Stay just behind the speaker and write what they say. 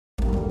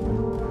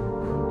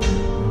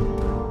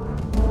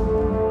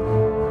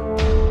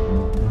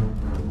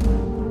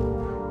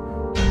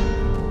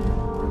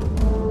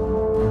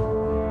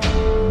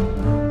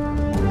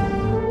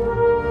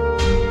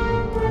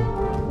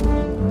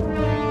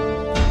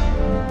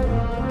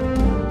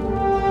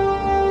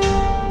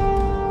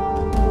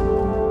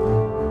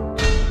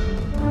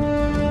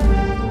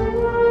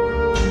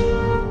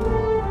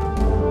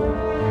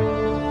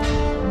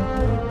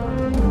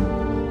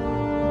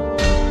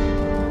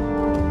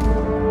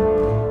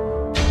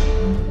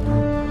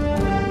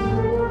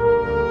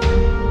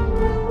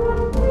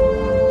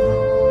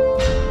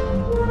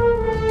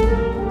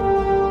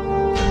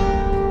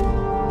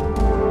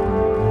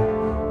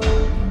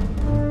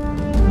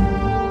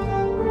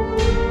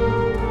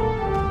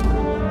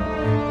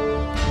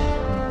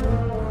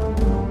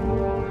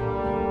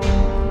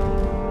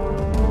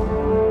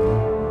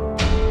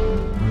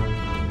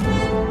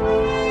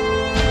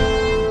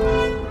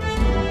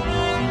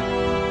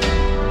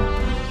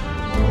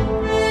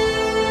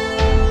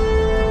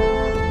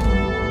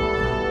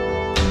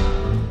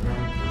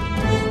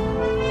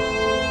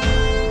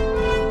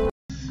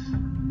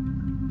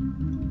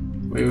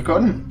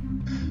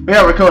We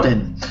are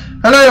recording.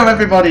 Hello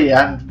everybody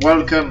and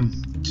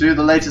welcome to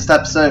the latest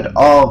episode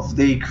of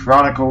the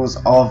Chronicles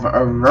of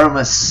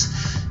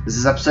Oromus. This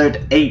is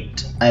episode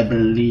 8, I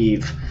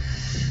believe.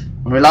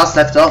 When we last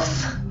left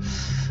off,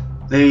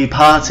 the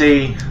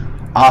party,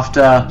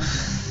 after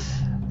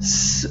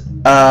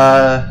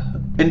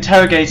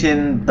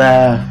interrogating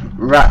their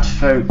rat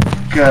folk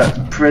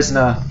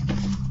prisoner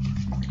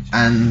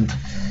and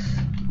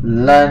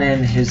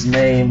learning his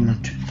name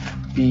to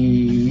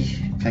be,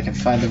 if I can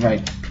find the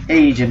right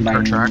page in my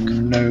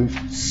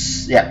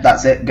notes. Yeah,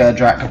 that's it,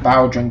 Gerdrak,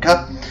 Bow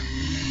Drinker.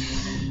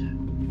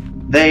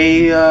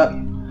 They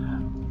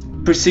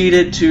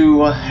proceeded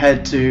to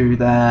head to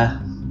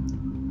their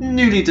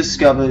newly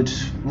discovered,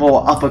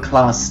 more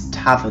upper-class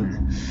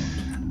tavern.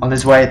 On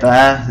his way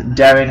there,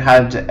 Darren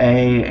had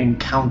an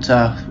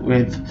encounter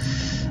with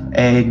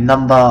a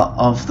number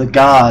of the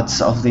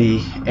guards of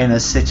the inner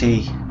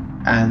city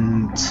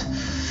and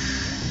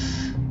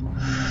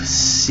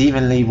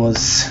seemingly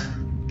was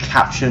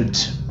captured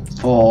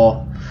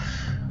for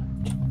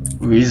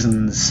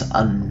reasons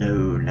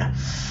unknown.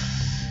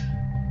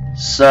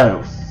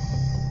 So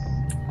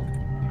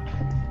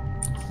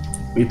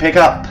we pick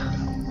up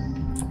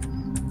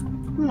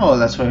more or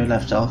less where we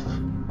left off.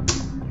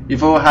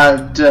 You've all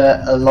had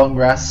a long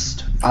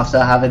rest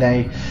after having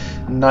a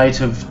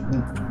night of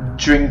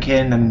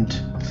drinking and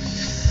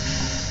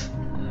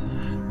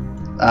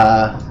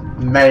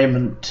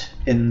merriment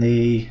in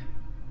the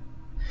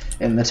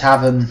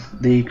tavern,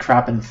 the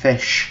Crab and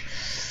Fish.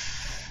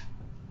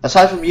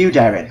 Aside from you,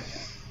 Darren,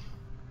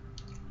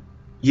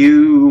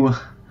 you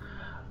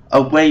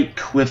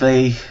awake with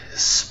a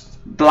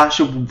splash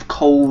of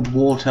cold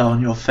water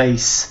on your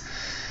face.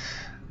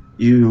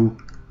 You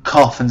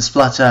cough and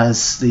splutter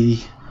as the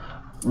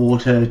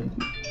water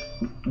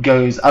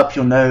goes up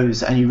your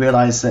nose, and you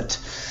realize that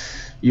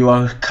you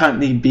are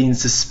currently being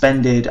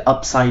suspended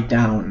upside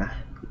down.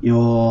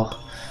 Your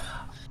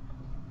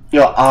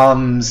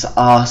arms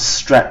are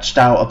stretched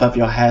out above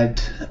your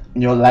head,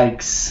 and your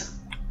legs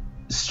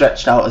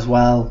stretched out as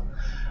well.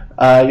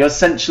 You're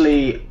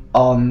essentially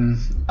on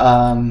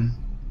one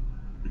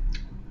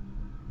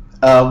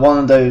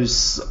of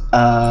those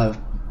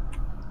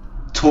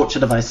torture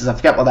devices, I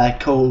forget what they're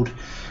called,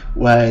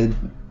 where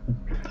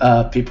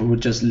people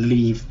would just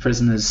leave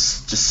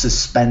prisoners just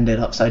suspended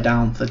upside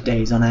down for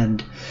days on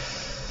end.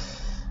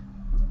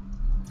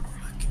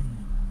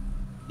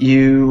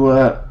 You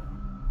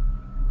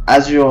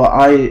as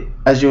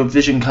your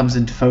vision comes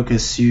into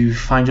focus, you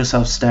find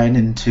yourself staring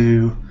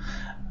into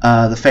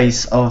the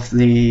face of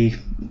the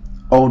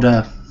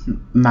older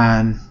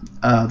man,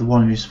 the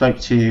one who spoke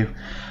to you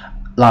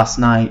last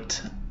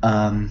night.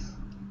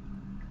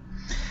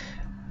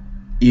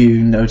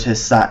 You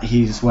notice that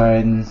he's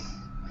wearing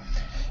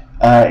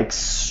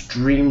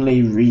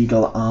extremely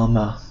regal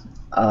armor.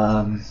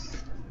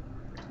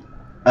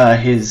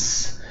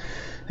 His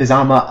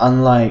armor,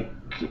 unlike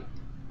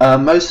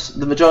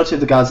the majority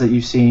of the guards that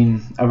you've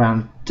seen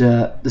around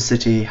the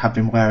city, have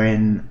been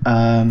wearing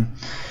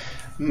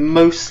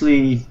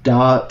mostly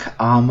dark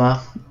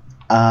armor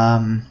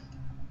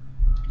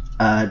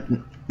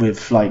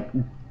with like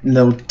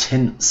little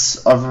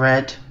tints of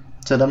red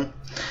to them.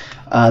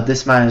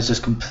 This man is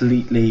just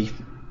completely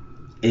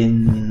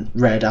in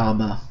red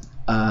armor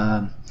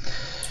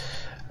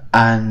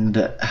and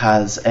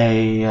has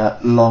a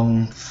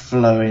long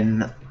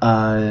flowing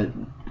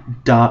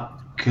dark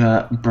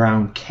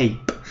brown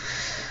cape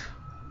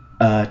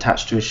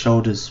attached to his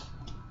shoulders.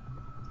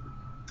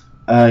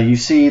 You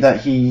see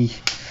that he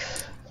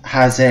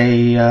has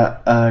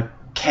a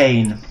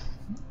cane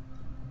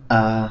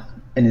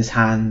in his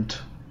hand,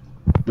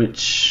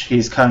 which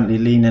he's currently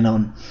leaning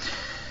on.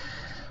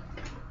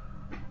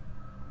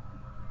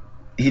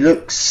 He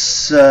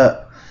looks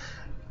at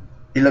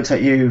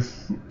you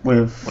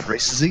with... What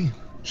race is he?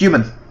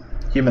 Human.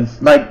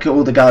 Like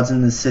all the guards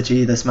in the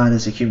city, this man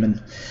is a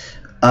human.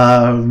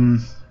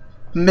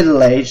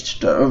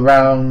 Middle-aged,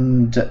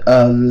 around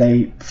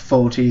late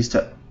 40s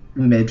to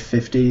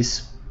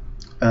mid-50s,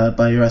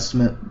 by your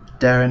estimate,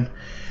 Darren.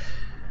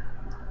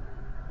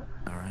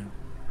 Alright.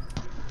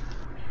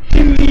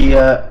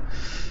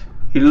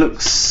 He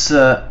looks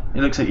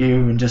at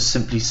you and just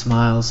simply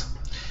smiles.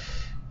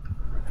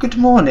 Good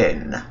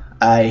morning.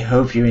 I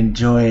hope you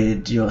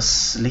enjoyed your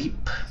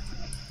sleep.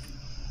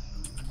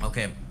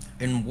 Okay,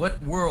 in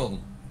what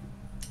world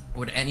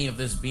would any of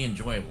this be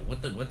enjoyable?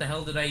 What the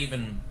hell did I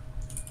even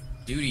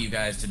do to you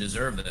guys to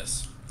deserve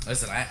this?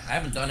 Listen, I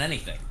haven't done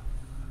anything.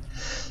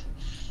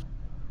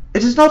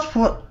 It is not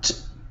what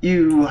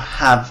you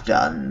have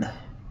done.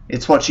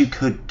 It's what you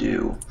could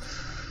do.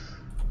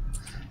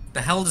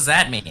 The hell does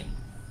that mean?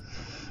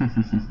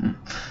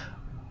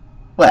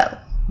 Well.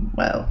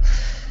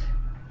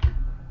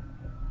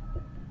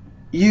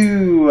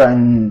 You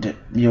and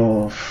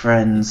your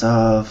friends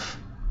are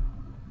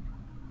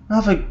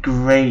of a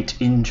great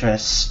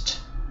interest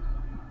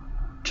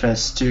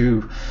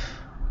to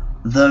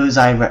those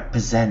I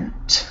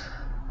represent.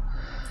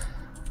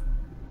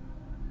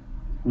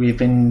 We've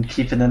been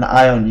keeping an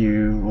eye on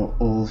you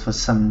all for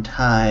some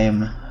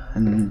time,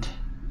 and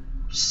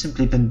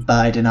simply been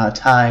biding our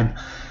time.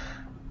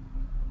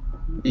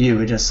 You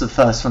were just the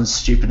first one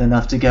stupid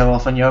enough to go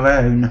off on your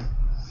own.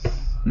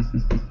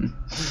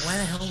 Why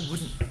the hell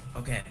wouldn't...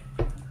 Okay.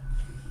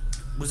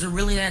 Was it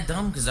really that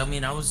dumb? Because, I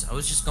mean, I was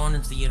just going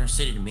into the inner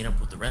city to meet up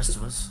with the rest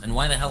of us. And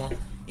why the hell...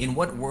 In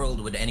what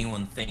world would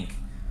anyone think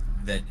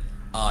that,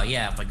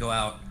 yeah, if I go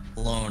out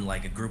alone,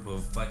 like a group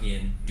of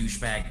fucking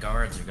douchebag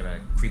guards are gonna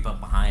creep up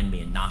behind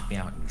me and knock me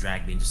out and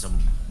drag me into some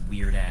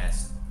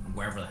weird-ass...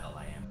 wherever the hell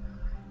I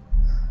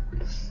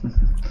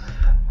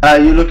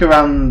am. You look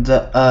around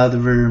the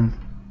room,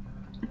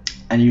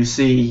 and you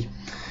see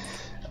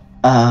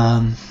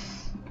the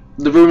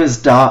room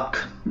is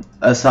dark,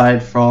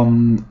 aside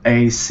from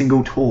a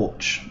single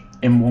torch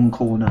in one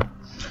corner.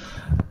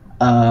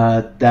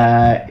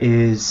 There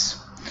is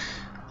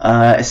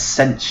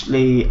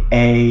essentially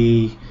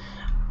a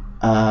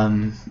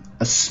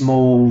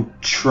small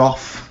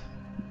trough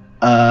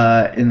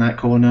in that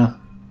corner,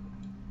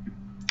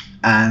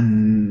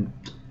 and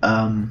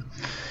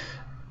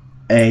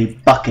a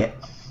bucket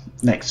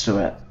next to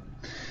it.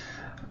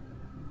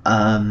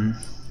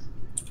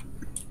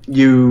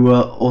 You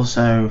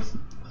also,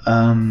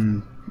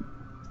 other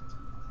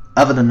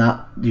than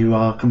that, you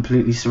are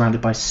completely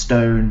surrounded by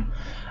stone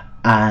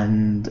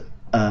and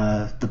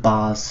the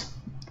bars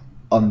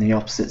on the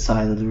opposite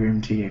side of the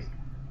room to you.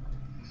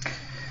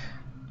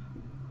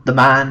 The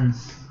man,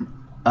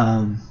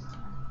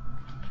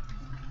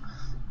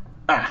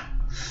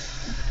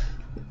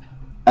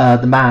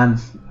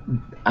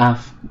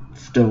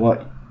 after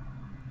what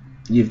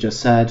you've just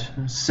said,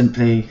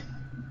 simply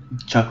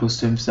chuckles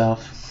to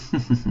himself.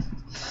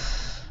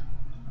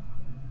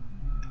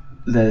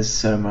 There's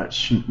so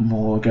much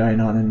more going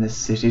on in this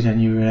city than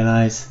you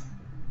realize.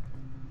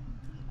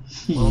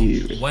 Well,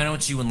 why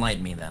don't you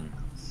enlighten me then?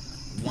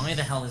 Why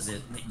the hell is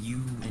it that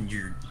you and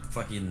your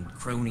fucking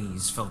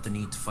cronies felt the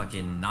need to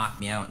fucking knock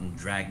me out and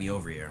drag me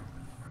over here?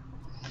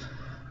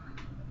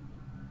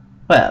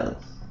 Well,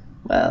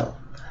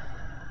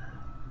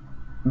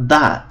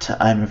 that,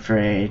 I'm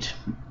afraid,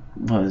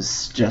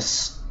 was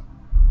just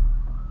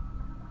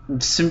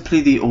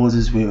simply the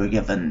orders we were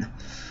given.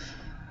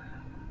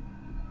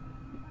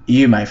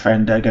 You, my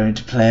friend, are going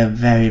to play a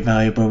very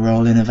valuable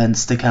role in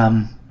events to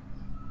come.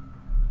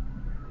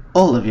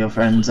 All of your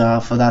friends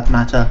are, for that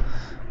matter.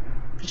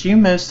 But you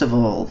most of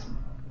all.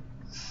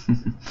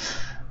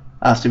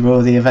 After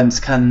all, the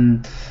events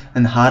can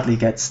and hardly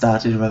get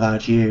started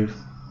without you.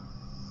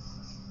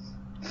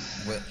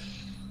 Well,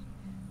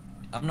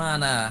 I'm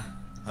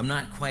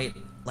not quite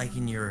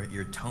liking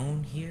your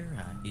tone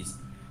here. Is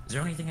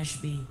there anything I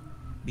should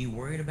be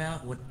worried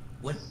about? What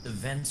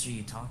events are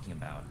you talking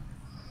about?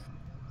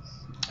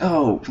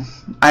 Oh,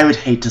 I would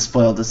hate to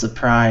spoil the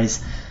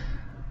surprise.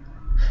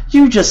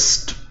 You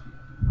just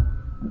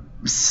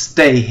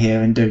stay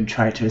here and don't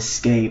try to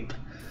escape.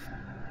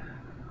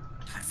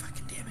 God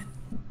fucking damn it.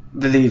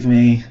 Believe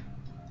me,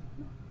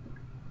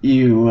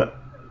 you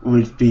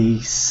would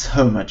be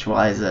so much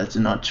wiser to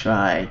not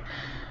try.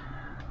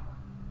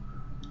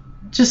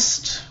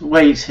 Just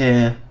wait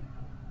here.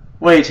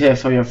 Wait here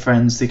for your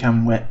friends to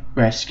come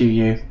rescue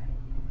you.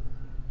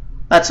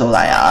 That's all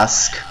I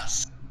ask.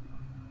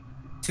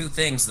 Two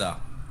things, though.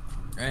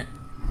 Right?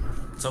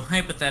 So,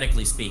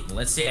 hypothetically speaking,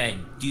 let's say I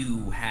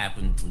do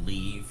happen to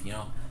leave, you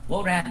know,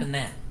 what would happen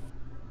then?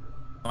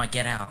 When I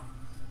get out?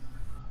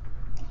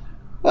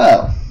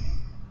 Well,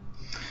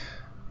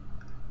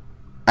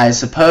 I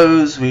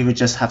suppose we would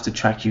just have to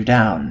track you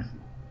down.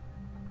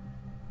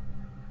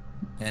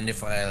 And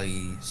if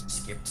I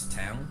skipped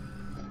town?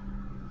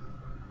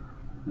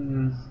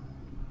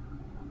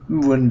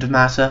 Wouldn't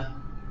matter.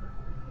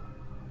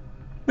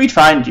 We'd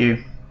find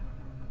you.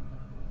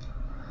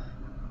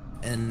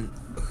 And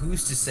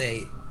who's to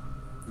say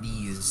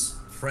these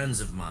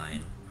friends of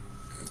mine,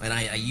 and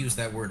I use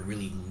that word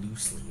really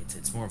loosely,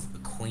 it's more of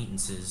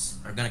acquaintances,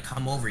 are gonna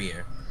come over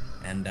here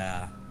and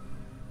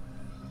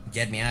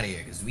get me out of here?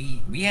 Because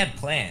we had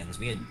plans,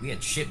 we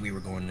had shit we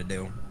were going to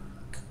do.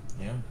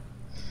 You know?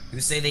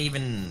 Who say they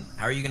even...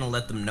 How are you gonna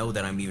let them know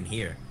that I'm even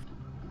here?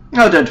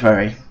 Oh, don't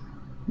worry.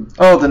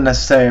 All the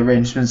necessary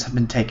arrangements have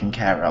been taken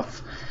care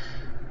of.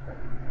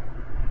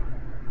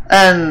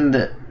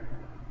 And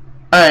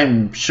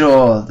I'm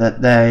sure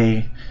that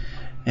they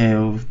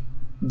will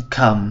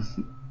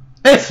come.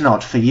 If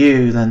not for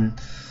you, then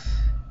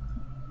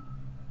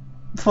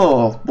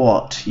for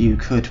what you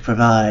could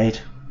provide.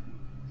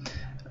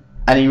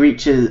 And he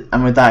reaches,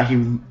 and with that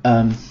he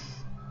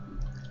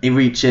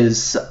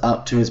reaches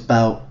up to his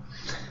belt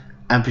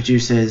and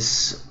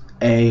produces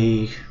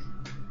a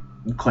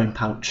coin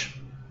pouch.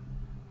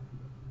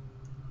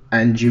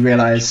 And you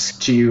realize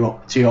to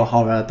your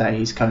horror that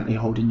he's currently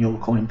holding your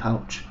coin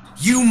pouch.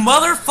 You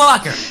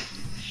motherfucker!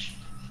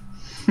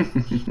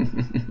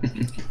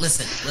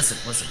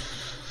 Listen.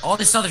 All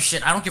this other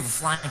shit, I don't give a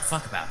flying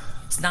fuck about.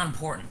 It's not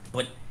important.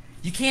 But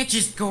you can't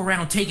just go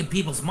around taking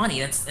people's money.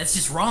 That's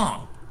just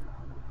wrong.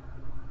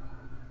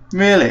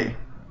 Really?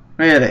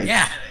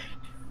 Yeah.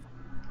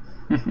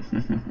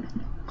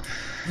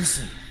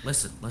 Listen.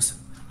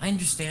 I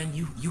understand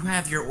you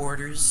have your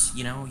orders,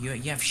 you know,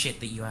 you have shit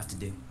that you have to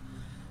do.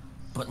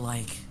 But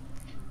like,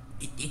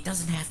 it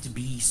doesn't have to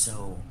be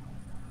so,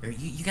 or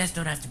you guys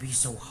don't have to be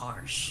so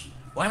harsh.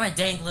 Why am I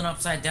dangling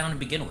upside down to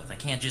begin with? I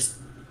can't just,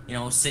 you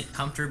know, sit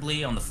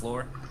comfortably on the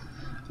floor.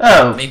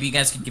 Oh. Maybe you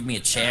guys could give me a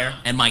chair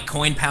and my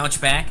coin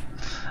pouch back.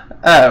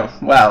 Oh,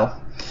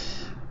 well.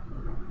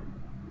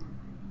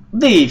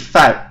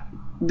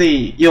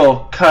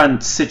 Your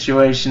current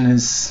situation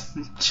is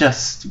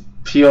just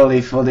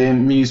purely for the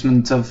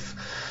amusement of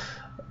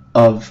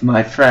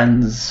my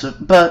friends,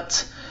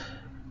 but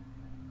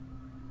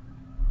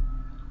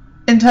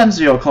in terms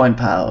of your coin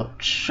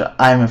pouch,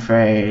 I'm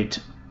afraid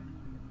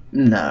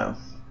no.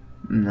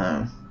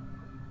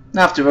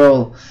 After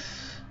all,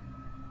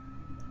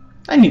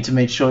 I need to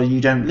make sure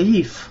you don't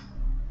leave.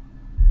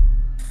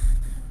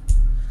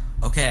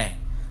 Okay,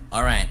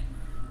 alright.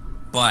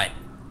 But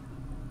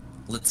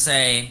let's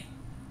say,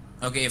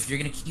 okay, if you're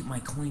gonna keep my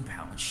coin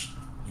pouch,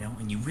 you know,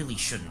 and you really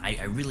shouldn't,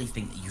 I really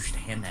think that you should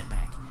hand that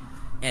back.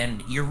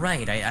 And you're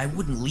right, I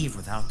wouldn't leave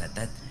without that.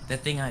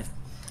 That thing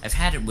I've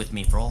had it with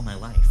me for all my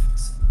life.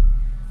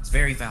 It's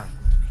very valuable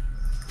to me,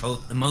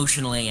 both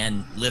emotionally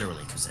and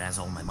literally, because it has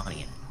all my money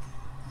in it.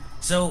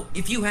 So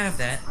if you have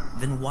that,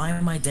 then why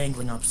am I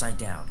dangling upside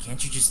down?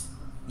 Can't you just,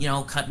 you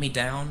know, cut me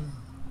down?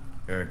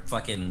 Or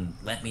fucking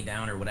let me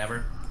down or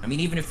whatever? I mean,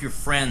 even if your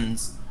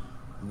friends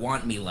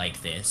want me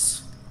like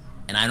this,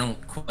 and I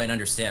don't quite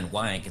understand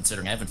why,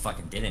 considering I haven't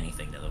fucking did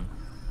anything to them.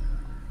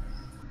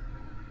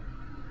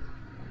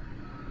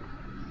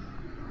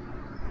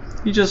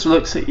 He just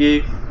looks at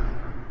you.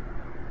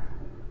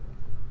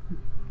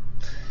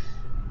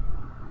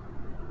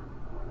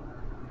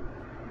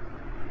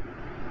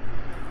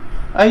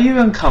 Are you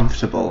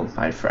uncomfortable,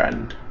 my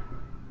friend?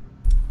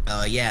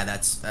 Yeah,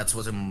 that's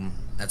what I'm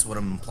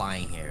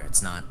implying here.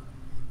 It's not,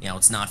 you know,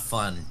 it's not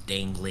fun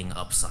dangling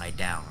upside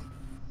down.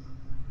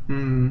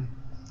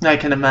 I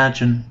can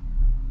imagine.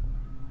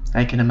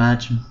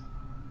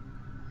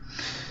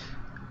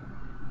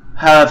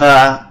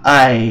 However,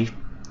 I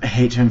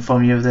hate to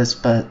inform you of this,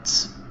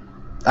 but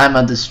I'm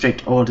under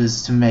strict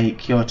orders to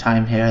make your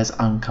time here as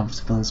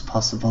uncomfortable as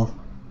possible.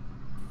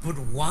 But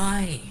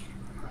why?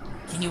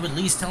 Can you at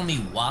least tell me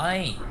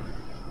why?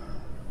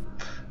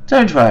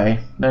 Don't worry.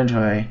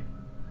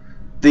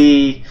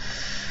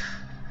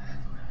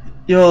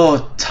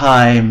 Your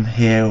time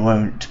here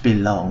won't be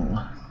long,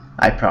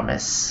 I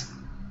promise.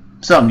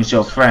 As long as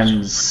your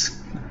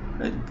friends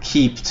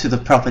keep to the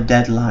proper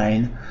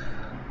deadline,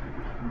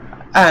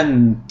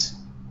 and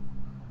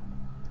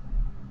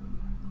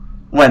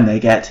when they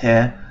get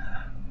here,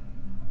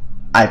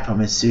 I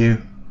promise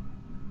you,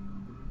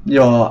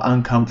 your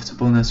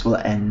uncomfortableness will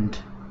end.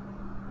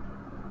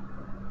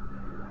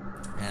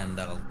 And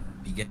I'll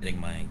be getting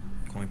my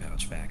coin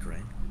pouch back,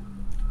 right?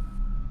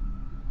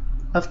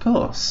 Of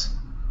course.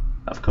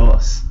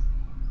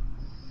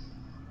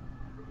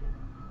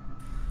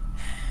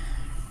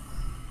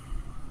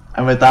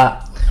 And with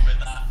that,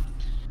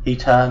 he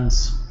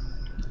turns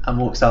and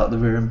walks out of the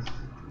room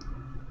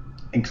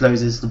and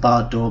closes the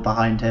barred door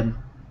behind him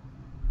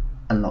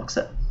and locks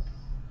it.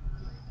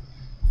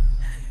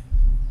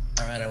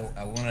 Alright,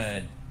 I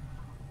wanna...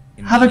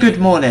 Have a good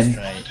morning.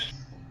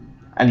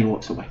 And he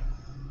walks away.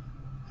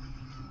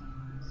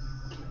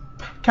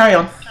 Carry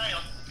on.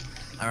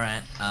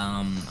 Alright,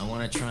 I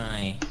wanna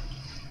try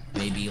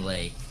maybe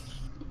like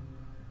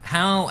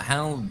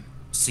how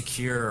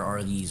secure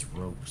are these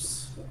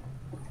ropes?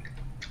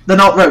 They're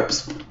not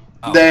ropes.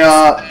 Oh, they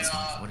are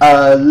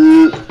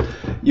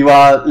you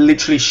are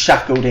literally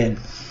shackled in.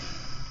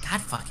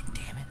 God fucking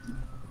damn it.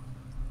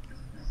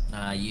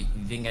 You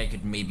think I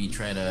could maybe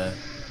try to...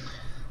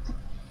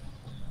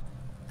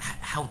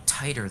 How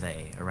tight are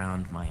they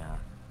around my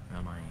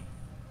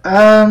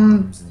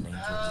arms and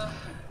ankles?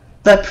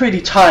 They're pretty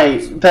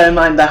tight. Bear in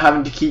mind they're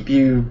having to keep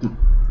you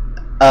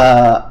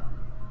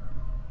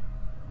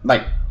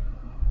like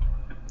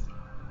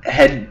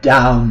head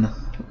down,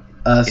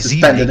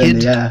 suspended in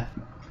the air.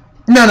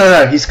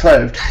 No, he's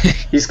clothed.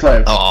 He's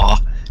clothed. Aw,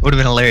 it would have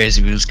been hilarious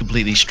if he was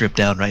completely stripped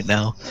down right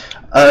now.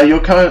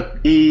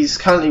 He's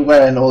currently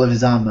wearing all of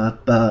his armor,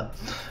 but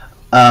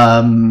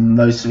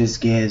most of his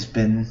gear has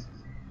been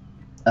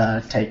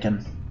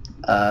taken.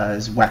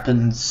 His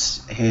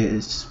weapons,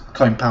 his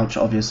coin pouch,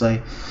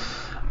 obviously.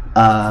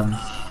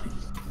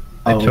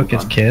 They took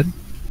his kid?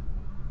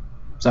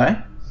 Sorry?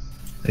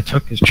 They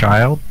took his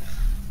child?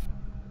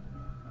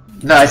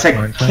 No, I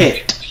said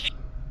kit.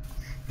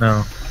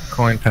 No,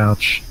 coin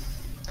pouch.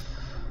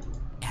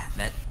 Yeah,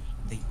 that...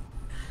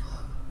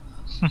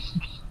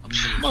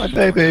 My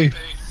baby!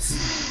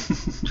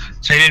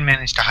 So you didn't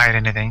manage to hide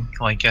anything,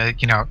 like,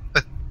 you know,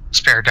 a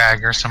spare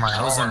dagger somewhere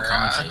I was or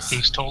unconscious.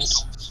 thieves'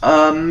 tools?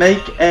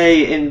 Make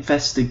a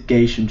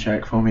investigation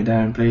check for me,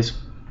 Darren, please.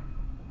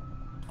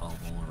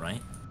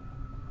 Alright.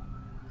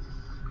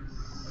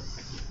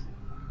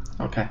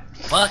 Okay.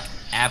 Fuck!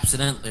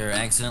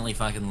 Accidentally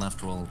fucking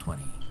left roll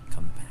 20.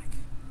 Come back.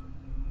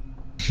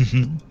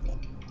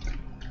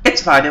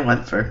 It's fine, it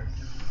went through.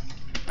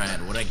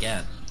 Alright, what'd I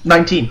get?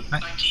 19.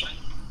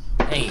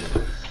 Hey,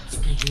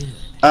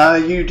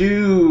 good. You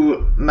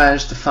do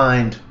manage to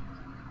find,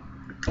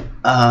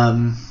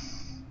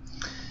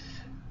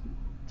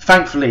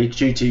 thankfully,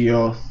 due to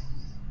your,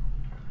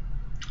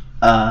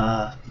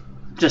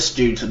 just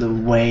due to the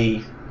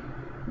way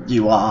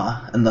you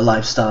are and the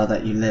lifestyle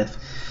that you live,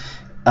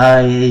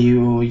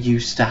 you're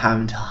used to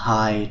having to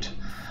hide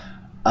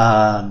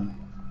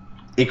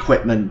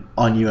equipment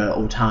on you at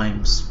all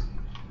times,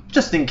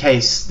 just in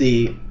case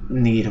the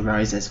need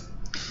arises.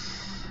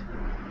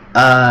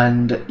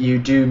 And you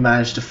do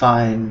manage to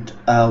find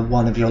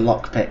one of your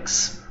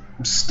lockpicks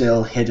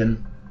still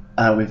hidden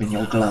within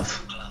your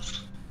glove.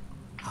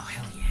 Oh,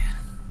 hell yeah.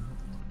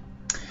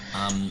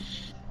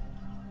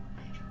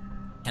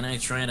 Can I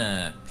try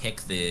to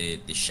pick the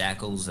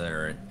shackles that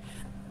are...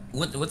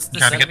 What's the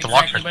Gotta setup get the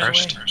exactly, lockpick by the way?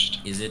 first.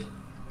 Is it...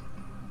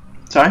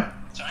 Sorry?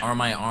 Are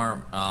my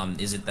arm...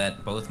 is it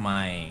that both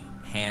my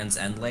hands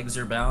and legs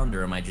are bound,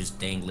 or am I just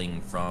dangling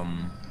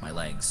from my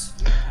legs?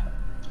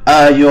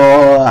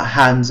 Your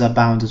hands are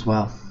bound as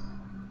well.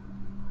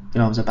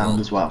 Your arms are bound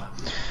as well.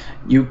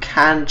 You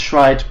can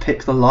try to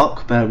pick the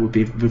lock, but it would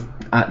be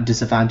at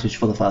disadvantage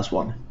for the first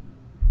one.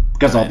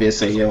 Because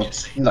obviously you're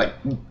like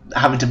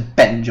having to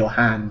bend your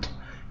hand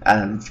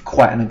and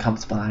quite an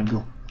uncomfortable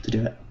angle to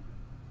do it.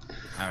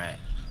 Alright,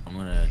 I'm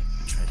gonna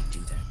try to do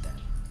that then.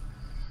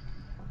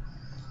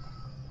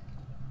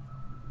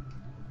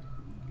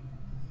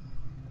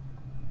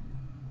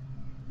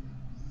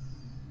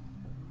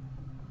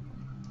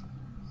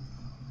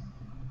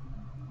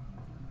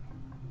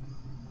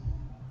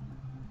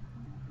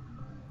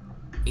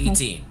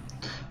 $18.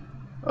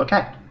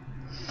 Okay.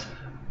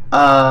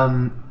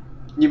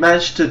 You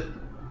managed to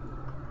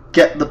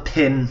get the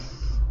pin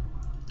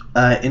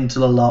into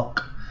the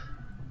lock.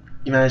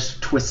 You managed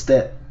to twist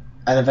it,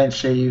 and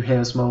eventually you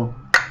hear a small,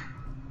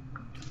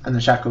 and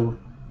the shackle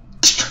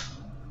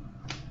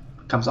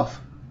comes off.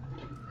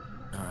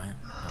 Alright,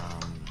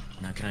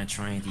 now can I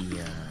try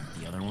the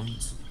other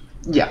ones?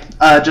 Yeah.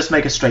 Just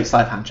make a straight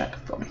sleight of hand check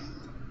for me.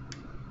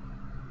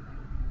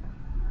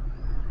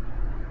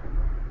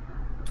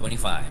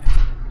 25.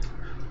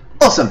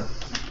 Awesome.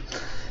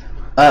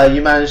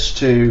 You managed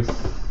to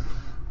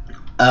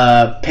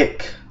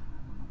pick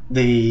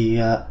the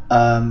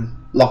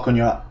lock on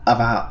your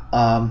other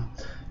arm,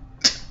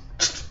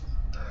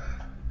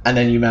 and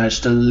then you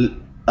managed to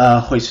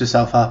hoist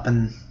yourself up,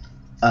 and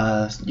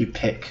you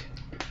pick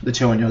the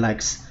two on your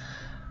legs.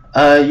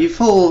 You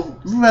fall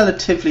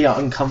relatively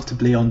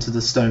uncomfortably onto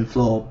the stone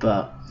floor,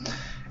 but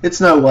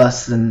it's no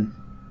worse than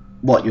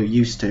what you're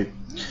used to.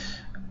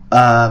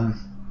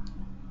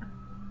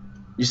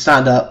 You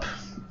stand up,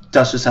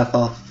 dust yourself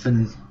off,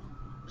 and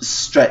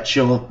stretch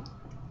your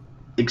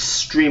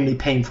extremely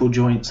painful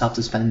joints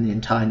after spending the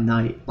entire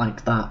night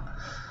like that.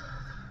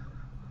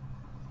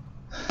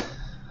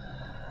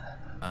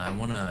 I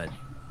want to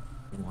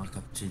walk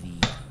up to the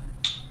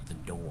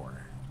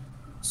door,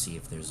 see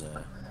if there's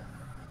a...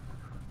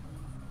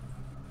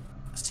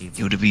 See if...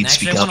 Yoda, Actually,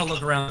 speak I want up. to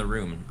look around the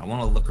room. I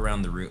want to look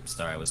around the room.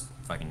 Sorry, I was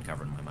fucking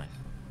covering my mic.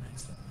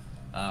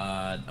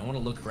 I want to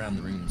look around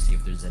the room and see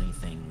if there's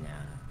anything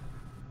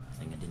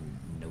I didn't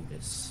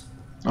notice.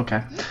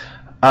 Okay.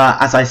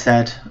 As I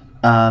said,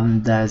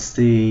 there's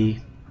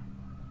the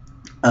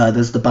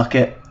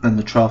bucket and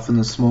the trough and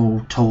the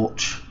small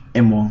torch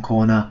in one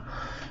corner.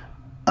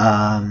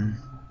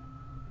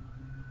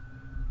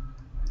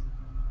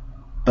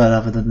 But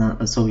other than that,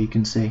 that's all you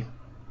can see.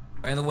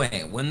 By the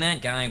way, when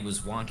that guy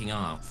was walking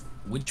off,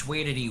 which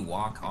way did he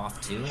walk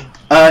off to?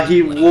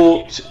 He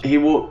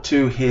walked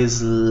to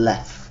his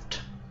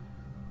left.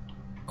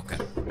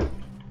 Okay.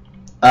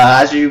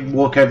 As you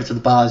walk over to the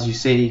bars, you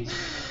see.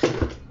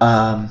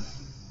 In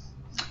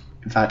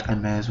fact, I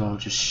may as well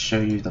just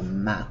show you the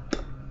map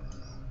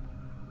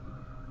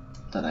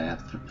that I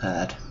have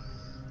prepared.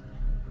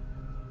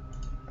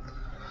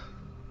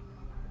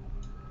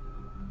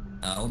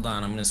 Hold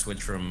on, I'm gonna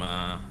switch from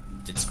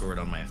Discord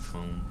on my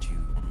phone to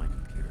on my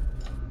computer.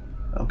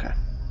 Okay.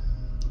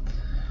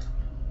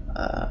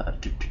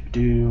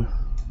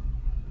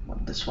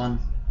 Want this one?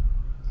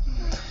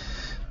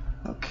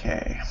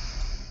 Okay.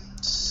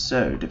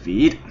 So,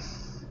 David,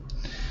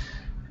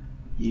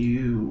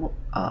 you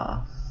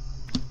are.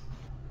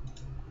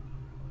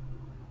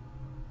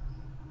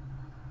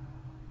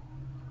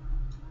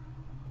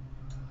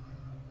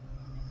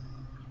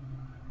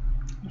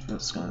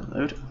 It's going to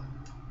load.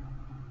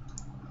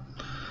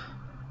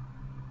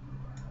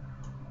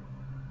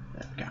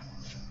 There we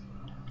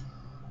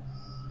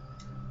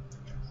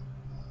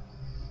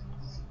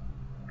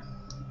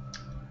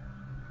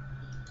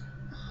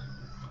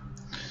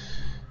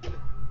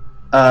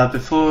go.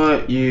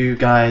 Before you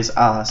guys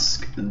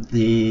ask,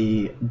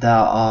 there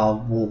are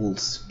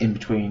walls in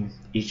between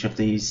each of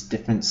these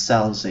different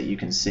cells that you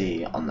can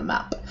see on the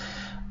map.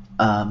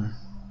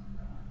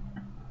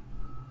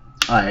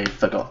 I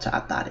forgot to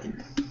add that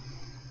in.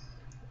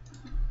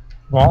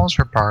 Walls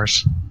or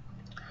bars?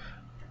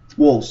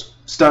 Walls,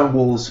 stone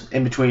walls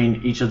in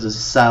between each of the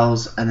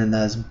cells, and then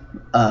there's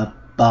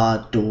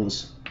barred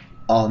doors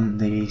on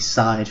the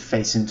side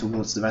facing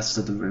towards the rest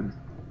of the room,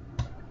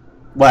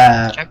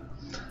 where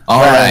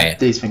All right.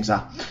 These things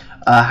are.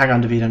 Hang on,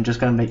 David. I'm just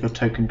going to make your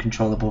token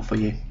controllable for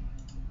you.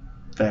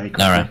 Very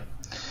quickly. All right.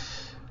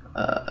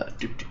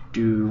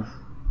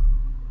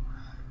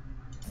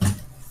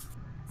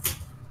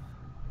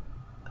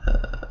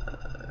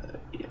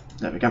 Yeah,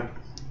 there we go.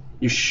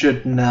 You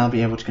should now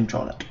be able to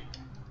control it.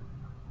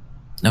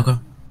 Okay.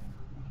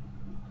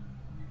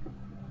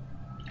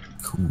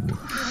 Cool.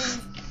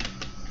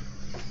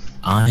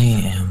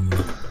 I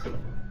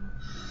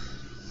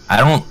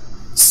don't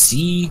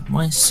see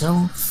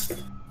myself.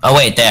 Oh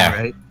wait, there.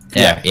 Right.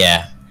 There,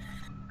 yeah.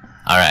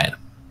 Alright.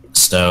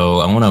 So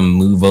I want to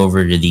move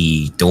over to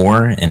the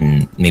door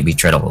and maybe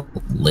try to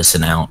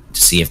listen out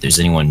to see if there's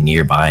anyone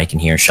nearby I can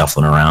hear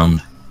shuffling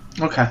around.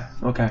 Okay.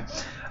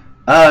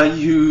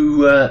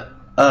 You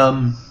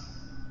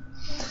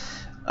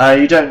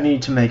don't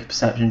need to make a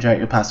perception check.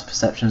 Your passive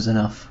perception is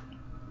enough.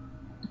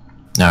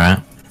 Alright.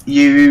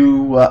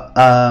 You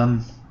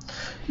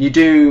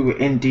do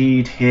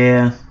indeed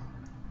hear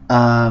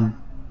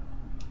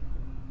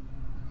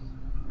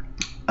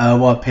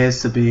what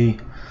appears to be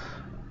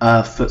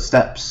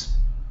footsteps.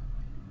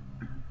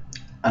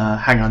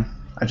 Hang on,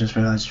 I just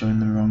realised you're in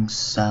the wrong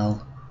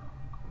cell.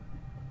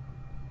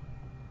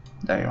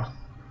 There you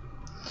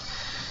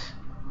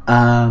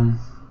are.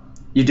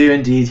 You do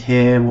indeed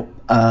hear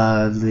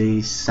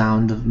the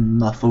sound of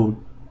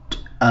muffled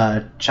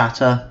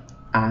chatter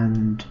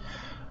and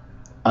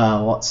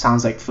what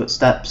sounds like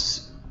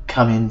footsteps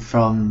coming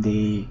from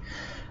down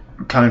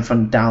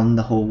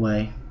the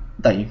hallway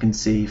that you can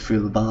see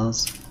through the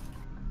bars.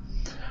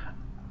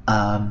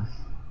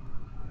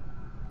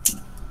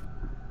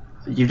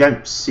 You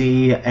don't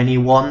see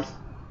anyone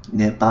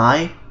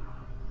nearby,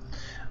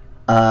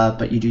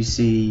 but you do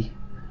see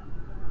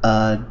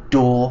a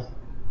door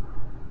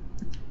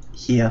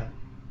here,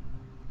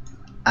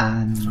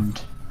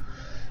 and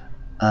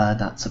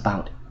that's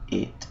about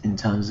it in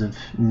terms of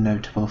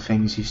notable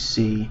things you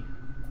see.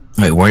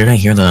 Wait, where did I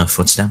hear the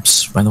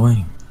footsteps, by the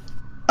way?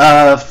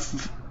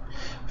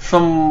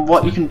 From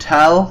what you can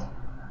tell,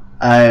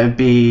 it'd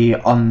be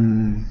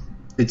on.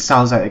 It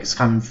sounds like it's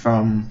coming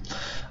from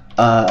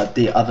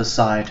the other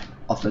side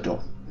of the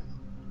door.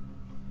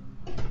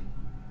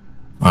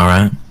 All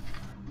right.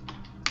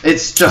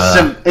 It's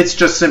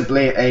just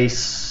simply a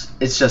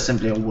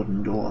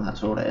wooden door.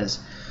 That's all it is.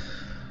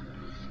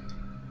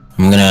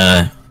 I'm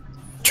gonna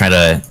try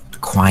to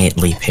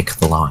quietly pick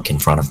the lock in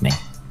front of me,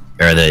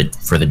 or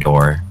for the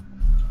door.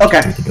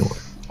 Okay. Through the door.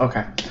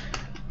 Okay.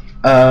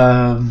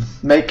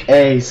 Make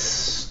a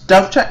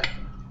stealth check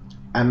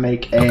and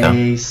make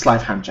a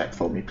sleight of hand check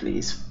for me,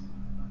 please.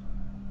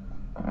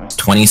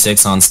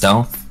 26 on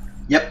stealth.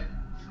 Yep.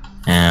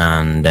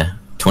 And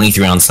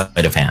 23 on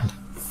sleight of hand.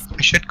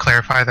 I should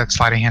clarify that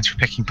sliding hands for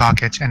picking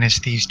pockets and his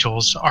thieves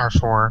tools are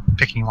for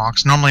picking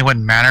locks. Normally it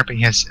wouldn't matter, but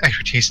he has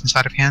expertise in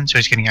sleight of hand, so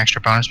he's getting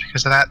extra bonus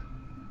because of that.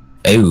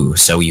 Oh,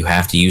 so you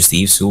have to use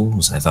thieves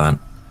tools? I thought.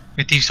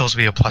 Your thieves tools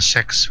would be a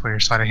 +6, where your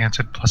sleight of hands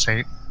would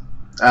 +8.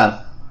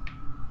 Oh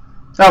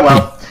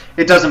well,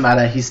 it doesn't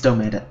matter. He still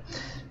made it.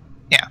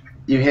 Yeah.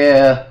 You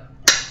hear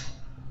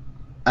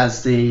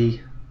as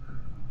the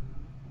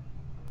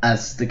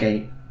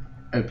gate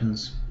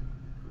opens.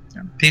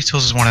 Yeah. Thieves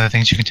tools is one of the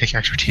things you can take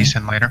expertise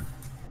in later.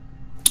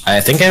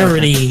 I think I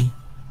already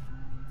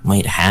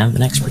might have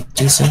an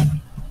expertise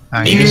in.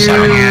 You can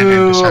sleight of hand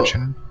and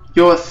perception.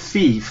 You're a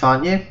thief,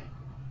 aren't you?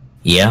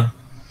 Yeah.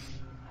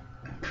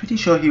 Pretty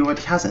sure he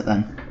already has it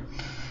then.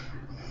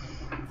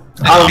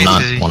 I'm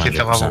not You get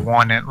to 100%. level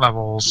 1 at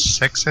level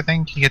 6, I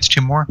think. He gets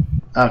 2 more.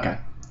 Okay.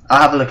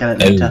 I'll have a look at it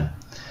later.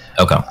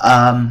 Okay.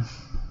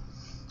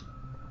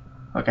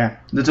 Okay.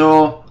 The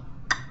door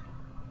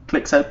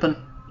clicks open.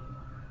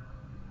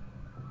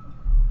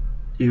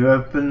 You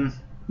open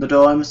the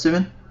door, I'm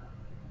assuming?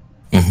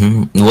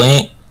 Mm-hmm.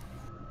 Wait.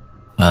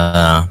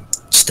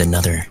 Just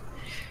another.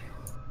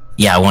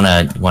 Yeah, I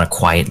wanna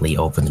quietly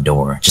open the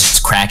door.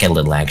 Just crack it a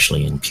little,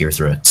 actually, and peer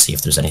through it, see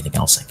if there's anything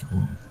else I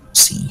can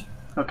see.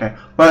 Okay.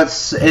 Well,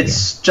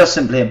 it's just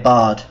simply a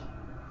barred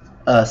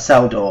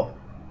cell door,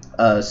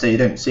 so you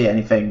don't see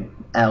anything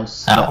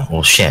else. Oh,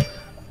 well, shit.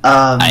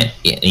 I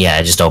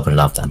just open it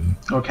up then.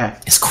 Okay.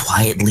 As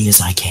quietly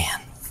as I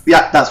can.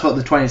 Yeah, that's what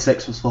the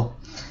 26 was for.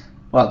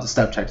 Well, the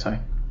stealth check, sorry.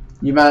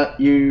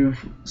 You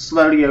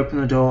slowly open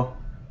the door.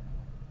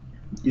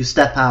 You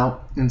step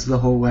out into the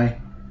hallway.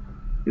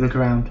 You look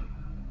around.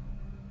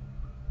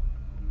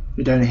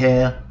 You don't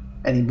hear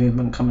any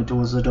movement coming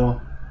towards the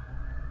door.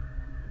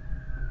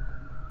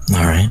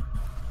 Alright.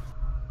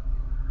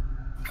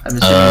 I'm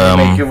assuming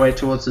you make your way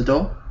towards the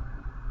door?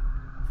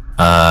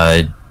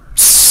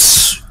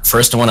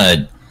 First I want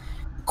to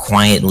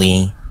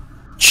quietly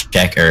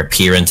check or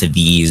peer into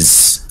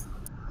these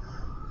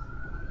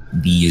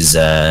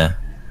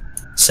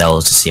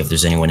cells to see if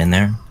there's anyone in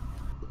there.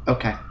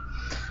 Okay.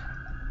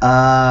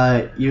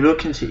 You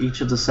look into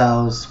each of the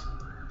cells.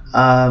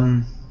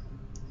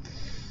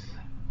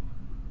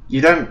 You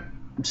don't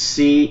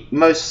see,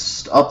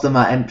 most of them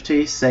are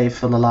empty, save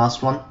for the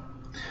last one.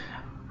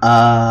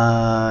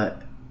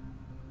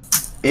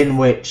 In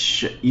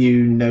which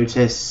you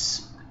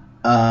notice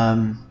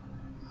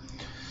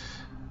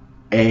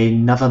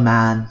another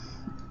man,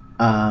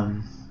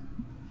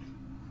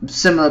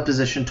 similar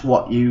position to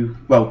what you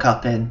woke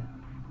up in.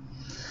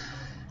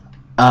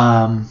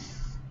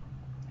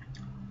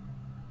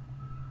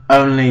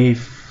 Only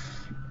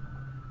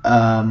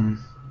a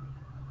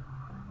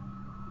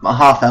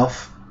half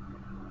elf.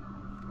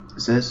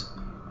 This is,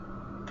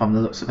 from the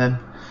looks of him.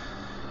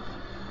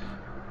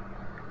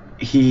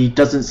 He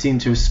doesn't seem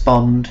to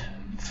respond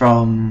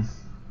from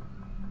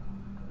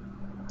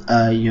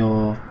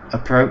your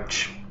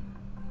approach.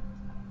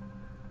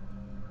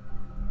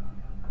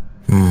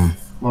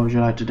 What would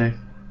you like to do?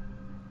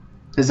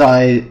 His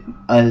eye,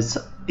 as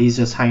he's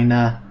just hanging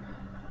there,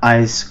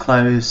 eyes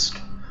closed,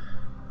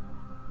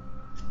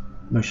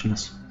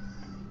 motionless.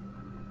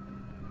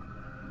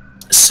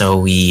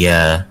 So he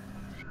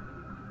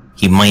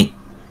might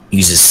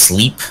use his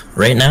sleep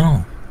right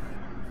now,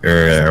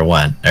 or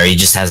what? Or he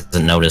just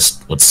hasn't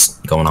noticed what's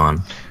going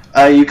on.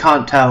 You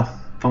can't tell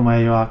from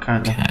where you are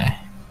currently. Okay.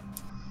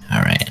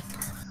 All right.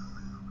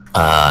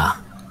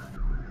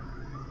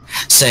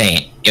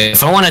 Say,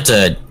 if I wanted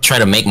to try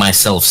to make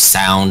myself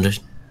sound,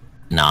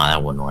 no,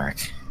 that wouldn't work.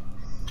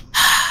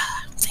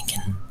 I'm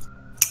thinking.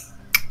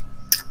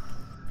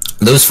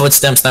 Those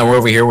footsteps that were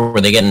over here,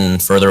 were they getting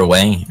further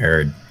away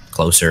or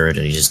closer? Or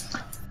did he just?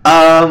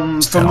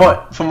 From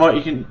what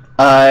you can,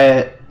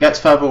 gets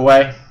further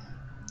away.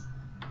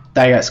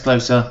 That gets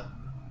closer.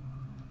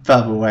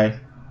 Further away.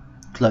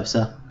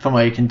 Closer. From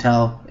what you can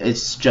tell,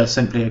 it's just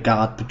simply a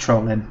guard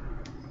patrolling.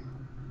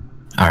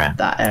 All right.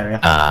 That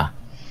area.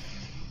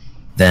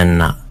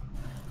 Then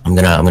I'm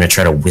gonna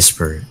try to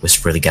whisper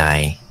the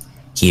guy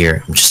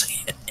here. I'm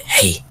just like,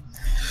 hey,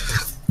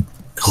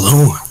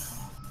 hello,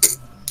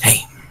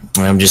 hey.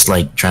 I'm just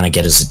like trying to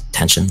get his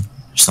attention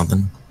or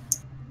something.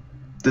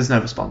 There's no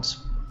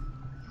response.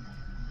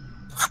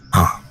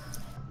 Huh.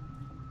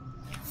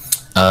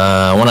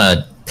 I want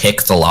to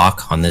pick the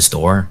lock on this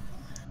door.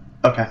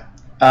 Okay.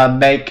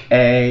 Make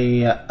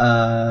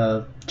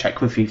a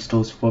check with thieves'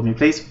 tools for me,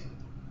 please.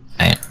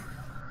 Hey.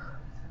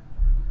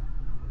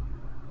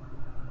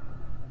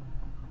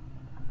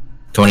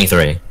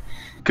 23.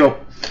 Cool.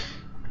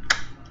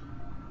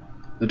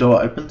 The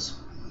door opens.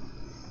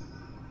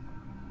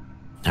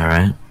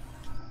 Alright.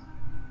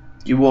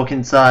 You walk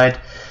inside.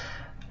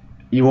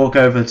 You walk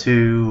over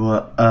to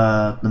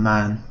the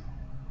man.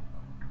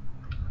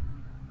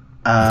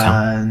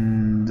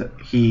 And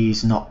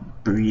he's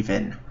not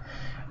breathing.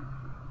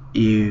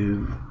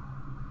 You...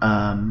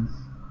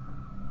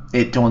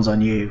 it dawns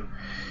on you.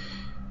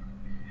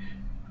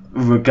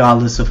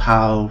 Regardless of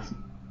how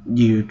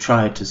you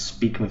try to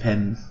speak with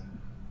him,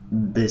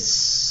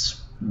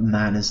 this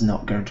man is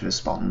not going to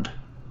respond.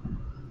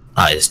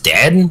 Is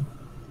dead?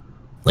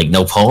 Like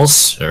no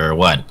pulse or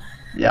what?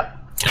 Yeah.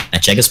 Can I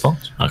check his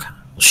pulse? Okay.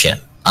 Well, shit.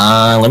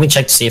 Let me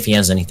check to see if he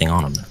has anything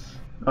on him.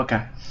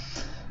 Okay.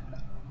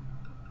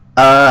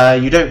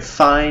 You don't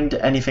find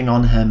anything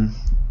on him.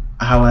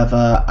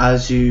 However,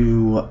 as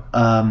you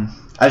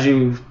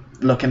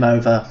look him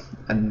over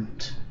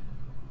and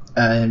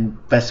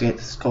investigate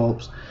this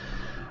corpse,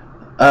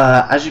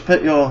 as you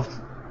put your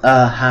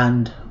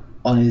hand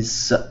on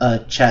his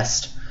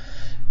chest,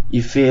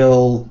 you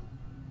feel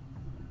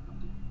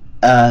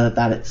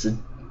that it's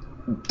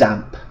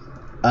damp.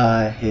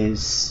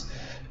 His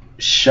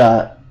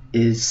shirt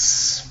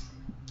is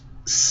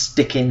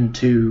sticking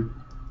to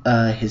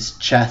his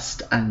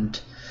chest, and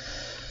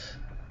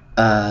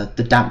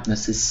the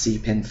dampness is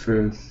seeping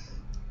through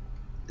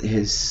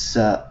his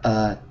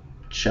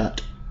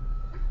shirt.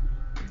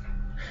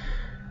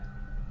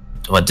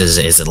 What is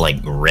it like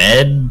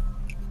red?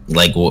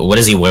 Like what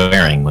is he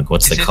wearing? Like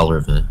what's the color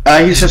of it?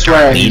 He's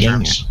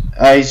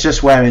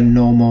just wearing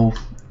normal.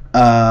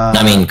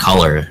 I mean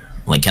color.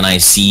 Like can I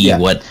see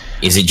what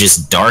is it?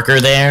 Just darker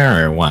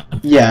there or what?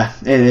 Yeah,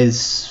 it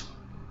is.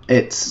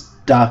 It's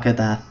darker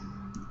there,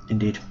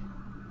 indeed.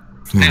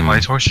 Any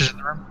light sources in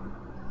the room?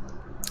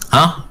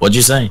 Huh? What'd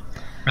you say?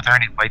 Are there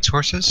any light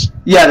sources?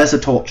 Yeah, there's a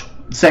torch.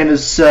 Same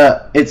as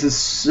it's the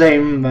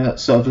same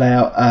sort of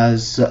layout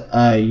as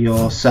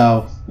your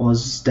cell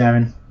was,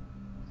 Darren.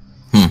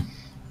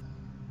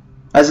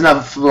 As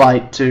another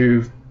light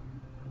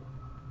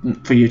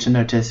for you to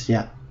notice.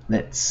 Yeah,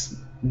 it's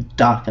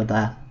darker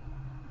there.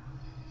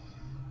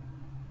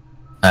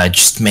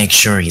 Just make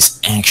sure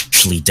he's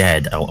actually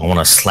dead. I want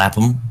to slap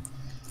him,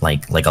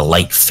 like a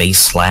light face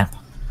slap.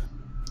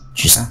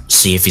 Just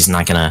see if he's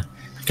not gonna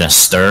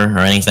stir or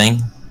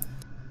anything.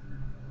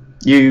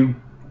 You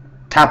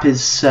tap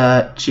his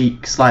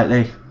cheek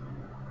slightly.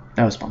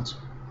 No response.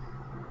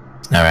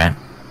 All right.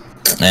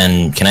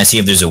 And can I see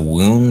if there's a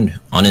wound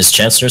on his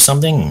chest or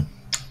something?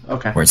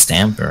 Okay. Or it's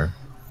damp or.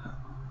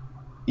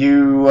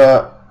 You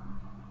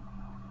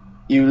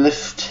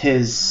lift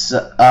his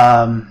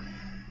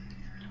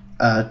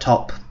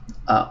top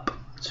up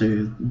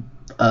to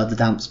the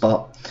damp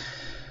spot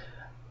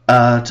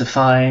to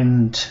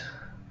find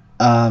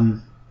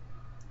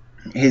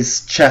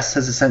his chest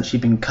has essentially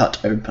been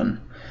cut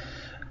open.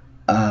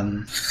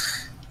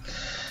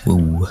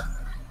 Ooh.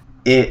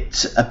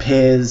 It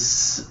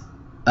appears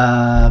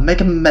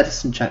Make a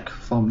medicine check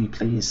for me,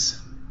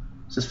 please.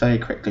 Just very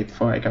quickly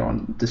before I go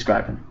on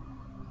describing.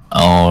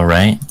 All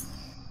right.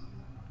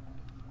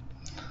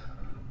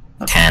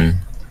 10.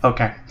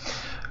 Okay.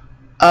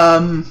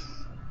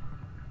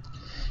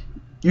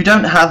 You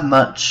don't have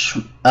much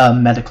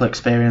medical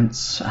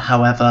experience,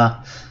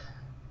 however,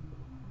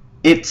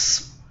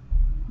 it's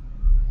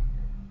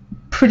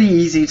pretty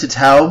easy to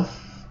tell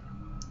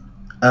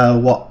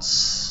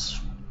what's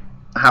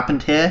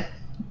happened here.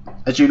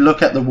 As you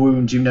look at the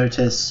wound, you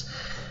notice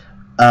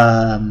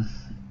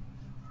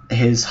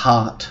his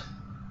heart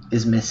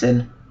is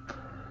missing.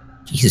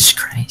 Jesus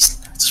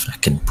Christ, that's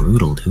fucking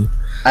brutal, dude.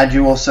 And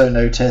you also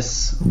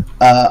notice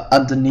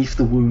underneath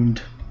the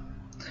wound,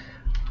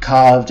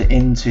 carved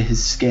into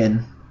his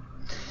skin,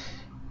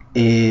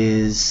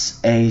 is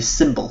a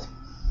symbol.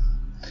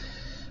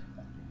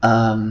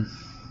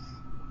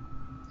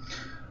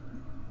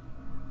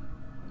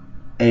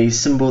 A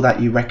symbol that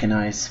you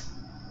recognize.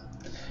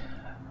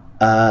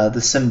 The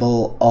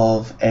symbol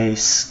of a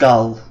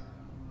skull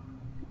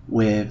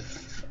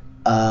with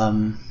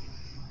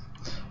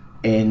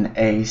in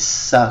a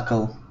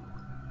circle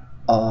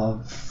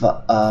of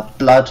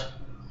blood,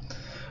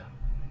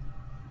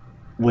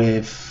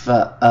 with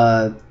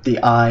the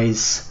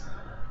eyes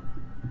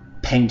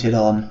painted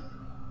on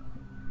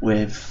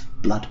with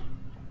blood.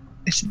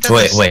 Isn't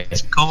that Wait. the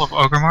skull of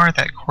Ogremar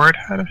that Cord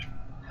had?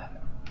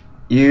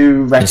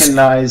 You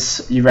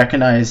recognize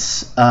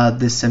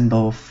this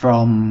symbol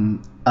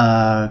from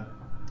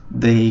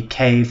the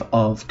cave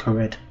of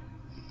Kurid.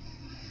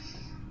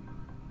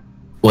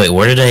 Wait,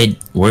 where do you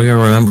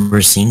remember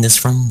seeing this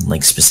from?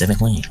 Like,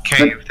 specifically?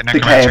 Cave, the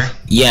necromancer. cave.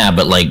 Yeah,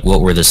 but like,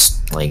 what were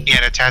this, like... He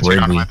had a tattoo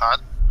on him, I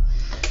thought.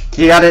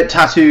 He had it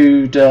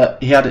tattooed.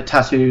 He had it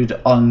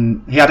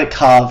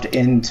carved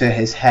into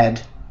his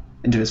head,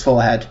 into his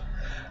forehead,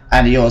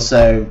 and it was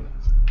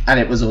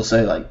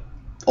also like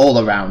all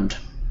around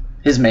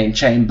his main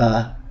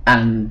chamber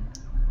and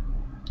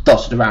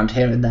dotted around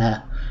here and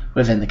there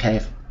within the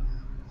cave.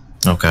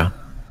 Okay.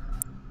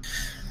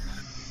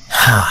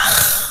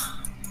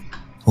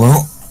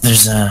 Well,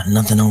 there's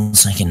nothing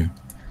else I can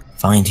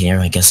find here.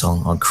 I guess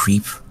I'll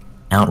creep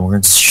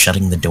outwards,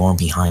 shutting the door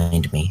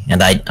behind me.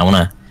 And I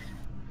wanna...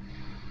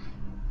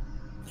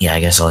 Yeah, I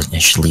guess I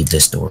should leave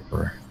this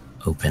door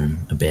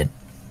open a bit.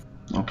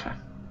 Okay.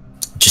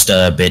 Just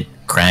a bit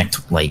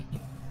cracked, like,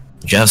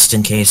 just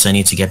in case I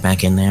need to get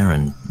back in there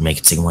and make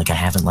it seem like I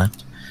haven't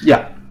left.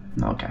 Yeah.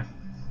 Okay.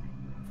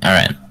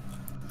 Alright.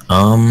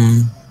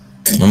 I'm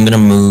gonna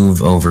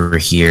move over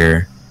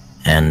here,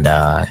 and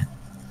I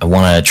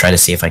wanna try to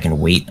see if I can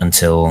wait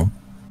until...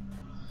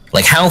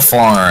 Like, how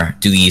far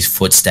do these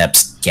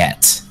footsteps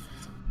get?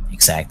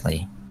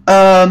 Exactly.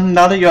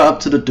 Now that you're up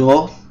to the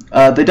door,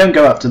 they don't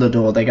go up to the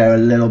door, they go a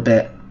little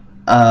bit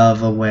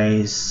of a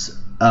ways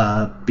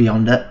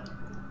beyond it,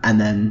 and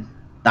then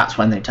that's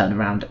when they turn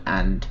around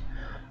and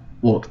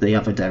walk the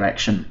other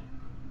direction.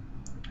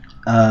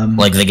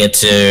 Like, they get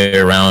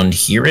to around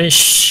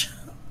here-ish?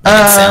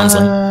 Like, it sounds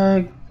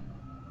like...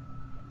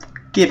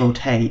 Give or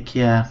take,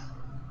 yeah.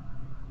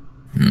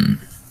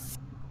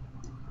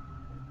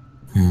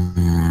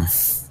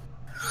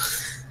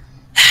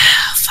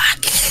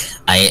 Fuck.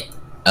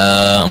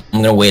 I'm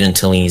gonna wait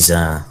until he's,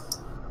 And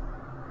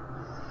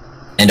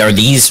are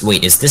these...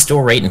 Wait, is this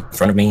door right in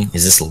front of me?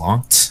 Is this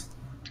locked?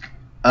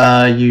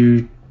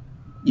 You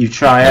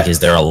try Like, it. is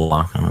there a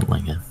lock on it?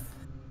 Like,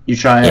 You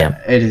try Yeah.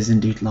 it. It is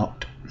indeed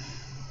locked.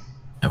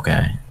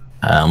 okay.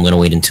 I'm gonna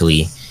wait until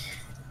he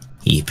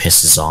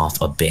pisses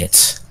off a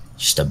bit.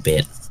 Just a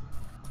bit.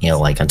 You know,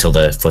 like, until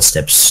the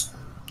footsteps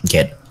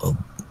get a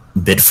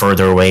bit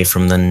further away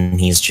from then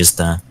he's just,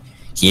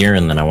 here,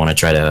 and then I want to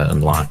try to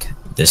unlock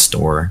this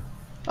door.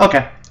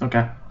 Okay.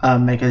 Okay.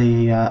 Make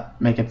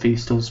a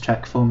thieves' tools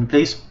check for me,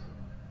 please.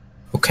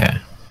 Okay.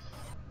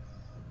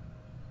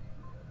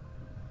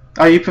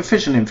 Are you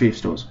proficient in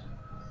thieves' tools?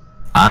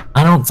 I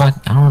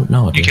don't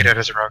know. You Dude. get it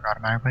as a rogue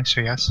automatically,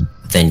 so yes.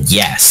 Then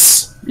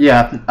yes.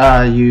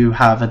 Yeah. You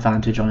have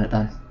advantage on it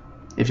then.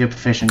 If you're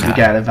proficient, you Okay.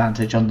 get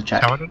advantage on the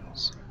check. Is that what it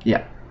is?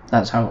 Yeah.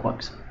 That's how it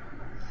works.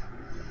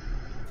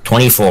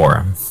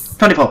 24.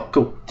 24.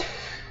 Cool.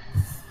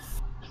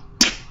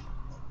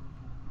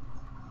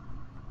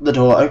 The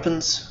door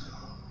opens.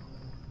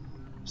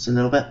 Just a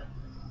little bit.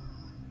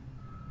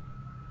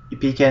 You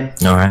peek in.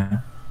 Alright.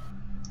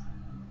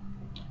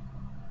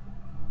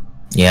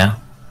 Yeah.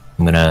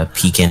 I'm gonna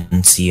peek in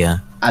and see,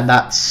 And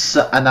that's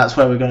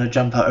where we're going to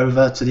jump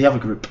over to the other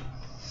group.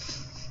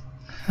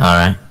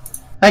 Alright.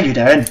 Thank you,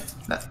 Darren.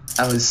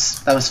 That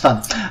was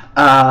fun.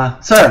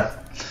 So,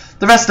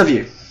 the rest of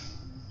you.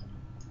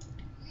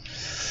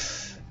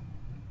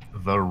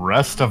 The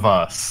rest of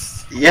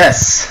us.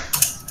 Yes.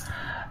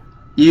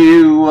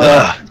 You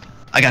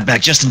I got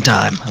back just in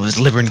time. I was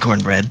delivering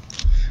cornbread.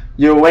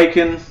 you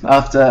awaken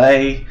after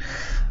a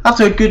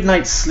good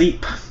night's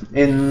sleep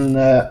in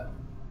the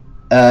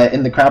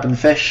crab and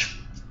fish.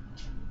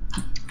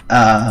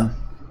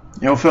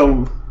 You'll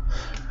feel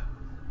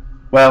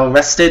well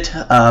rested.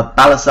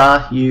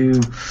 Balasar,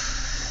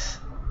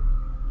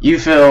 you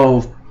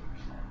feel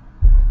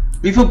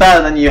You feel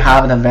better than you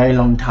have in a very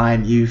long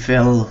time. You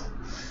feel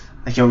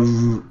like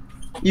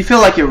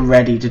you're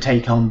ready to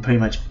take on pretty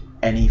much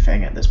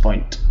anything at this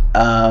point.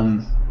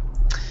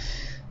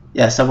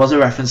 Yes, that was a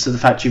reference to the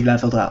fact you've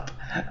leveled up.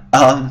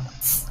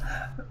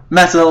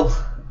 Metal,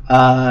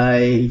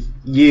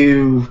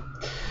 you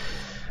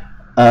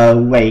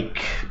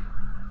wake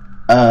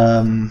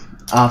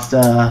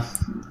after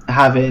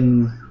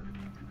having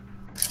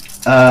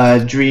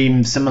a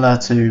dream similar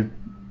to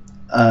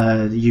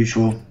the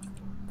usual.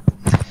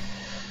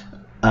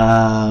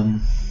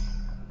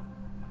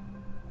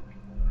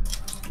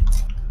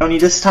 Only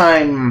this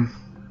time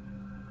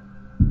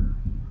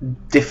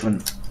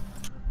different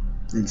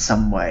in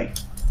some way.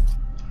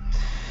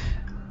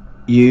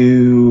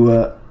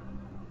 You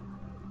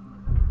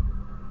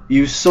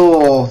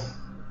saw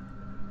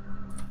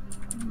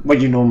what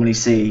you normally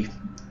see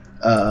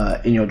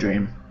in your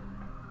dream,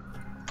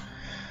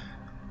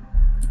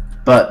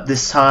 but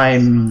this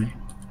time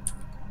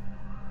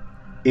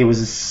it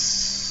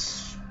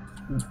was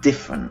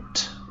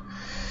different.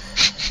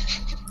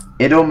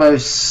 It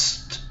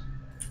almost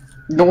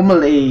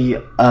normally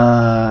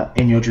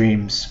in your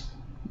dreams,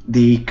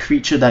 the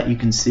creature that you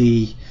can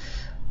see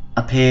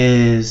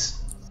appears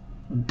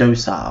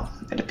docile.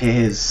 It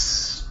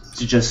appears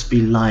to just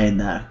be lying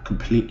there,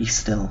 completely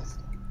still.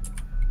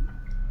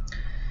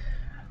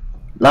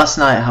 Last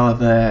night,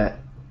 however,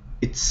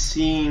 it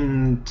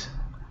seemed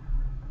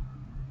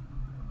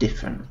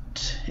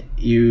different.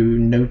 You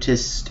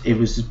noticed it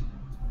was...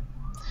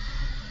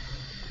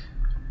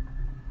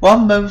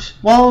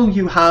 While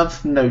you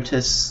have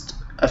noticed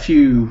a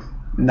few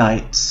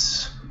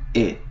nights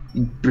it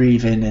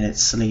breathing in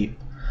its sleep,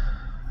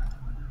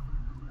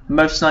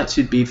 most nights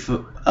you'd be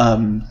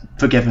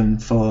forgiven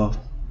for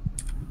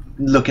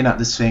looking at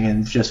this thing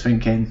and just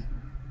thinking,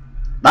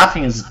 that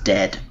thing is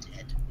dead.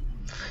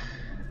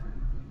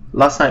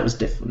 Last night was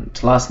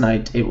different. Last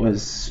night it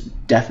was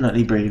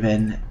definitely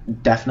breathing,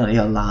 definitely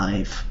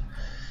alive.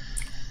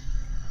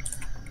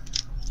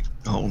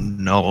 Oh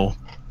no.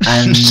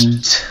 And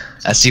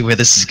I see where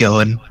this is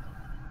going.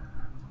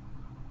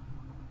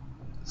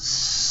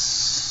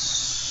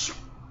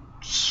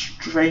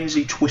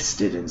 Strangely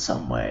twisted in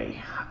some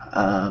way.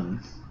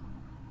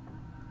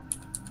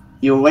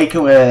 You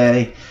awaken with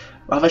a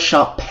rather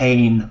sharp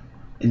pain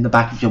in the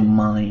back of your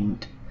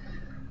mind.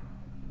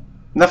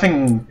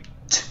 Nothing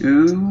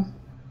too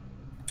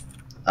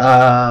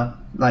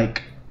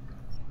like,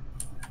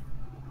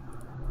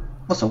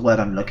 what's the word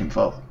I'm looking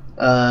for?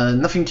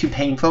 Nothing too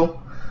painful.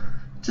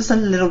 Just a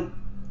little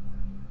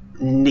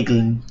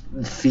niggling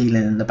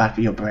feeling in the back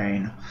of your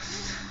brain.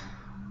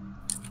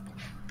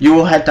 You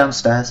will head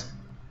downstairs.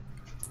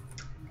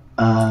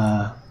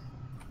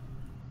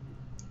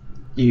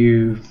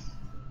 You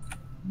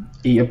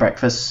eat your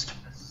breakfast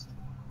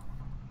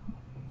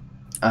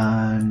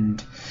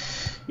and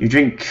you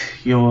drink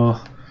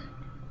your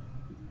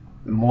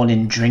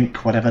morning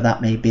drink, whatever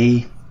that may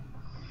be,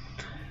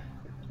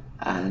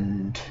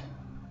 and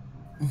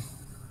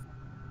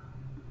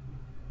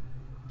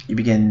you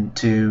begin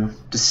to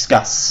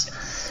discuss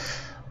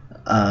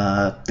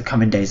the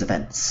coming day's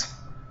events.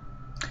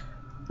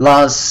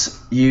 Lars,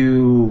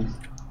 you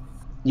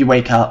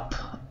wake up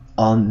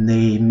on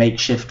the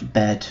makeshift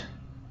bed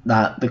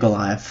that the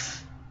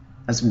Goliath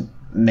has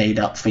made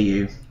up for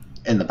you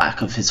in the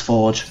back of his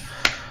forge.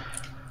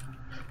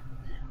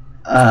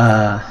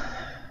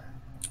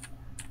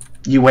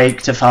 You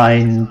wake to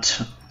find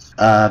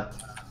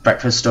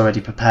breakfast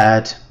already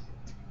prepared,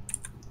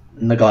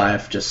 and the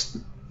Goliath just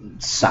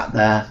sat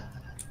there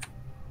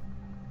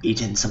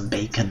eating some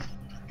bacon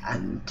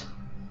and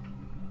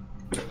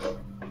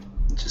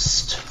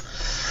just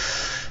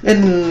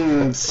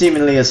in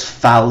seemingly as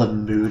foul a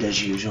mood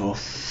as usual.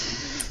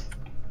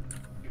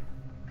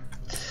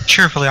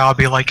 Cheerfully, I'll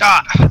be like,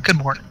 good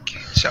morning.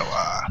 So,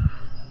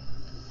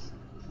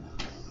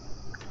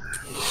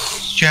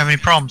 did you have any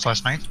problems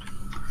last night?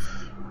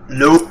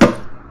 Nope.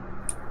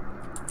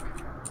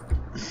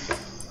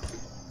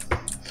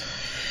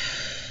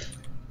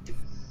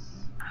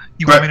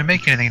 You want me to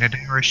make anything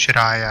today, or should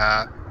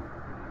I,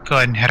 go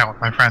ahead and head out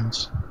with my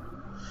friends?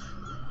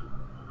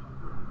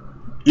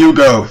 You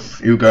go.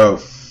 You go.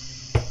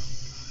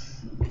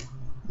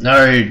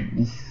 I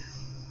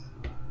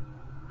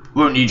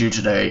won't need you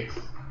today.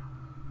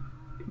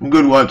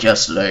 Good work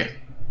yesterday.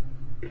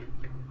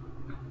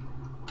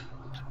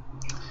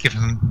 Give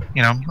him,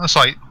 a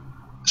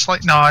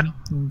slight nod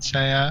and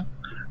say,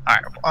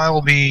 alright, I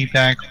will be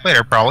back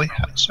later probably,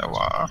 so,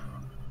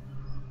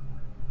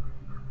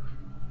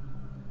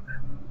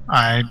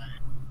 I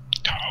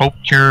hope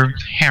your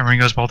hammering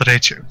goes well today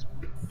too.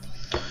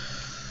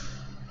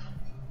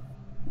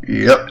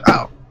 Yep.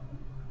 Oh.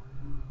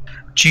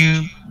 Did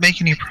you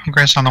make any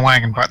progress on the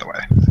wagon, by the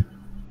way?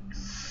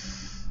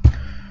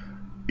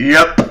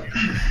 Yep.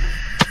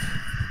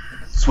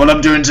 That's what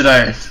I'm doing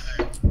today.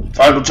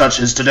 Final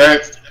touches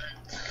today.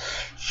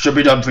 Should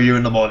be done for you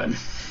in the morning.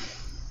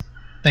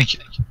 Thank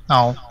you.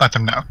 I'll let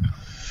them know.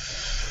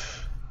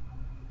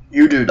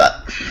 You do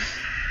that.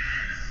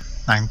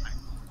 I'm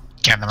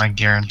getting my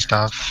gear and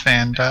stuff,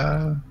 and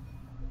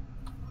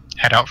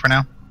head out for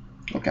now.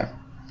 Okay.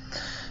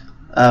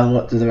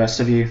 What do the rest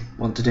of you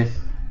want to do?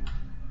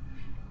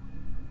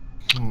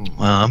 Well,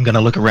 I'm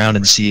gonna look around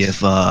and see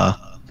if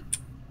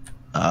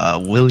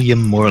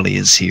William Morley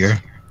is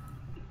here.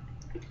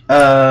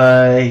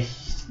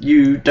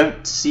 You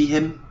don't see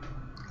him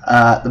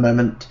at the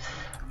moment.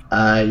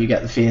 You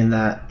get the feeling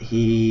that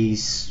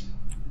he's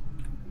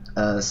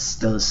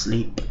still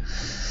asleep.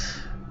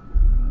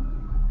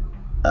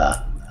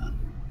 Yeah.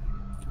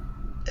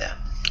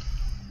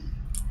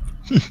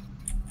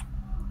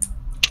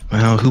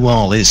 Well, who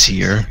all is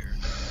here?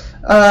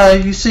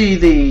 You see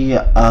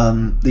the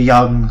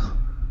young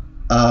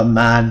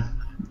man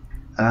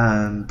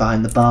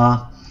behind the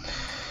bar.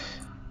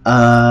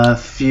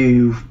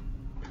 Few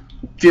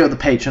of the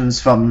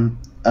patrons from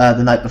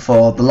the night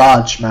before. The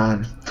large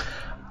man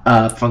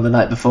from the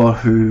night before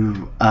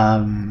who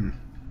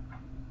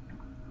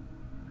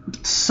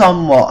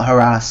somewhat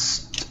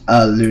harassed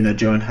Luna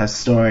during her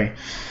story.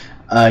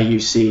 You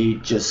see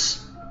just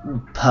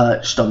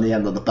perched on the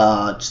end of the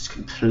bar, just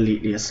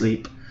completely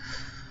asleep.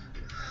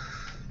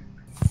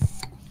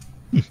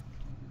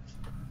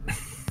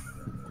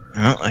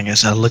 Well, I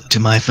guess I'll look to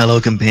my fellow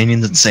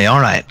companions and say,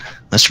 alright,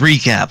 let's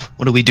recap.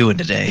 What are we doing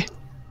today?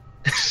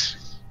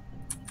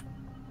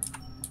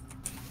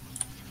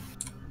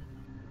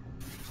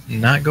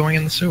 Not going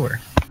in the sewer.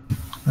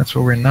 That's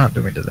what we're not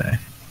doing today.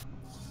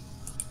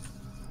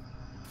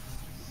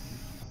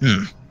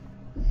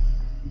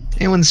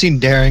 Anyone seen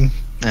Daring?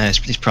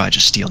 He's probably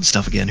just stealing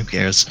stuff again, who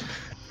cares?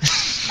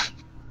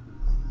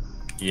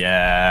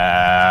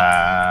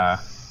 Yeah.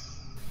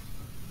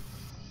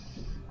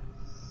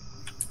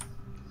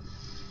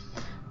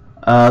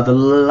 The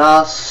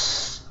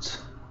last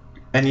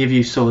any of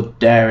you saw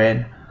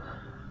Daring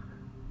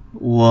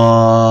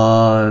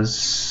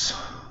was...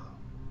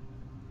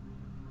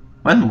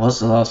 When was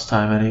the last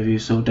time any of you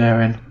saw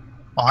Daring?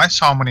 Well, I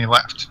saw him when he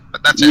left,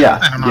 but that's it. Yeah,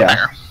 And I'm not yeah.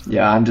 there.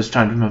 Yeah, I'm just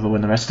trying to remember when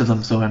the rest of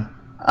them saw him.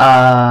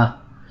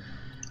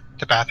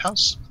 The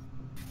bathhouse?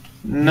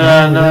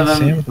 No, we none of didn't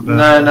see him at the them.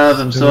 No, none of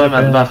them bathhouse. saw him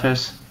at the Yeah.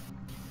 bathhouse.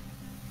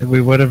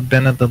 We would have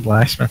been at the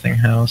blacksmithing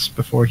house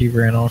before he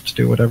ran off to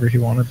do whatever he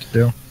wanted to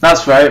do.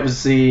 That's right. It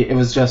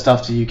was just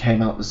after you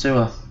came out the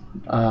sewer,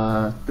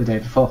 the day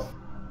before.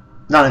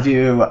 None of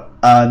you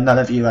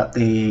at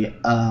the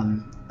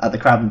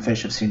Crab and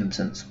Fish have seen him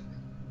since.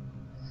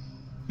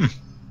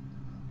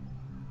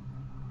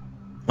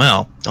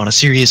 Well, on a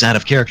serious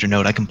out-of-character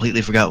note, I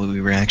completely forgot what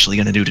we were actually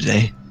going to do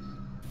today.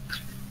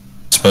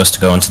 Supposed to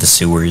go into the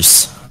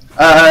sewers.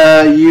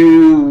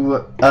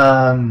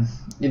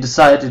 You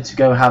decided to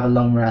go have a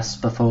long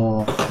rest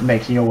before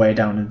making your way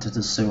down into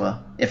the sewer,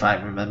 if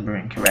I'm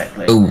remembering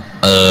correctly. Oh,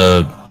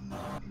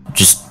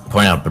 just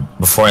point out, but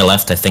before I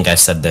left, I think I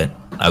said that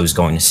I was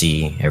going to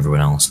see everyone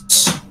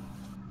else.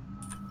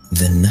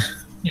 Then,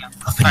 Yeah.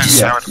 up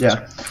into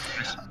Yeah.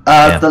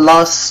 Yeah. The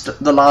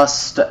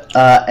last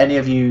any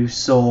of you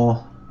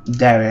saw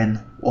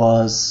Darren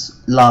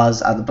was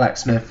Lars at the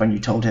blacksmith when you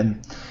told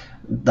him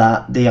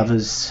that the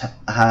others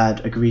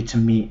had agreed to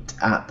meet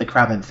at the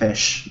Crab and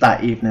Fish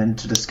that evening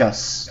to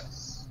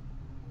discuss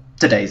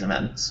today's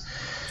events,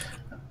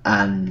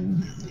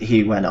 and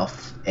he went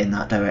off in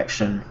that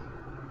direction.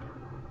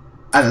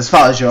 And as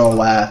far as you're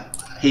aware,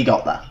 he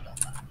got there.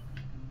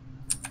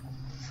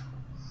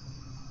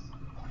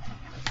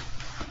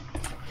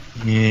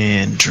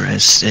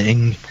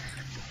 Interesting.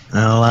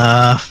 Well,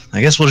 I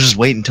guess we'll just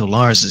wait until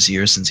Lars is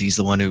here, since he's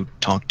the one who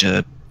talked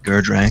to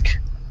Gerdrak.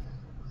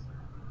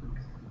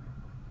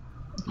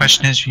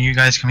 Question is, are you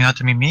guys coming out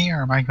to meet me,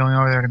 or am I going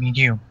over there to meet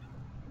you?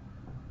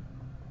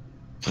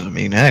 I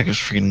mean, heck, it's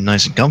freaking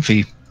nice and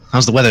comfy.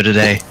 How's the weather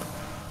today?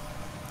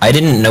 I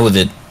didn't know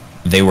that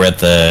they were at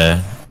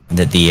the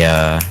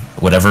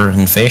whatever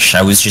in Fish.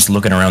 I was just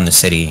looking around the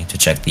city to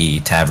check the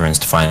taverns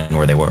to find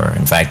where they were.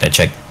 In fact, I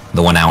checked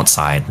the one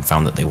outside and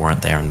found that they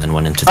weren't there, and then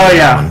went into the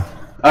other one.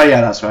 Oh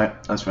yeah, that's right.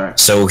 That's right.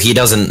 So he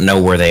doesn't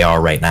know where they are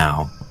right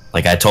now.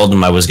 Like, I told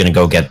him I was gonna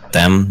go get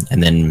them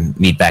and then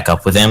meet back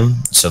up with him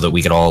so that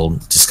we could all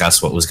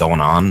discuss what was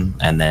going on,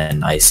 and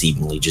then I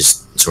seemingly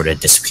just sort of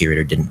disappeared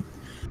or didn't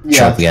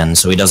show up again.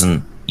 So he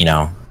doesn't, you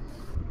know.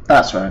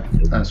 That's right.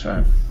 That's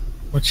right.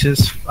 Which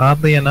is,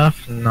 oddly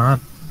enough, not,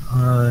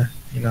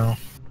 not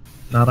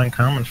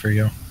uncommon for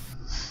you.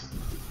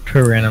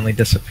 To randomly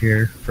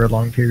disappear for a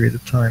long period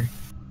of time.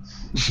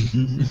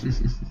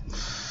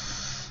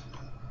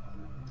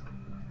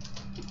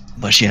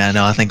 But yeah,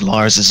 no, I think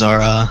Lars is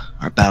our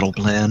battle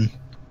plan.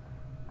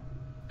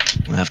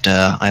 We'll have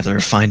to either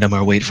find him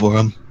or wait for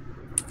him.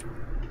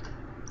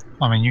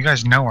 I mean, you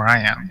guys know where I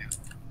am.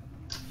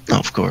 Oh,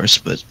 of course,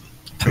 but...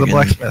 To the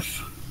blacksmith.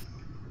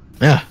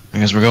 Yeah, I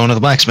guess we're going to the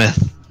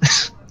blacksmith.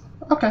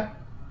 Okay.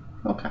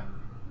 Okay.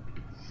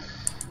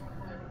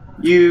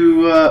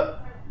 You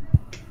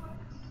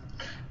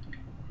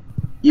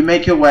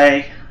make your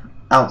way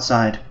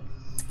outside.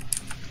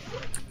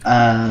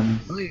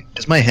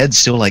 Does my head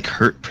still, like,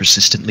 hurt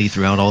persistently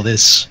throughout all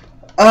this?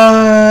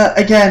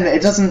 Again,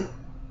 it doesn't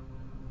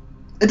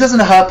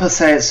hurt per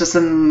se, it's just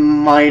a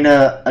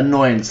minor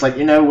annoyance. Like,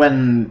 you know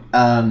when,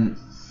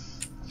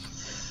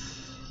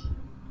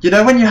 You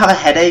know when you have a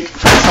headache,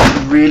 it's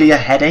not really a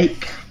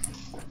headache.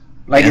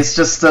 Like it's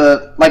just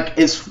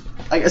it's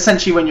like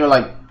essentially when you're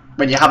like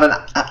when you have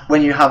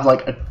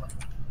like a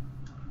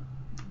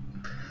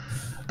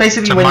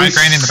basically So when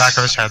migraine in the back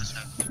of his head.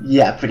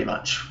 Yeah, pretty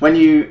much.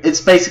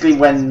 It's basically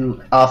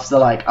when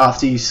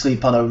after you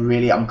sleep on a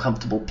really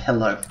uncomfortable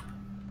pillow.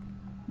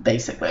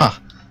 Basically. Huh.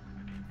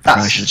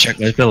 I should check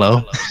my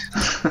pillow.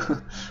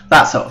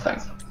 That sort of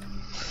thing.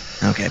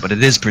 Okay, but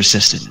it is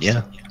persistent,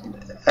 yeah?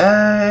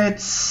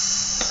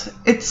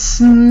 It's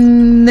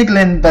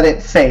niggling, but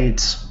it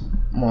fades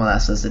more or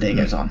less as the day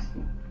goes on.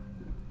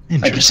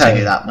 I can tell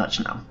you that much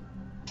now.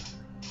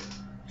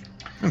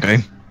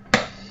 Okay.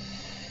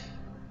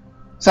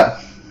 So,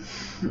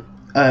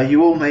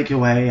 you all make your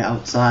way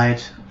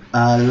outside.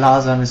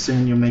 Lars, I'm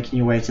assuming you're making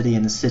your way to the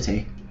inner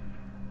city.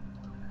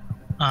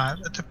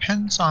 It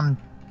depends on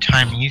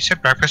timing. You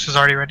said breakfast was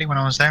already ready when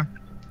I was there?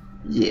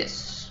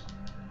 Yes.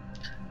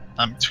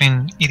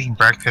 Between eating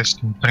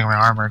breakfast and putting on my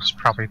armor, it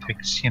probably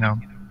takes,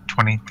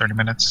 20, 30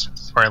 minutes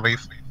before I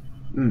leave.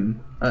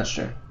 That's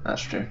true.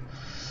 That's true.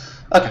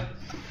 Okay.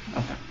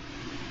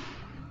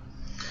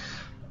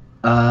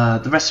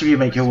 The rest of you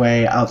make your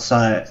way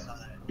outside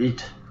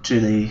to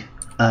the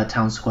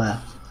town square.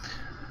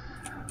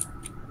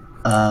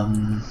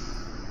 The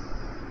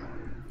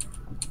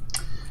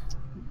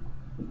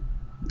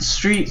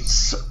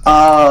streets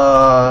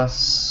are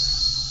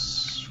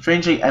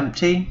strangely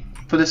empty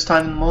for this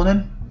time in the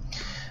morning.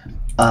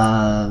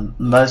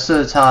 Most of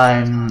the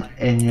time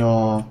in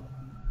your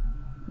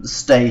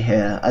stay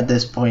here at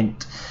this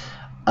point,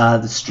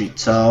 the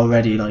streets are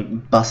already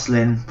like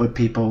bustling with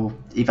people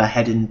either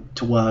heading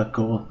to work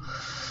or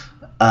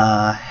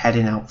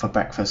heading out for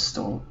breakfast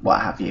or what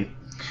have you.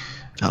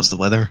 How's the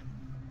weather?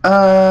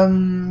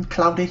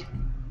 Cloudy.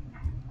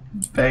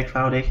 Very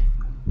cloudy.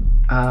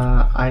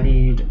 I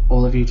need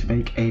all of you to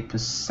make a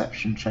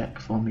perception check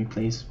for me,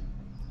 please.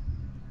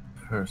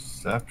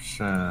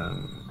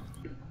 Perception.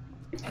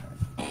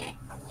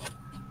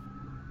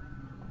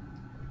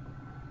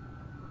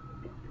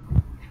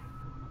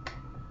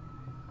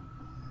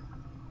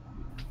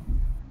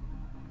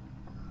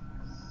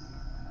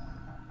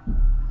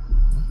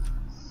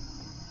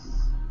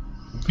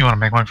 You want to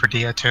make one for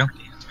Dia too?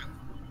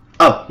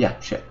 Oh, yeah,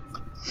 shit.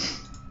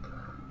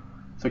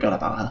 Forgot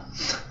about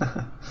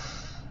her.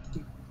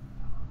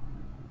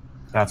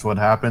 That's what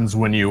happens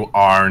when you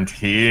aren't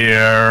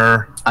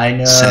here. I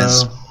know.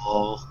 Says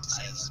Paul.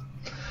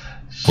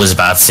 Was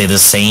about to say the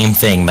same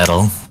thing,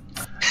 Metal.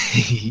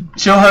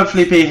 She'll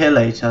hopefully be here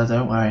later,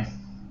 don't worry.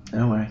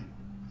 Don't worry.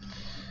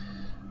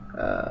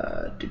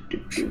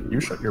 You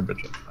shut your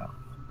bitch up now.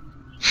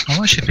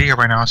 Well, she should be here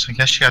by now, so I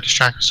guess she got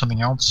distracted with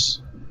something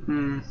else.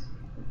 I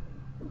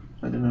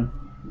don't know.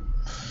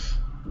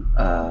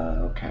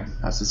 Okay,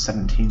 that's a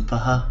 17 for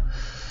her.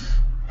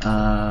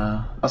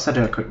 I'll send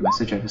her a quick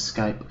message over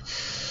Skype.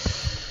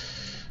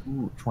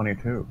 Ooh,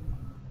 22.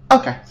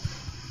 Okay.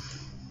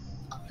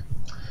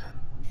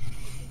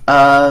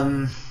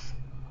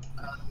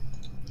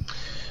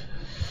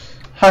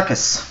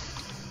 Harkus,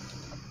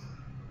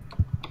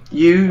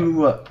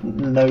 you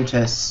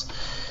notice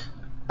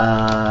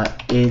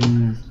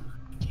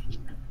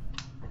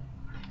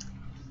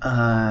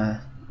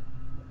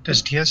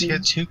Does Dia see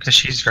it too? Because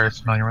she's very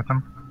familiar with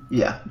them.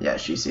 yeah,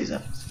 she sees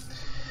it.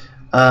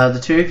 The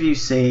two of you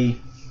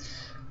see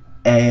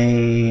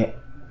at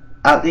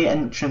the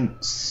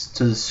entrance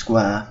to the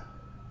square,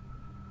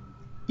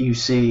 you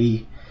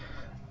see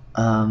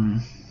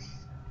a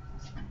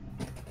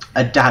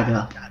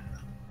dagger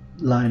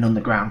lying on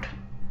the ground.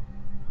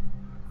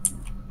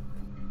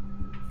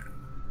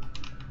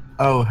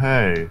 Oh,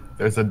 hey,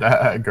 there's a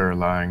dagger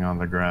lying on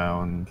the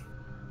ground.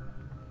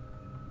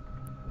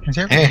 Has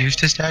he ever used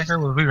his dagger?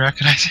 Would we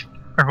recognize it?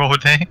 Or what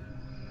would they?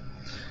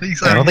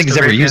 I don't think he's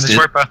ever used it.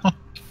 Short bow.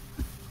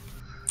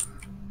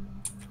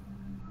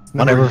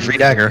 Whatever, free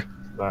dagger.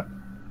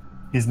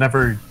 He's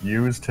never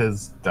used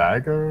his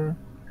dagger?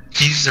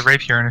 He uses a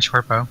rapier and a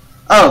short bow.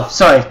 Oh,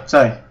 sorry.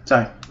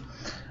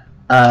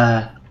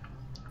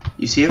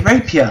 You see a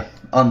rapier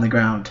on the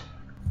ground.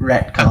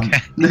 Retcon.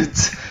 Okay.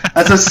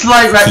 That's a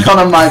slight retcon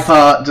on my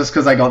part, just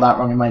because I got that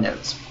wrong in my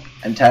notes.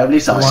 I'm terribly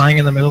sorry. Lying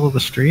in the middle of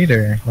the street,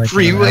 or like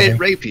Freeway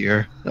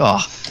rapier.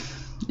 Oh,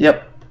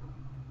 Yep.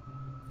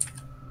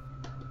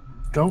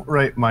 Don't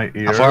rape my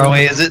ear. how far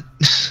away is it?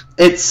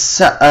 It's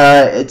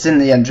in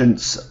the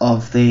entrance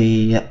of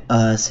the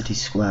city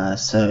square,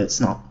 so it's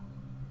not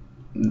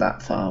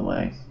that far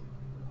away.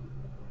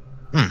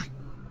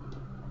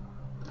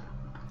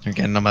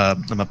 Again, I'm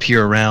a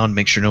peer around,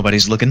 make sure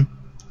nobody's looking.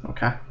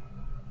 Okay.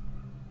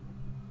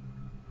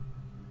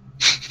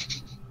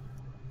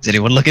 Is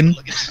anyone looking?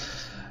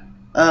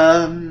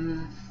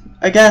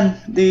 Again,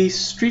 the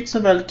streets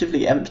are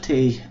relatively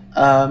empty.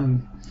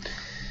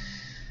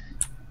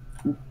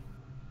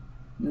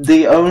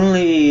 The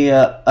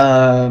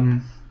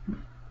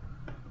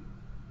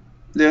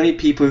only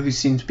people who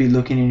seem to be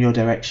looking in your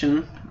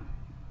direction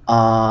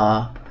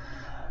are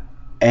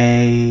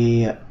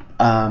a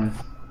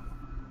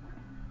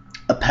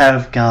pair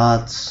of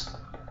guards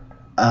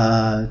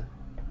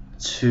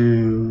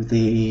to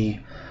the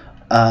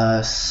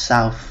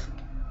south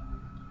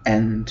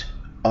end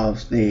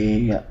of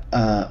the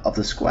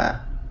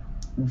square,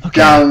 Okay.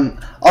 down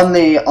on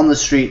the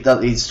street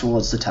that leads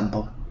towards the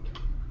temple.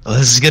 Well,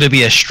 this is gonna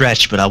be a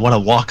stretch, but I want to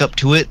walk up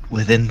to it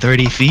within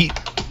 30 feet,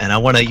 and I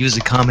want to use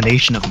a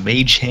combination of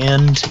Mage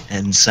Hand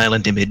and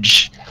Silent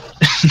Image,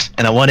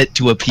 and I want it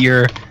to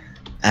appear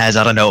as,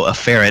 I don't know, a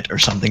ferret or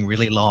something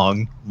really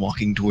long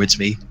walking towards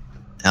me.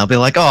 And I'll be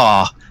like,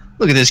 "Oh,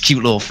 look at this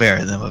cute little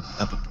ferret." And I'm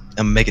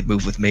gonna make it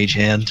move with Mage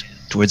Hand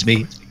towards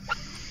me.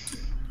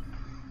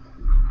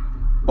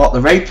 What,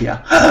 the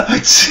rapier?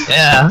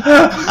 Yeah,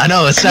 I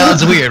know it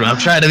sounds weird, but I'm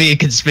trying to be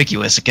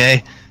inconspicuous,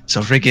 okay?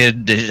 So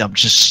freaking,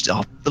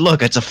 oh,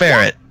 look, it's a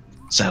ferret.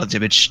 Silent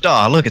Image.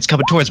 Oh, look, it's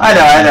coming towards me.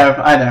 I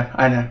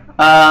know.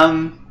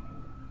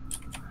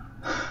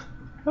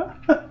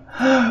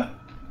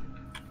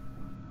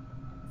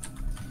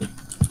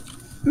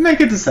 Make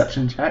a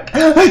deception check.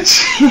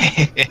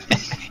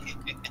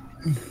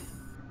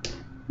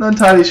 Not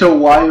entirely sure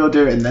why you're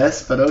doing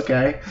this, but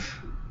okay.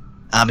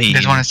 I mean, He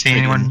doesn't want to see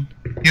anyone.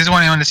 He doesn't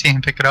want anyone to see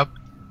him pick it up.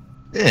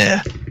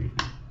 Yeah.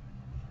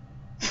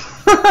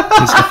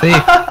 He's the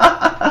thief.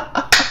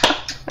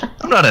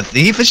 I'm not a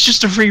thief. It's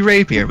just a free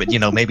rapier, but you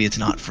know, maybe it's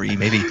not free.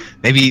 Maybe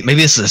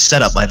this is a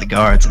setup by the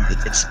guards and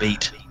it's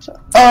bait.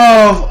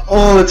 Oh,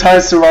 all the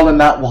times to roll in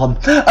that one.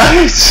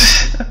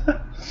 Nice.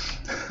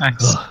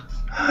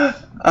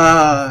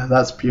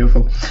 That's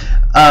beautiful.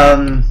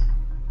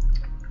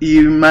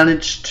 You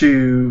managed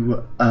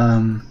to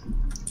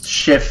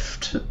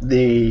shift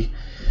the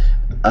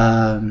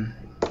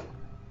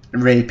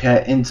rapier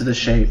into the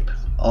shape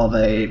of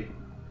a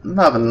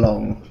rather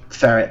long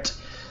ferret,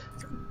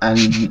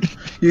 and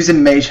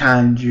using Mage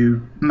Hand,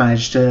 you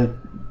managed to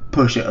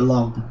push it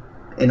along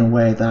in a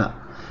way that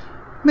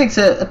makes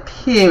it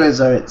appear as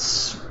though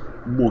it's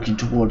walking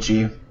towards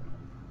you.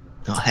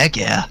 Oh heck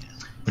yeah!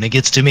 When it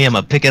gets to me, I'm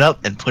gonna pick it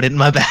up and put it in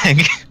my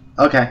bag.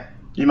 Okay,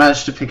 you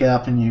managed to pick it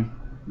up and you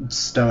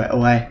stow it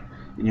away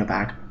in your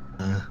bag.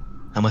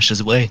 How much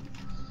does it weigh?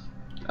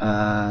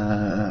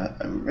 A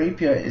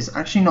rapier is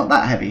actually not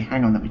that heavy.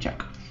 Hang on, let me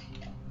check.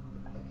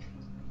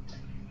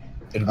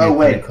 Oh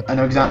wait, I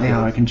know exactly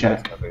how I can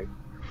check.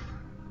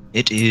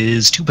 It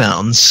is 2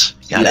 pounds.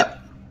 Got it.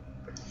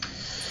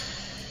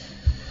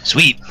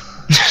 Sweet.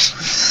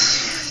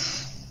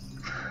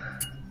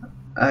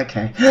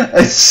 Okay.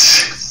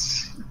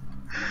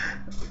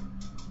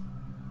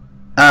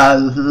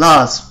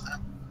 Lars.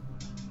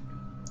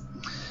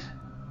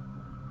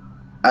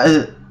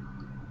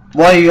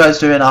 What are you guys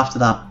doing after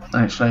that,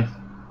 actually?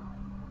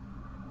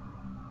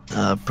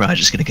 Probably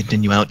just gonna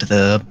continue out to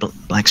the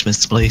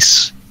blacksmith's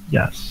place.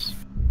 Yes.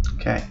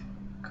 Okay,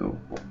 cool.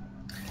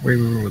 We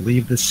will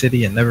leave the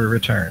city and never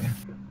return.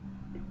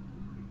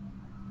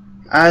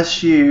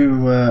 As you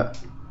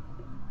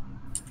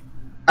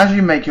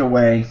make your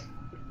way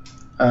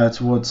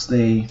towards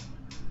the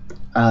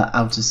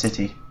outer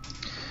city,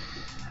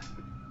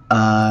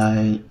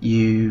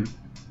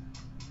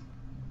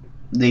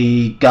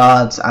 the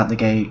guards at the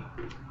gate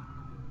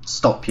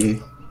stop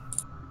you,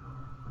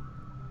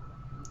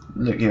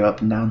 look you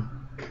up and down.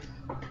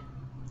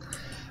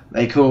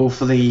 They call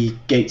for the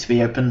gate to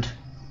be opened.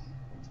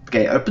 The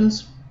gate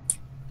opens.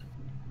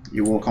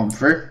 You walk on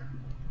through.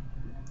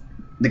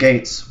 The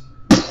gates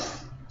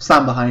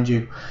slam behind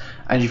you,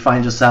 and you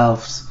find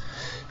yourselves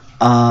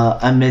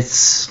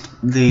amidst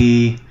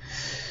the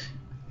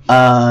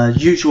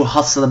usual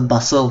hustle and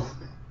bustle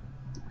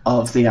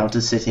of the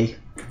outer city.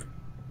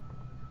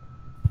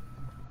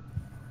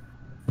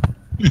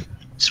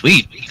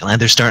 Sweet. Glad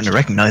they're starting to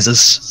recognize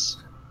us.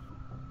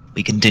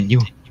 We continue.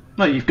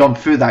 Well, you've gone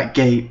through that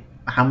gate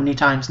how many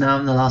times now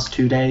in the last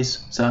 2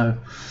 days, so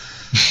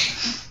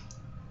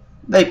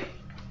they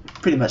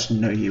pretty much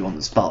know you on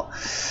the spot.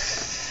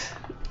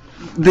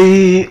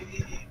 You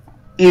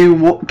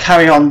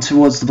carry on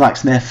towards the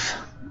blacksmith.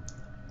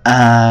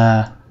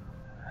 As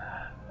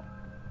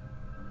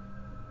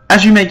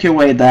you make your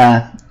way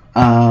there,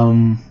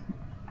 one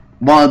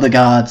of the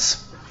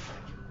guards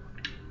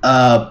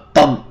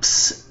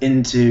bumps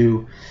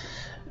into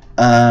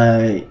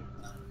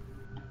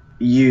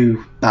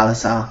you,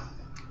 Balasar,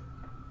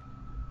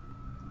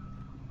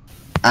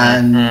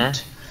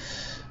 and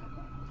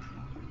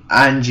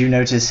you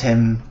notice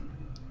him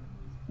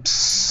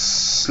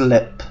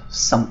slip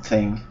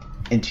something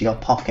into your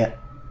pocket.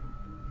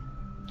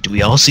 Do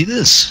we all see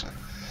this?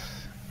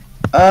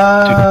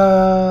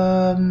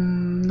 The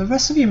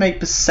rest of you make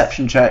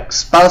perception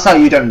checks. Balasar,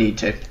 you don't need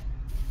to.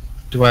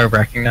 Do I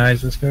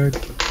recognize this card?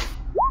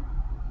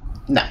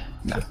 No.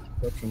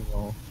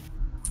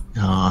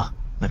 Aw,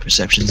 my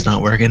perception's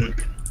not working.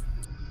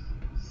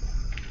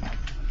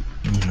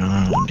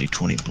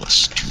 D20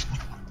 plus 2.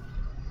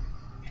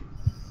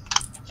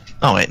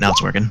 Oh wait, now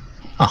it's working.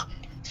 Huh.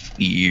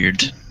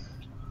 Weird.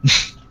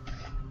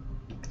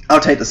 I'll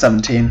take the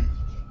 17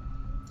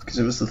 because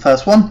it was the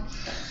first one.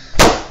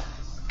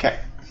 Okay.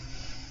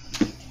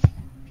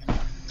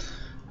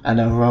 And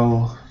a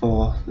roll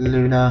for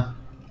Luna.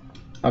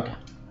 Okay.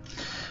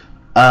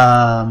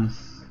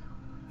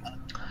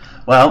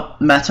 Well, Well,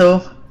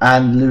 Metal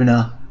and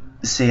Luna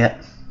see it,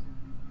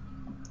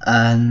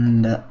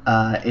 and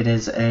it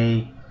is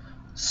a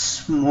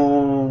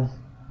small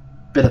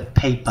bit of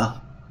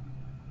paper.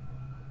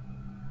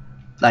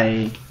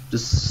 Like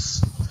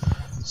just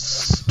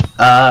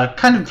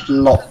kind of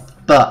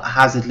locked, but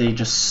hazardly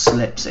just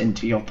slips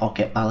into your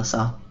pocket,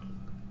 Balasar.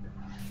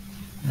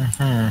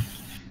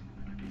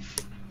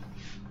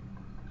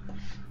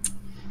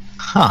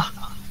 Huh.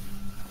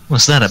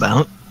 What's that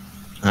about?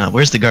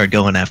 Where's the guard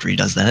going after he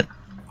does that?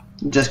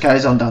 Just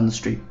goes on down the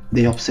street,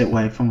 the opposite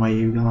way from where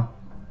you go.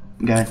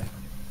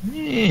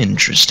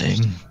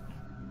 Interesting.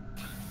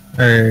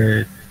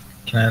 Or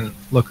can I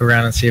look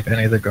around and see if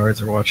any of the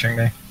guards are watching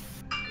me?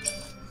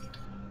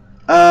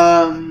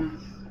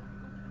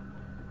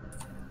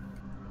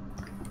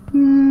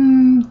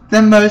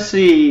 They're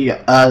mostly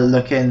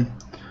looking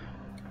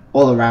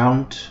all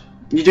around.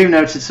 You do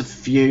notice a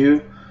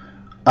few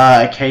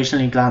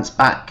occasionally glance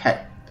back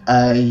at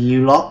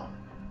you lot,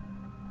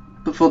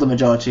 but for the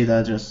majority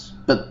they're just,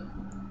 but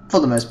for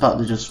the most part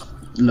they're just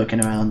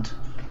looking around.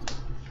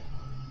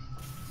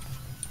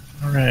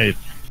 Alright.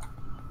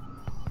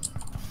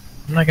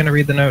 I'm not gonna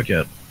read the note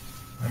yet.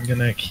 I'm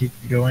gonna keep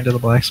going to the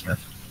blacksmith.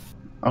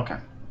 Okay.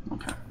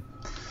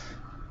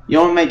 You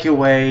all make your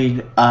way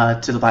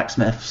to the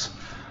blacksmith's,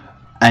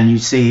 and you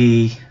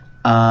see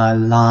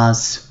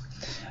Lars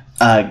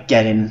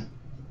getting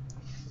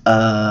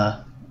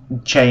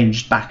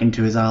changed back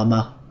into his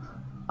armor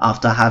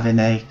after having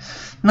a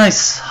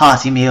nice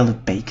hearty meal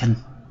of bacon.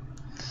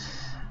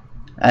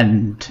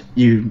 And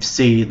you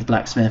see the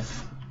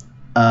blacksmith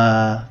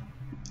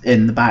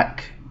in the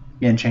back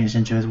getting changed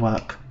into his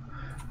work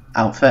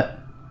outfit.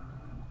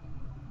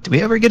 Did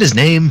we ever get his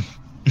name?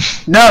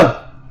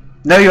 No,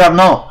 you have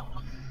not.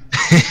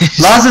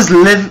 Lars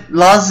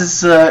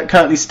is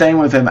currently staying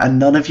with him, and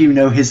none of you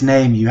know his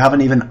name. You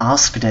haven't even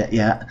asked it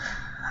yet.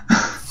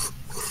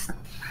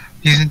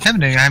 He's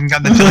intimidating. I haven't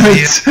got the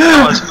ability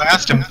to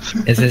asked him.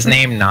 Is his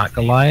name not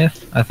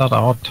Goliath? I thought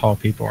all tall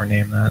people were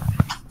named that.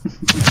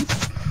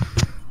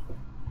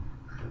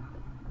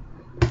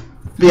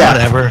 Yeah.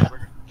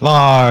 Whatever.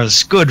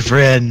 Lars, good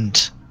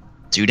friend.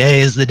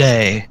 Today is the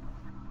day.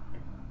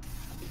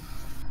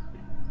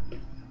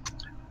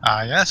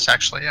 Yes,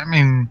 actually. I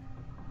mean,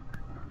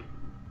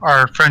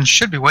 our friends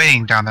should be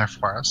waiting down there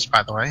for us,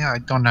 by the way. I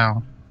don't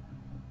know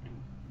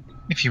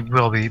if he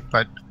will be,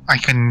 but I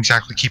couldn't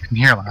exactly keep him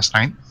here last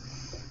night.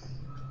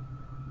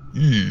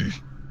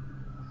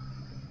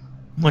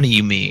 What do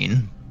you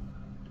mean?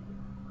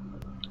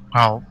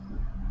 Well,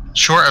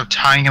 short of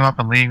tying him up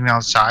and leaving him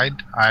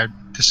outside, I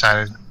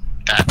decided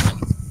that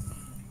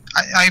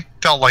I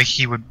felt like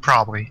he would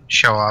probably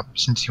show up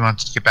since he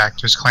wants to get back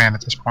to his clan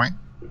at this point.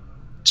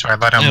 So I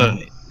let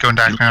him go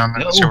back down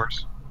the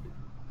sewers.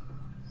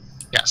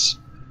 Yes.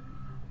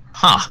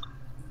 Huh.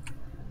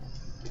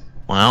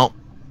 Well,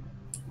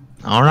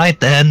 alright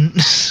then.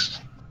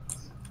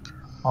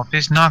 Well, if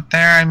he's not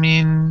there, I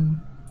mean,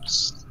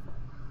 it's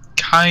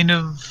kind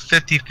of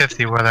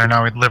 50-50 whether or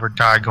not we'd live or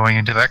die going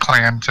into that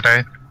clan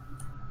today.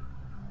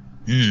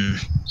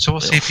 So we'll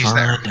see if he's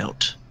there.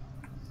 Out.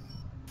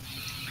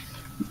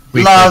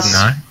 We Lars, could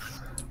not.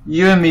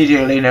 you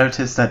immediately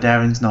notice that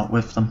Darren's not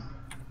with them.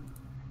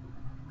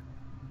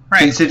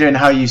 Right. Considering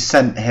how you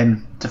sent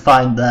him to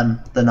find them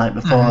the night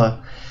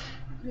before,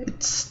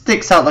 it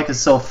sticks out like a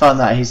sore thumb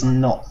that he's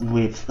not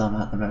with them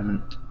at the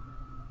moment.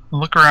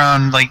 Look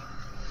around, like,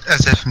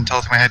 as if I'm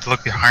telling my head to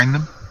look behind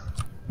them.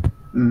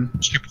 You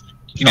Not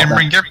didn't that.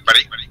 bring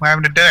everybody. What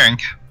happened to Daring?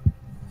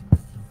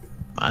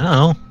 I don't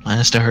know.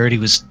 Last I heard he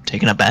was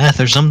taking a bath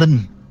or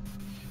something.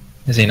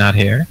 Is he not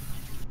here?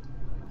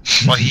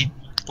 Well, he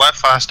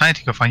left last night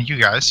to go find you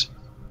guys.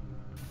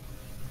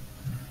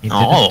 He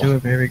didn't do a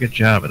very good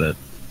job at it.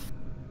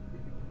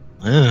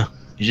 Yeah,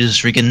 he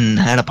just freaking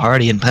had a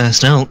party and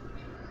passed out.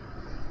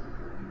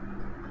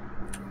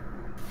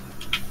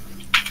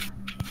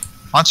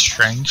 That's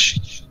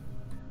strange.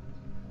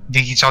 You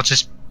think he's all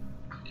just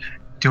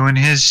doing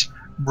his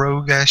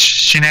rogue-ass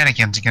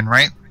shenanigans again,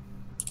 right?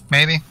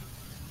 Maybe?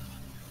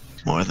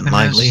 More than And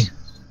likely.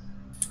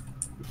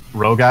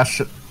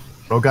 Rogash.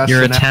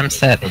 Your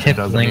attempts at hip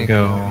doesn't mean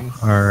lingo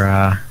anything.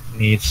 are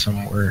need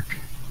some work.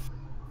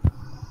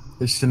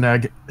 His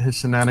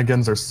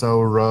shenanigans are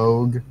so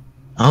rogue.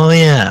 Oh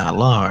yeah,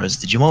 Lars,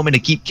 did you want me to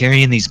keep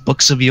carrying these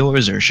books of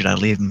yours, or should I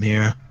leave them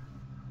here?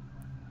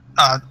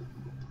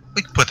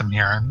 We can put them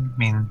here. I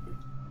mean,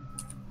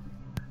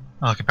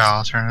 I'll look at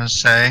Balla's and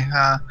say,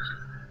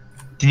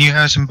 do you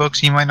have some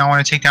books you might not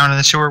want to take down to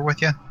the sewer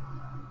with you?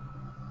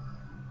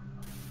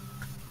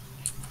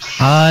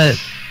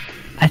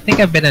 I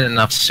think I've been in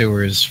enough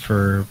sewers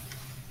for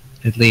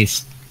at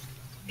least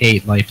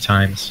 8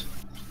 lifetimes.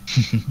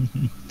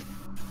 And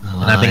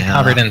I've been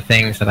covered in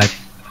things that I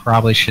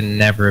probably should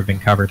never have been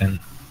covered in.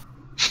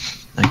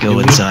 I go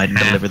inside and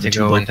deliver the to 2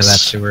 go books. into that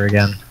sewer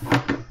again.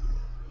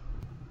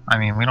 I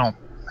mean, we don't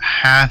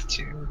have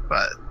to,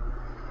 but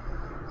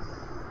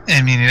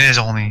I mean, it is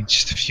only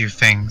just a few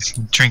things,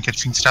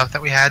 trinkets and stuff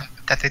that we had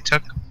that they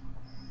took.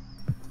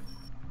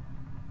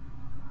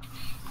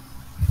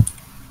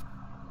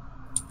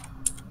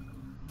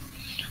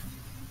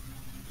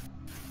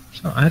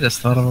 So I just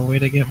thought of a way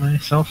to get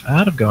myself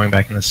out of going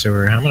back in the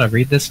sewer. I'm gonna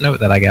read this note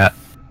that I got.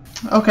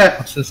 Okay.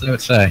 What's this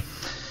note say?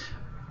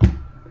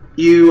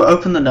 You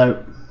open the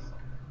note,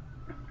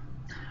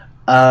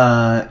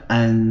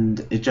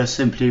 and it just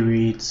simply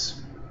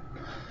reads,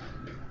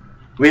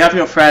 "We have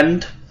your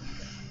friend.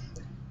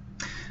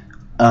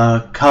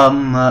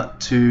 Come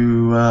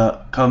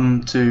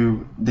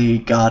to the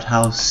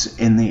guardhouse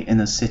in the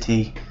inner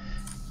city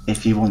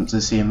if you want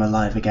to see him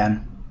alive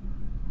again.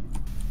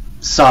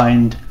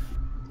 Signed,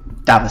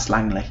 Davis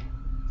Langley."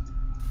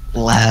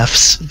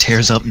 Laughs,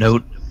 tears up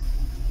note.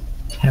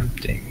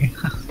 Tempting.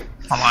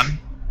 Hold on. I'm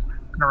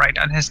gonna write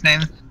down his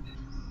name.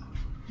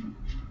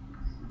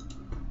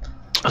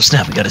 Oh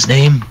snap, we got his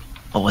name.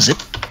 What was it?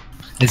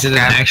 Is it an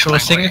Davis actual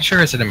Langley. signature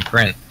or is it in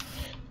print?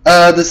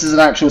 This is an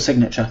actual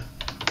signature.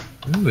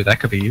 Ooh, that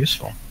could be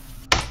useful.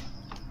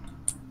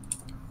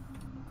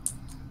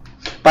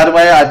 By the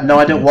way, I have no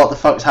idea what the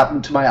fuck's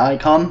happened to my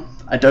icon.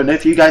 I don't know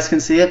if you guys can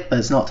see it, but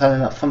it's not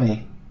turning up for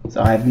me.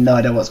 So I have no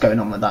idea what's going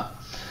on with that.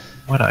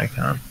 What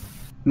icon?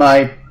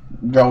 My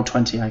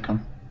Roll20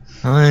 icon.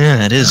 Oh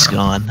yeah, it is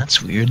gone.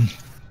 That's weird.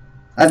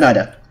 I have no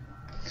idea.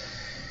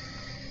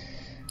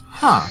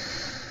 Huh.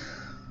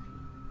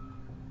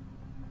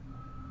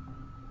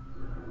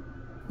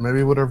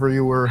 Maybe whatever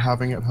you were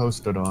having it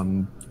hosted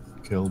on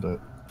killed it.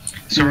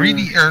 So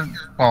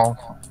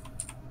well,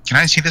 can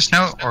I see this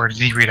note, or did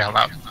he read out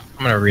loud?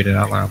 I'm gonna read it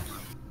out loud.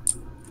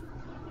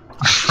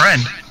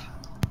 Friend,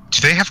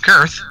 do they have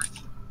girth?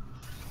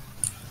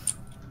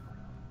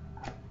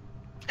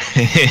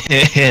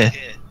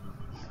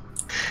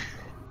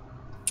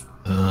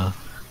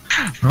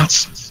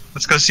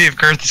 Let's go see if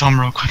Girth is home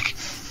real quick.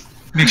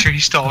 Make sure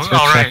he's still Let's go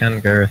all check right. on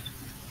Girth.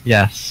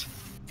 Yes.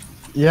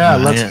 Yeah,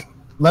 Yeah.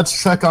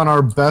 let's check on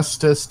our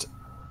bestest,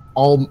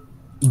 all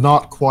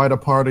not quite a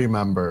party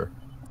member.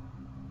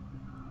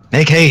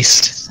 Make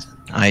haste.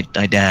 I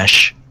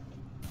dash.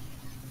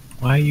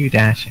 Why are you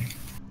dashing?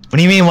 What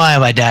do you mean, why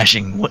am I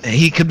dashing?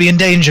 He could be in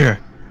danger.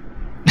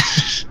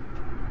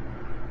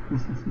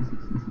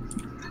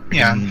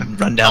 Yeah.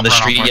 Run down the I'll run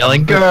street off with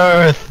yelling, him.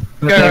 Girth!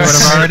 But they would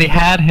have already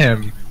had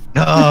him.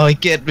 No,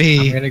 get I'm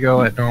me! gonna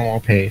go at normal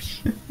pace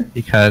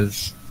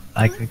because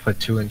I can put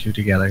two and two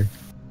together.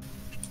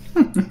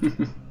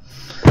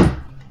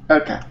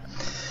 Okay.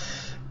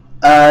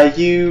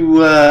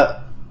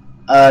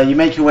 You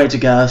make your way to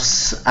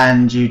Girth's,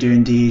 and you do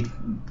indeed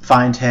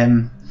find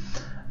him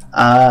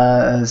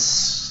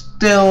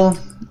still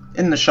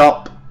in the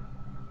shop.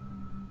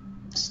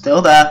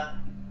 Still there.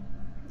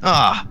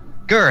 Ah,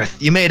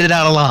 Girth, you made it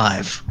out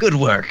alive. Good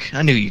work.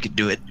 I knew you could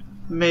do it.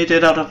 Made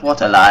it out of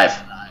what alive?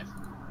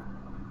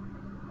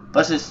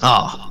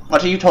 Oh,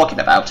 What are you talking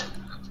about?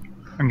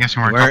 I'm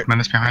guessing we're a Where- couple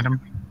minutes behind him.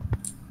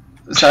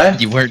 Sorry?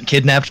 you weren't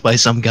kidnapped by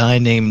some guy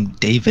named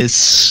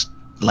Davis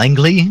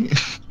Langley?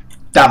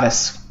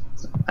 Davis.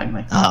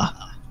 Anyway.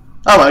 Ah,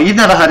 Oh well, you've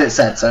never heard it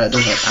said, so it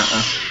doesn't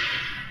matter.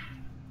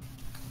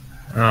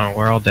 Oh,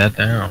 we're all dead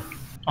now.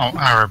 Oh,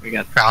 our We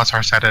got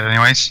Balasar said it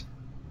anyways.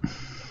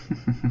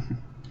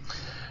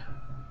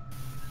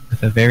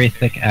 with a very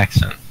thick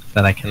accent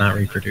that I cannot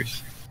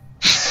reproduce.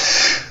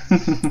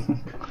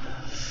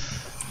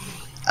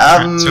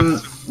 Alright, so-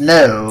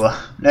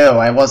 No,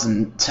 I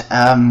wasn't.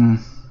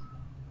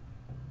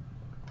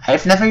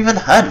 I've never even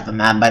heard of a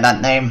man by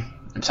that name.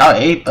 I'm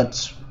sorry,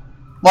 but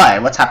why?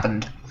 What's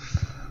happened?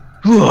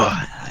 whew.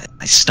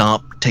 I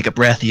stomp, take a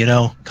breath,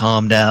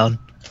 calm down.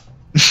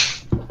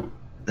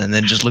 And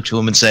then just look to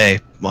him and say,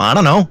 well, I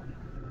don't know.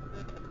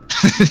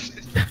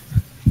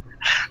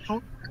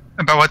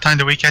 About what time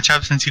did we catch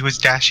up since he was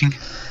dashing?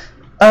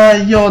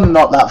 You're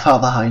not that far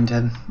behind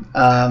him.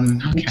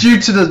 Okay. Due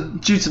to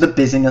the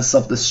busyness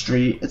of the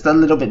street, it's a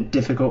little bit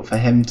difficult for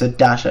him to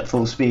dash at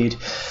full speed.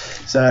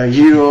 So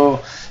you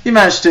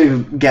managed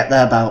to get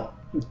there about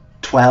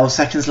 12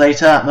 seconds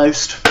later at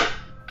most.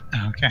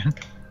 Okay.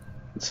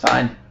 It's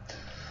fine.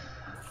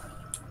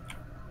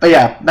 But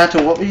yeah,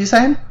 Metal, what were you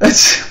saying?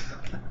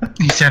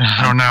 He said,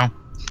 I don't know.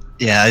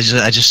 Yeah, I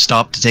just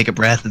stopped to take a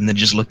breath and then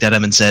just looked at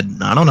him and said,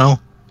 I don't know.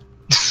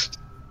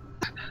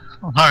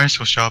 Well, Lars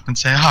will show up and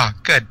say, oh,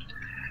 good.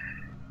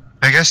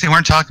 I guess they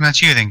weren't talking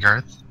about you then,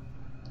 Girth.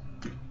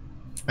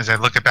 As I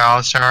look at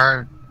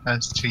Balasar,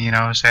 as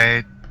to,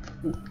 say,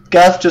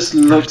 Garth just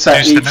looks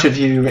at Just a each note. of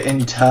you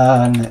in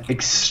turn,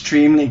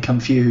 extremely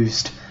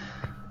confused.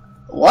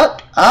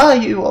 What are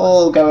you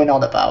all going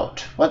on about?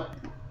 What?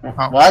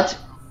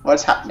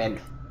 What's happening?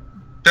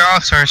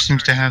 Balasar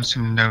seems to have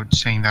some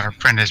notes saying that our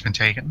friend has been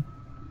taken.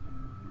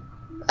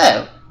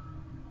 Oh.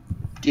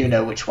 Do you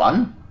know which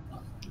one?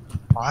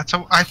 Well,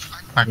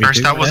 my We first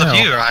do thought was of now.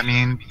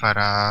 you, but,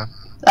 Oh,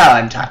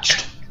 I'm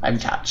touched. I'm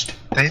touched.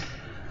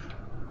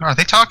 are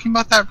they talking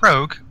about that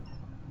rogue?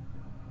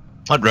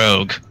 What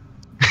rogue?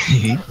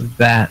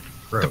 That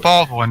The road.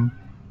 bald one.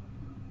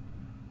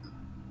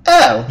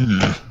 Oh, Hmm.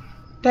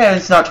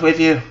 Darren's not with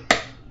you.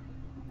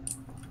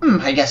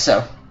 I guess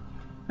so.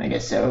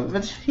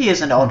 But he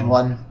is an odd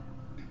one.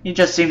 He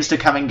just seems to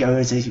come and go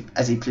as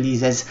he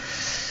pleases.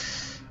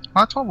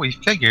 Well, that's what we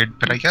figured,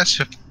 but I guess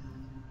if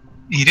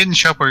he didn't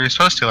show up where he was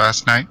supposed to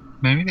last night.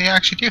 Maybe they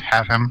actually do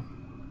have him.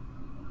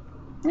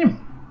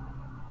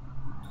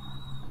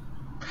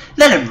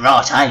 Let him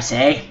rot, I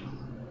say.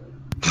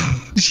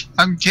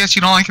 I guess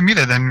you don't like him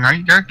either then,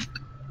 right, Garrick?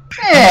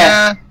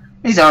 Yeah.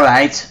 He's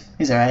alright.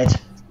 He's alright.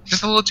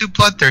 Just a little too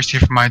bloodthirsty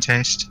for my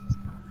taste.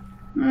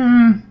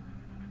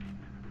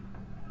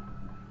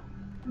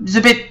 He's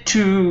a bit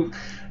too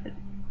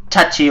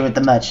touchy with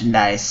the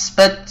merchandise,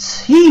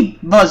 but he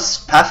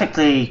was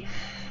perfectly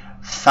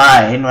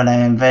fine when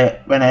I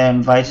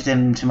invited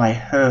him to my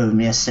home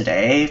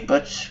yesterday,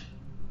 but...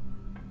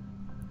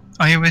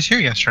 Oh, he was here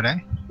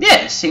yesterday?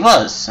 Yes, he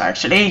was,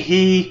 actually.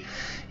 He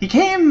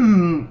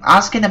came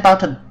asking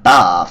about a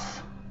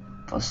bath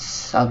for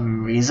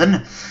some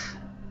reason.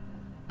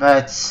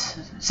 But,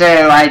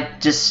 so I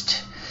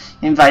just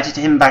invited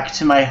him back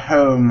to my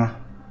home.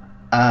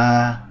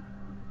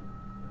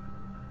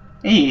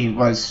 He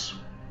was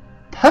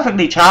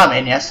perfectly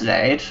charming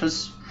yesterday.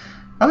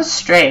 That was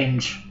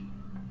strange.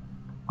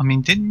 I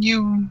mean, didn't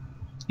you,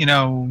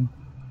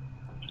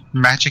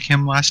 magic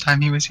him last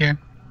time he was here?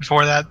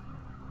 Before that?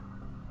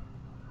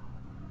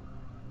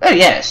 Oh,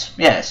 yes,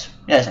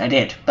 I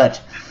did, but...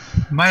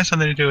 It might have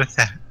something to do with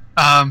that.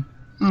 On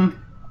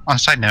a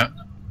side note,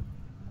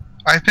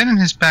 I've been in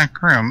his back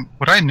room.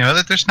 Would I know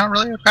that there's not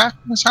really a bath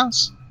in his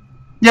house?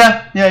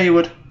 Yeah, you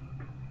would.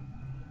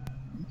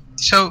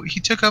 So,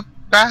 he took a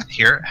bath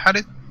here. How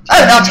did...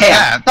 Oh,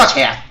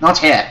 not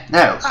here,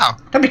 no. Oh.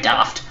 Don't be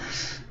daft.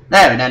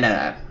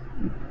 No.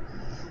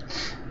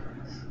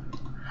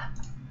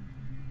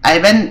 I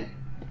meant...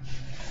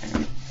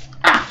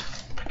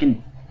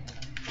 Fucking...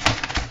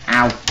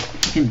 Ow.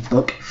 Fucking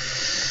book.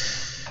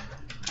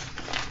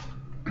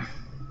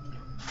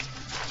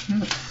 Where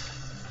the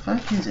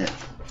fuck is it?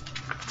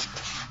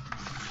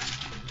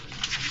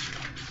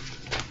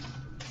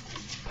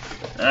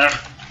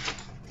 Ugh.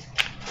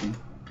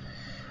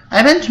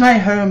 I went to my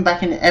home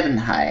back in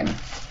Ebenheim.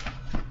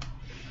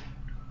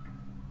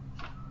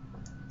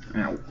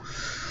 Ow.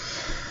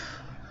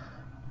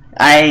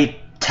 I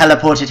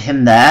teleported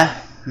him there,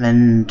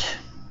 and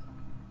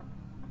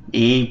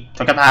he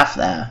took a bath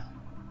there.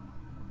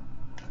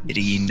 Did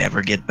he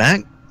never get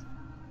back?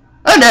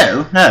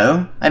 Oh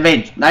no. I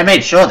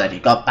made sure that he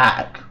got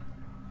back.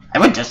 I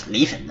wouldn't just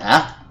leave him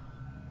there.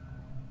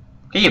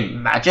 Can you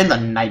imagine the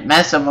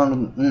nightmare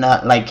someone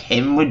like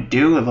him would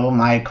do with all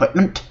my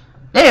equipment?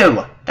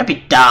 No, don't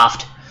be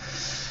daft.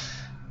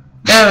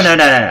 No.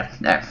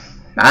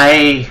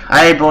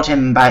 I brought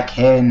him back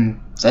here and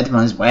sent him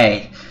on his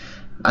way.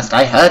 Last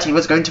I heard, he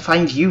was going to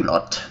find you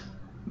lot,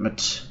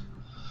 but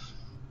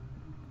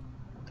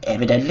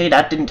evidently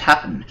that didn't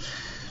happen.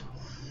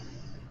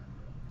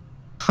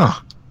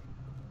 Huh.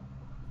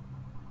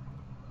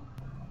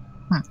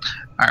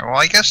 Alright, well,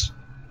 I guess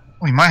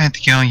we might have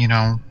to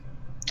go,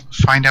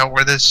 find out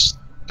where this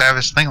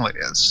Davis Thingley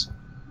is.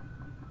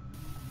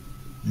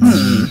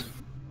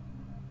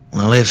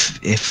 Well, if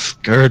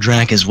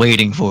Gurdrak is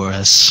waiting for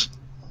us,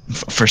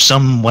 for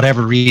some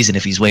whatever reason,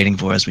 if he's waiting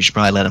for us, we should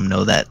probably let him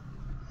know that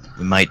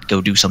we might go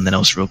do something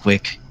else real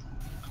quick.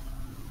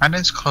 And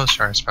it's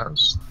closer, I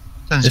suppose.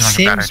 Doesn't It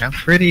seem like a bad seems idea.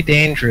 pretty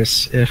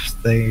dangerous if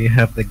they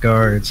have the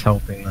guards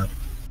helping them.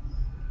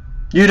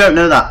 You don't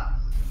know that.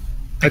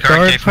 The guard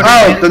guard gave put me- it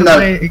Oh, the in note.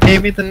 my- it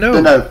gave me the note.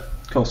 The note,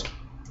 of course.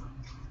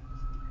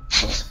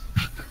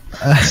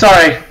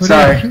 Sorry. What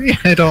do you mean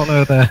I don't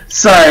know that.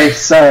 Sorry.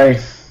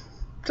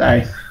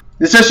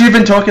 It's just you've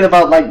been talking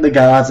about like the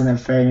guards and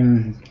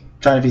everything,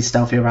 trying to be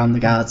stealthy around the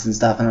guards and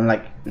stuff, and I'm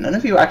like, none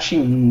of you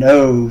actually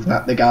know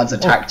that the guards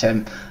attacked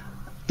him.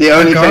 The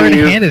only guard thing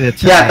you handed it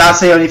to yeah, me. that's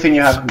the only thing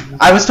you have.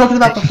 I was talking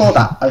about before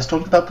that. Is That was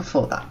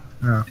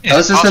it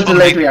just a possible to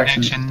delayed make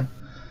reaction. connection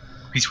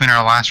between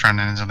our last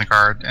run-ins on the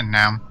guard and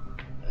now?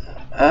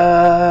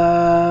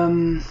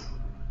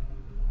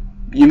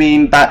 You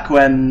mean back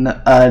when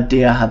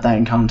Dia had that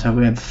encounter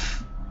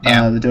with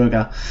the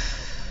Durga?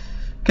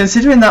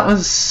 Considering that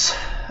was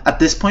at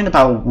this point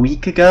about a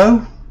week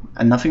ago,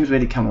 and nothing's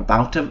really come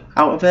out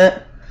of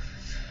it.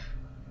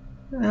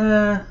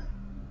 Not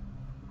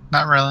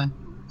really.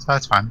 So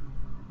that's fine.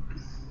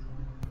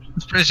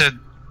 It's pretty a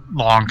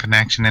long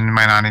connection and it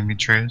might not even be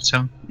true,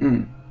 so...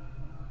 Mm.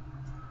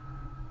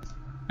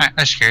 I'm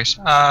just curious.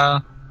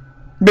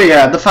 But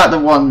yeah, the fact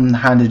that one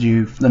handed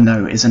you the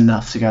note is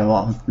enough to go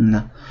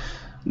on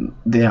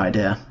the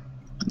idea.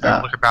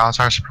 That... Look at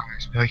Balazar's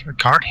surprise. Be like, a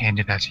guard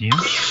handed that to you?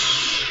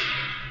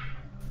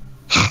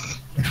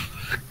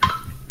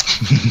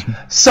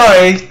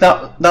 Sorry,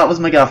 that was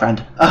my girlfriend.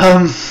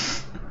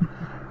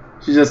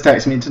 She just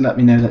texted me to let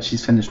me know that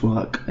she's finished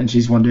work, and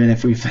she's wondering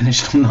if we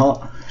finished or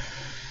not.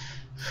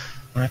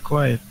 Not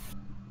quite.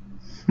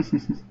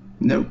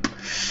 Nope.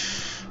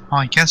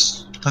 Well, I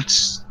guess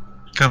let's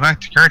go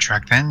back to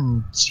Gurdrak then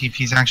and see if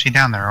he's actually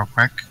down there real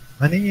quick.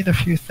 I need a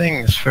few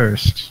things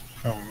first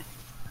from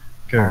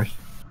Girth.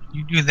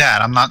 You do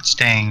that. I'm not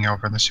staying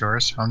over in the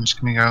sewers, so I'm just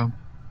gonna go,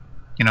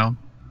 at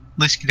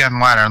least get down the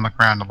ladder and look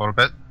around a little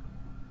bit.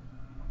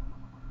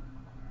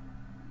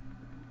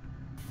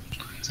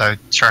 So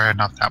start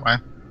heading off that way.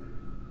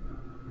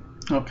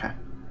 Okay.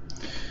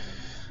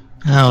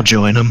 I'll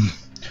join him.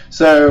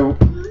 So,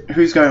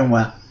 who's going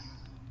where?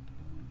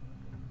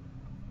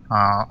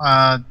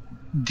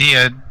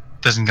 Dia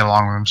doesn't get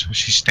along with him, so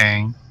she's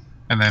staying.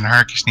 And then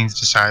Hercus needs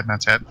to decide, and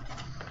that's it.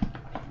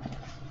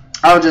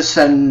 I'll just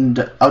send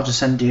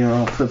Dia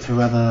off with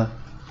whoever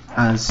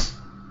has.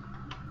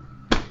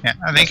 Yeah,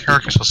 I think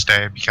Hercus will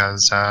stay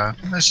because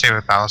let's stay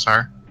with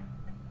Balasar.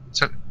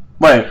 So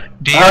Wait,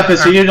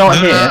 Hercus, are you not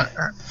here?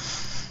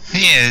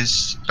 He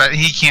is, but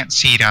he can't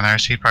see down there,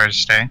 so he'd probably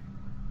just stay.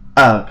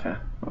 Oh, okay.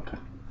 Okay.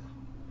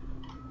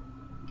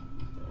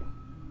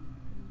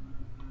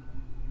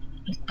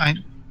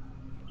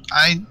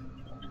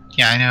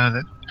 I know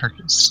that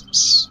Hercus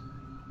is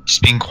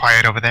just being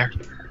quiet over there.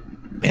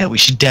 Yeah, we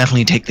should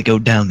definitely take the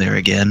goat down there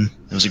again.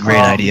 It was a great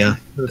idea.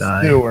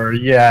 The sewer,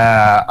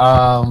 yeah.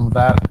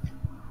 That.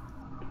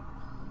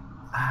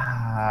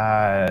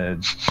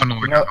 If we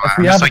I'm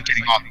have just like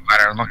getting on the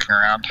ladder and looking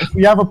around. if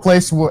we have a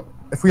place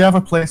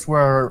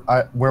where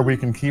we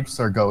can keep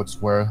Sir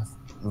Goatsworth,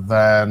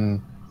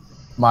 then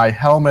my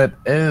helmet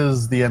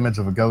is the image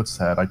of a goat's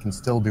head. I can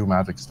still do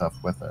magic stuff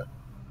with it.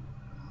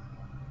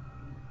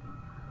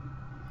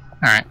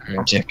 Alright.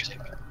 Magic.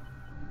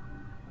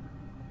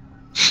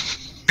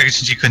 Figured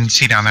since you couldn't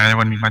see down there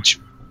wouldn't be much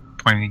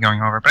point in you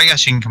going over, but I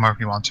guess you can come over if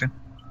you want to.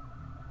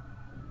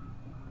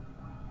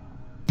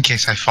 In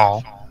case I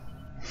fall.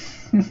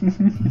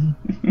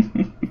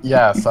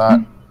 Yes,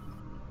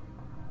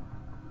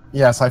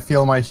 yes, I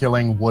feel my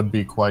healing would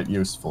be quite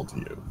useful to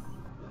you.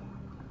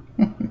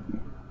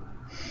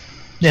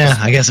 Yeah,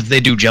 I guess if they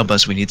do jump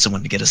us, we need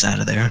someone to get us out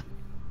of there.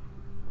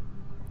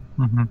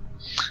 Mm-hmm.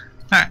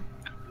 Alright.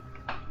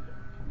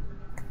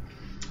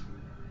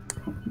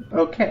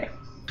 Okay.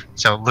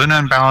 So Luna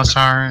and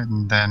Balasar,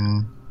 and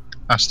then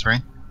us three.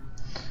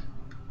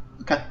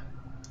 Okay.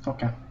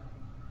 Okay.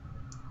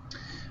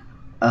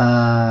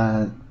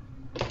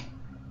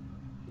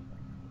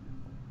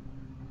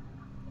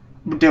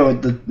 We'll deal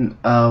with the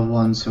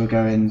ones who are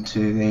going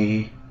to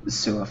the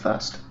sewer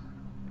first.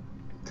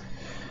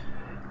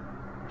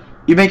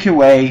 You make your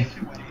way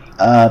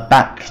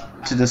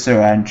back to the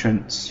sewer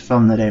entrance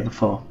from the day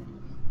before.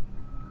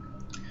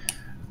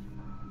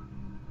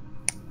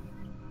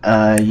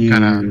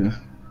 You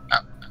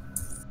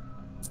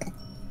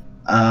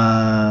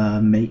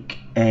make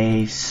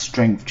a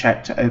strength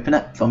check to open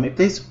it for me,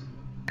 please.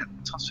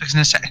 That's what I was fixing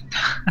to say.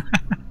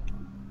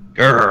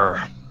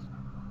 Grr.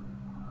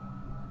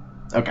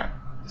 Okay.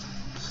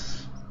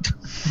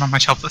 Not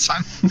much help this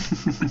time.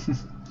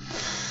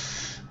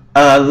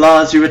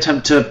 Lars, you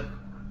attempt to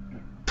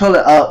pull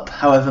it up,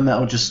 however,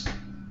 Metal just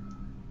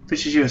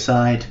pushes you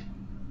aside,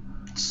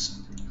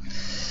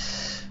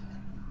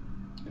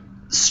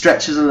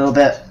 stretches a little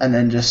bit, and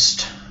then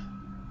just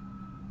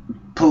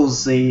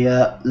pulls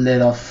the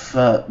lid off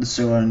the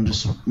sewer and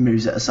just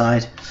moves it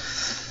aside.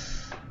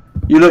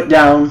 You look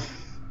down,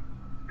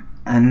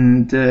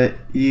 and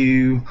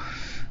you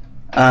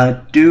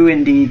do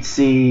indeed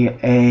see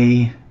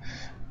a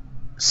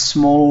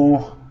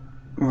small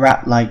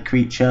rat-like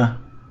creature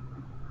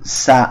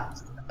sat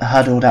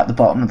huddled at the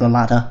bottom of the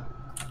ladder.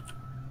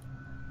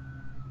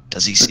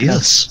 Does he see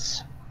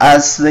us?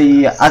 As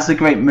the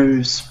grate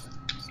moves,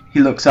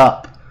 he looks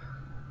up,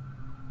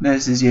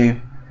 notices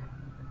you.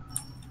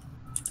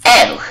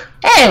 Oh!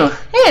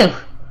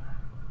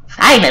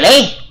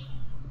 Finally!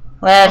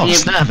 Where have Oh you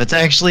snap, it's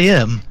actually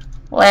him.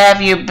 Where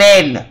have you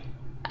been?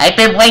 I've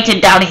been waiting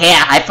down here.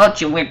 I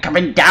thought you were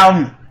coming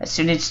down. As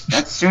soon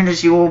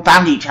as you all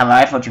found each other,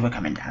 I thought you were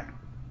coming down.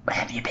 Where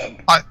have you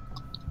been? I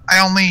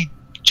only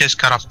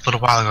just got off a little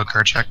while ago,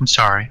 Kerchak. I'm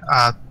sorry.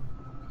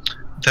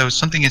 Though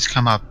something has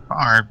come up.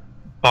 Our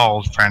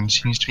bald friend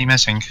seems to be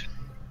missing.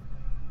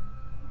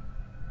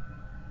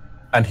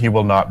 And he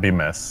will not be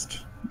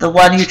missed. The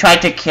one who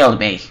tried to kill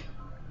me.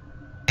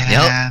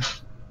 Yeah.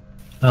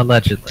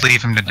 Allegedly.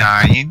 Leave him to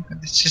die.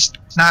 It's just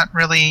not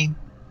really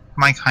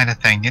my kind of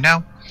thing, you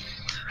know?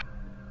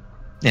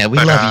 Yeah, we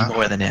love you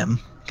more than him.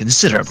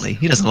 Considerably.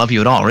 He doesn't love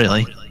you at all,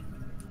 really.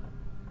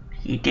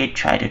 He did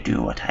try to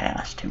do what I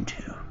asked him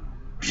to.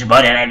 Which is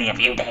more than any of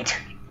you did.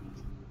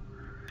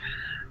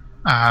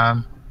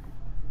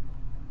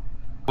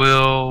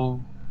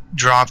 We'll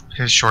drop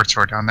his short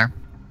sword down there.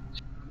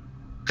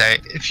 Okay,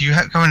 if you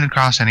come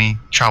across any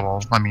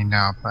trouble, let me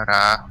know, but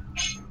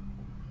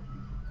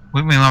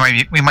we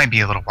might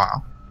be a little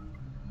while.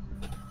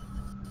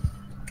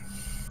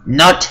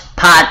 Not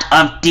part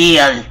of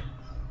deal.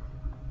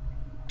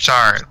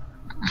 Sorry.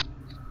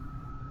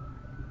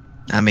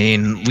 I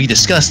mean, we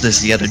discussed this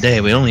the other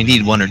day. We only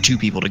need 1 or 2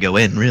 people to go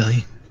in,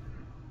 really.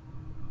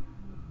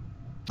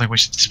 Like we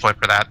should split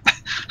for that.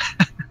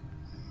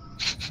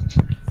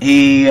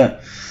 He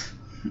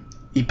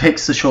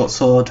picks the short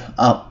sword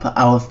up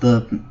out of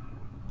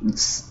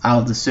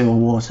the sewer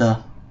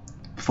water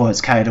before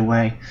it's carried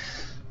away.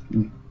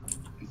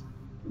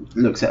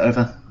 Looks it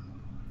over.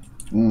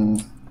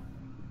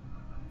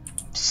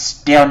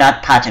 Still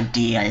not part of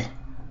deal.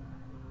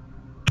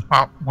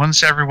 Well,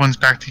 once everyone's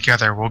back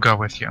together, we'll go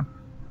with you.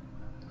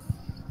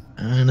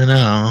 I don't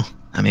know.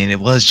 I mean, it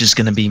was just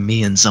gonna be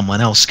me and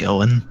someone else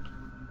going.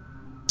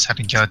 had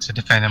to go to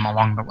defend him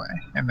along the way,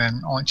 and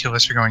then only 2 of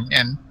us are going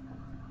in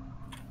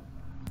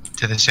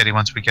to the city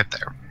once we get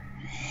there.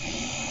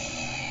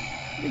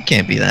 It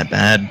can't be that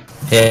bad.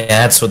 Yeah,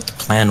 that's what the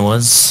plan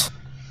was.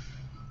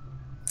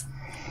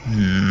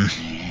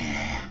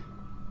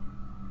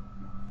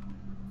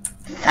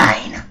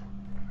 Fine.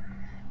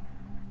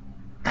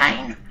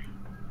 Fine.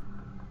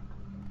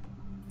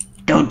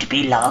 Don't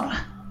be long.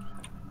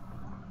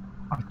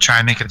 I'll try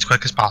and make it as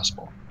quick as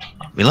possible.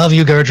 We love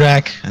you,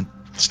 Gurdrak. And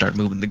start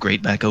moving the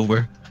grate back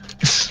over.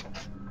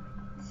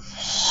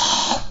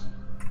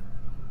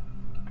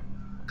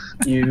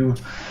 You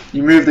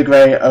move the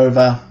grate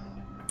over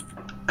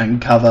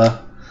and cover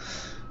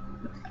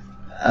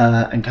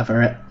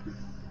it.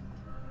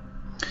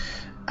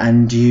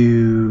 And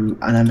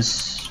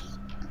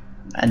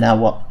now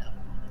what?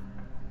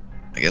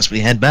 I guess we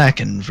head back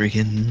and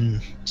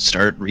freaking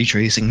start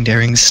retracing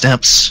Daring's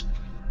steps.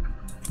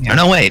 Yeah. Or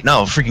no, wait,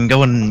 no, freaking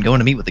going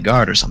to meet with the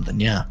guard or something.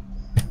 Yeah.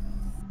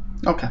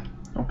 Okay.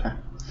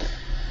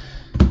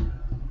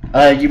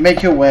 You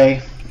make your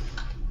way.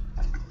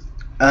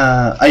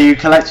 Are you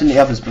collecting the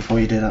others before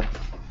you do that?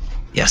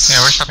 Yes.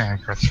 Yeah, we're stopping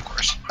at Girth's, of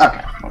course.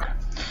 Okay.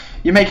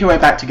 You make your way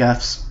back to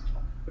Girth's.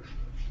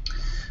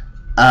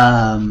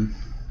 And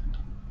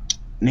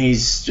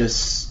he's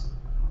just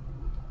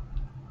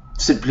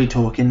simply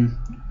talking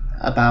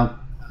about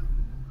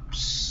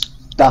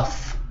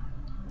stuff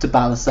to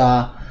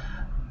Balasar,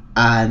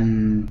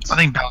 and I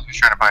think Bal was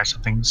trying to buy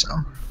something, so...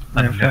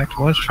 I, in fact,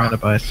 was trying to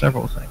buy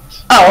several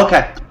things. oh,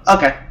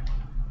 okay.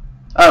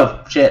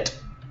 Oh, shit.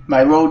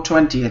 My roll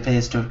 20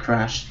 appears to have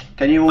crashed.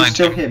 Can you all Mine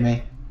still too. hear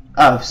me?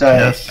 Oh, sorry.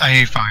 Yes.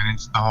 Are fine?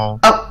 It's the whole...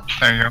 Oh,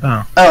 There you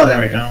go. oh,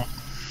 there we go.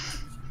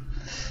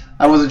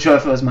 I wasn't sure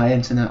if it was my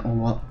internet or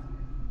what.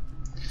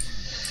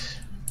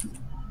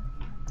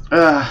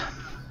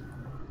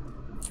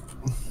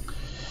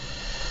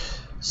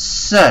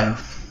 So,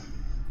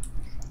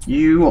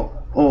 you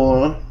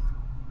all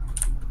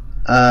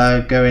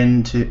go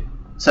into...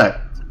 So,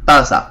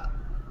 balance up.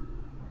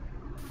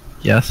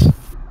 Yes.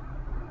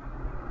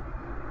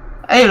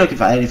 Are you looking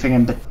for anything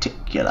in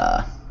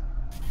particular?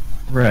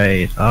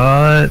 Right.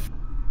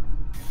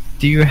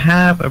 Do you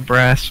have a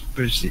brass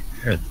brazier?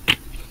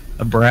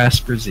 A brass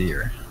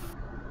brazier.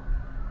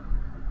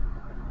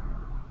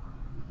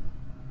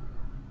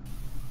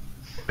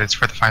 It's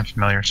for the Find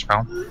Familiar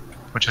spell,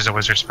 which is a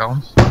wizard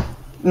spell.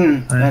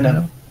 I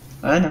know.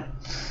 I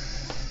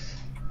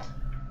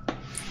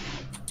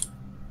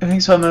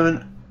think so a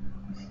moment.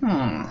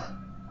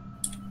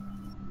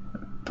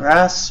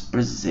 Brass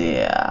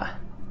brazier.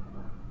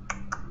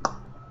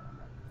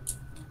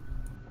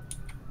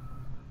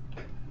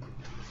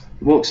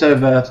 Walks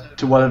over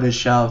to one of his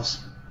shelves.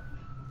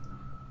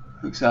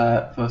 Looks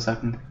at it for a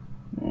second.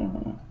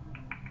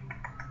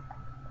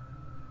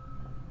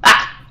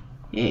 Ah!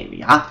 Here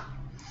we are.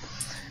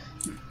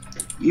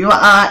 You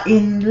are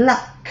in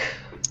luck,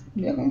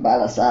 young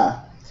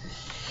Balasar.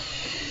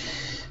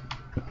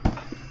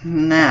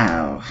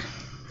 Now,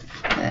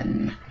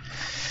 then.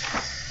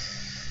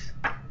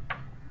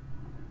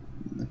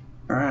 The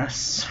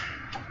brass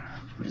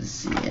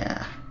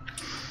brazier.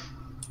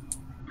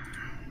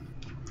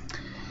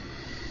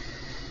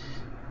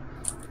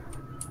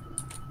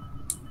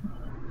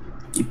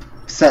 He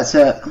sets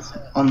it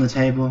on the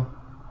table.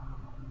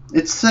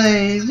 It's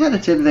a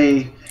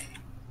relatively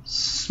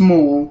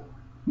small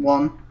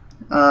one.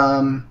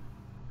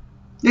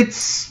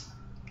 It's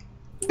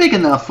big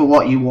enough for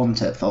what you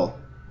want it for.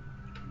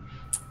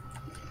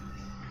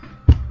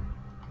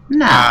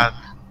 Now, I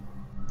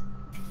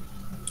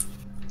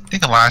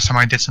think the last time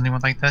I did something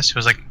like this, it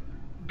was like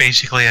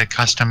basically a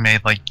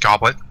custom-made like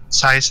goblet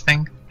size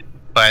thing,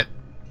 but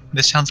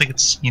this sounds like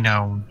it's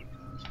 5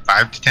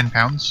 to 10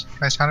 pounds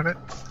by the sound of it.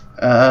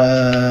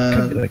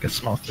 Could be like a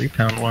small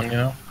 3-pound one,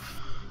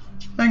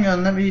 hang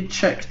on, let me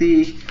check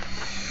the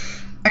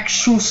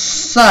actual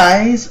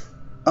size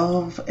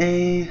of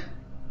a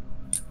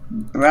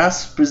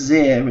brass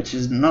brazier, which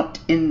is not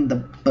in the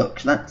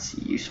book. That's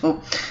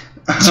useful.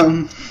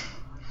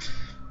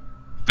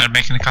 They're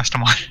making a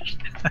custom one.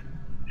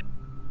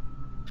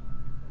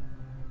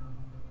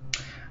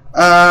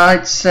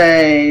 I'd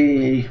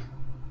say,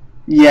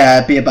 yeah,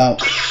 it'd be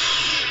about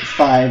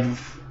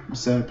 5 or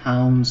so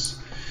pounds.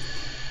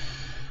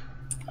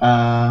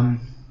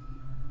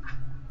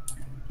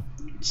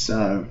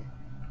 So,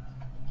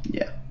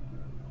 yeah.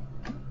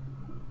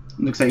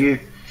 Looks like you.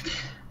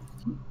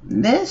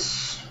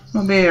 This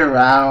will be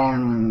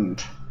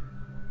around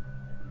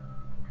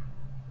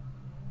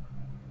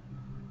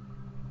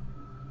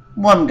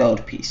 1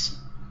 gold piece.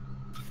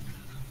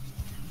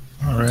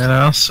 Alright,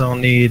 I also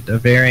need a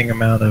varying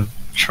amount of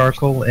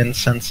charcoal,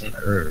 incense, and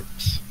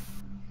herbs.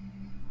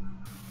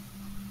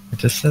 It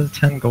just says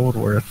 10 gold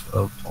worth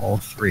of all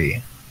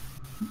 3.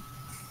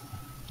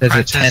 Is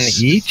it 10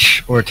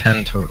 each or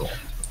 10 total?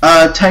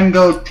 10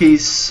 gold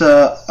piece,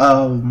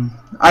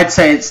 I'd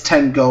say it's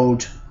 10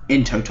 gold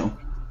in total.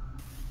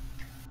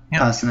 Yeah.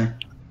 Personally.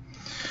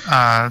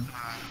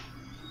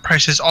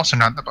 Price is also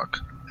not in the book.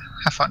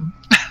 Have fun.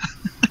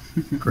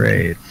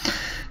 Great.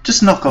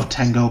 Just knock off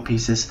 10 gold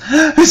pieces.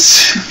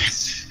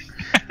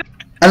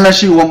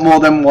 Unless you want more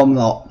than one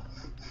lot.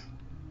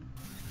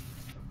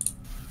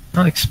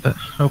 I'm not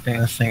hoping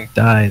this thing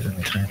dies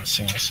anytime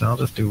soon, so I'll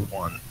just do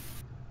one.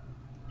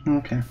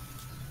 Okay.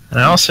 And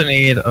I also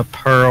need a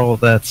pearl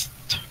that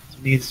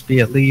needs to be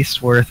at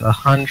least worth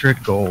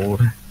 100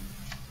 gold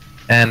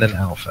and an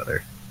owl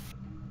feather.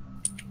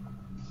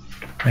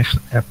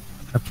 Actually, I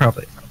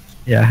probably...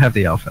 Yeah, I have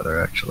the owl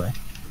feather, actually.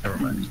 Never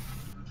mind.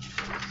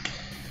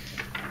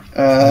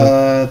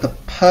 The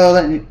pearl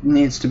that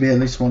needs to be at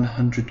least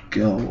 100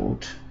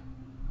 gold.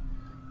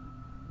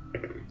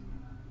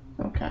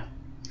 Okay.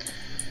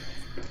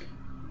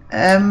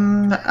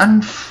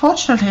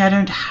 Unfortunately, I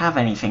don't have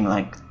anything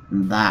like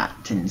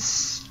that in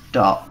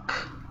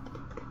stock.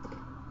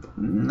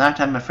 That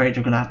I'm afraid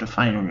you're gonna have to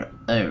find on your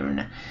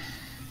own.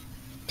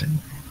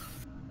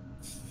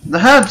 The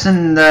herbs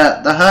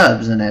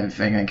and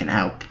everything I can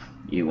help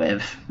you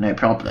with, no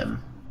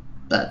problem.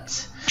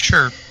 But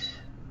Sure.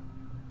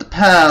 the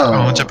pearl.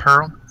 Oh, it's a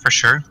pearl for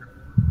sure,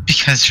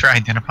 because you're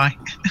identifying.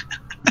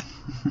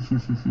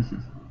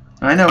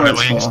 I know what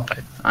it's At least,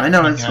 for. I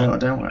know what it's yeah. for.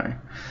 Don't worry.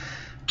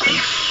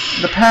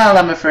 The pearl,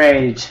 I'm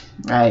afraid,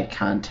 I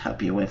can't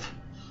help you with.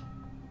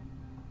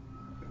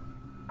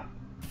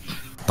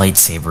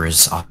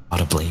 Lightsabers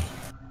audibly.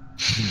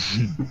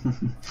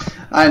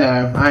 I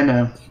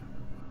know.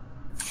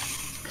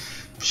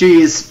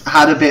 She's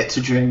had a bit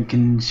to drink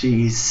and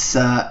she's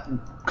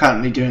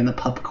currently doing the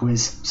pub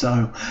quiz,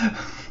 so...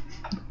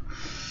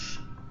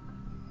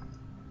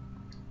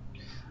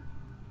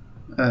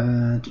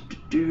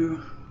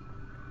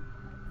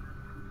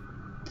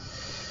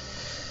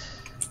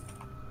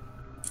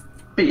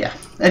 But yeah,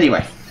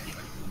 anyway.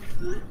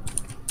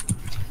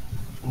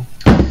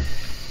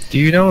 Do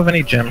you know of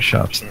any gem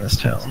shops in this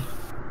town?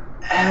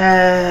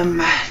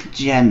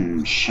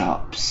 Gem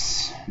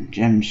shops.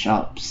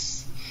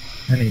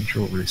 Any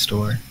jewelry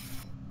store?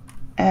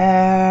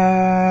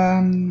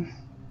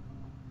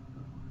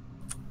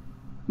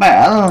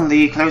 Well,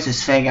 the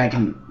closest thing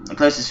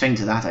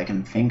to that I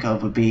can think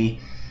of would be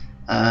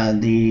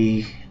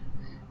there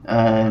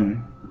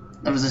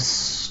was a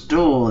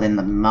stall in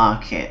the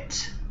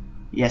market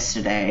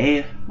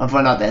yesterday. If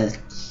we're not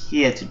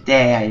here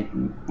today, I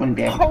wouldn't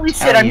be able Holy to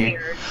tell shit, I'm you.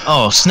 here.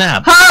 Oh,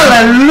 snap.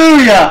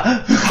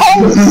 Hallelujah!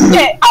 Holy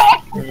shit, I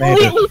had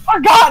completely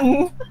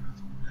forgotten.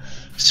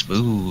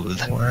 Smooth.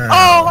 Wow.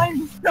 Oh,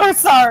 I'm so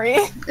sorry.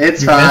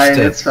 It's You fine. missed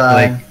it. It's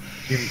fine. Like,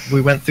 we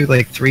went through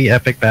like 3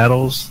 epic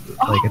battles.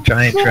 Like a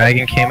giant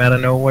dragon came out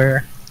of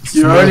nowhere.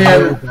 You're only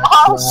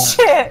Oh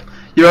shit.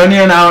 you're only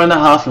an hour and a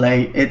half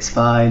late. It's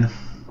fine.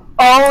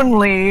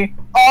 Only.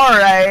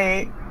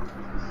 Alright.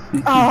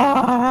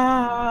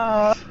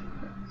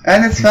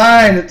 And it's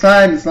fine. It's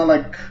fine. It's not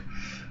like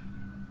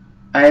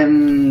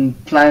I'm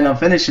planning on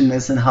finishing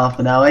this in half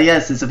an hour.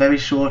 Yes, it's a very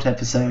short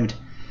episode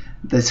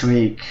this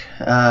week.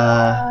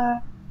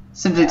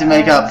 Simply to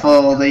make up for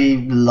all the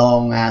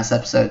long ass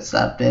episodes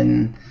that have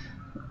been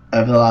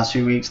over the last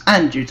few weeks,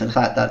 and due to the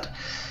fact that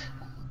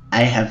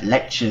I have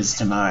lectures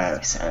tomorrow,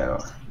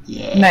 so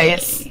yeah.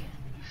 Nice.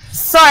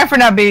 Sorry for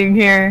not being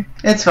here.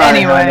 It's fine.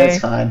 Anyway. Hon, it's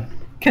fine.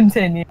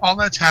 Continue. All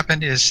that's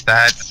happened is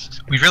that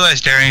we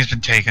realized Darian's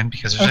been taken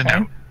because there's Okay. a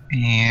note,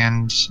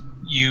 and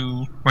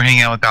you were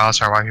hanging out with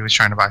Balasar while he was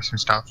trying to buy some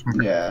stuff.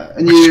 Yeah,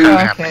 and Which is you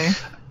kinda Okay.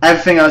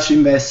 everything else you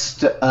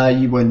missed,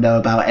 you wouldn't know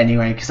about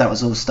anyway, because that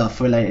was all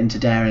stuff relating to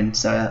Darren,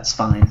 so that's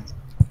fine.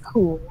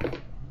 Cool.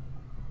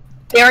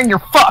 Darren, you're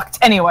fucked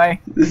anyway.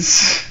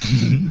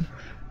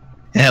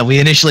 Yeah, we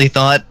initially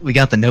thought we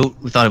got the note.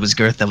 We thought it was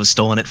Girth that was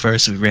stolen at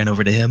first, so we ran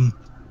over to him.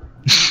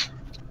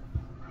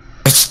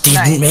 Which didn't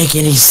Nice. make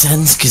any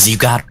sense because you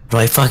got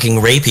my fucking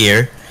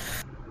rapier.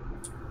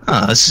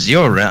 Oh, this is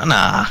your round.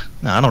 Nah,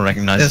 I don't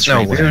recognize There's this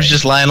no rapier. It was way.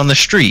 just lying on the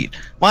street.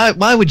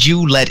 Why would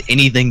you let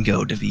anything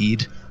go,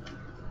 David?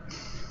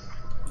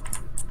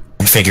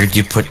 I figured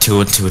you'd put 2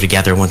 and 2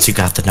 together once you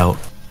got the note.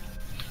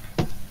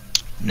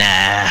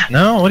 Nah.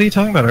 No, what are you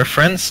talking about? Our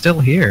friend's still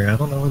here. I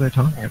don't know what they're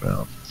talking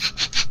about.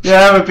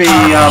 Yeah, it would be.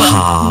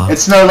 Ah.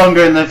 It's no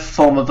longer in the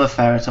form of a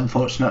ferret,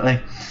 unfortunately.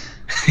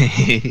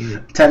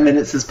 10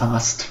 minutes has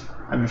passed,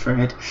 I'm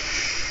afraid.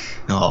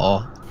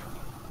 Oh.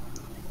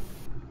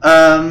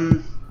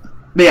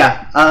 But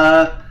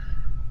yeah,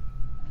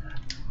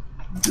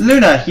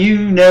 Luna,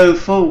 you know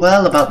full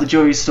well about the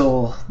jewelry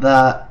store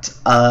that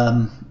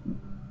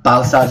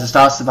Balasar just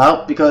asked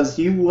about because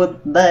you were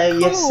there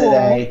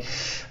yesterday.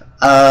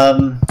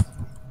 So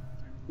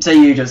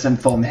you just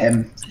inform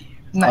him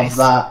Nice. of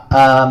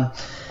that.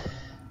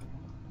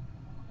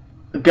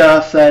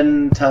 Girth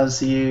then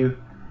tells you,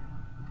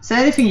 is there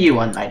anything you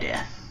want, my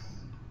dear?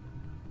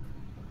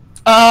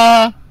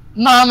 Nah,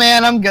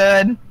 man, I'm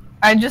good.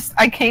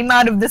 I came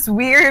out of this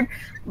weird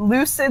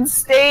lucid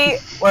state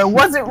where I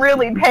wasn't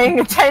really paying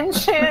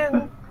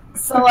attention.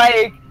 So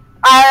like,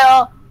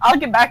 I'll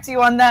get back to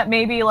you on that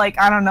maybe like,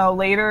 I don't know,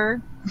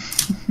 later.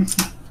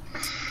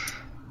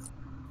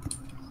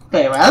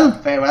 Very well,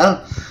 very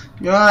well.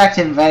 You're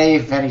acting very,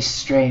 very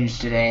strange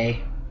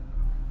today.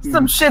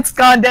 Some shit's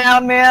gone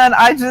down, man.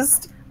 I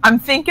I'm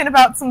thinking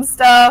about some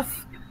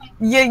stuff.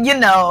 You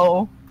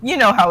know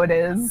how it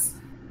is.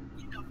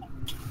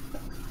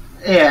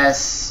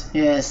 Yes,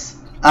 yes.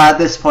 At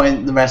this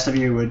point, the rest of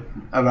you would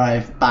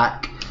arrive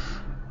back.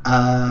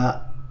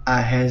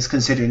 He's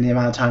considering the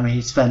amount of time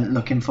he spent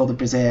looking for the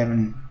brazier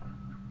and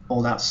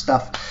all that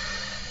stuff.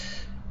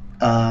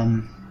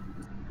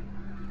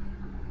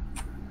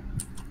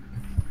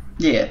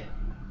 Yeah.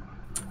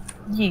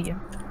 Yeah.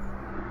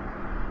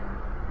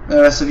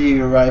 The rest of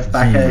you arrive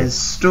back at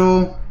his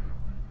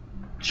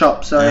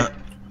shop, sorry.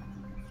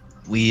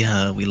 We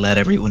let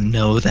everyone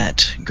know that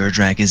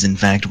Gurdrak is in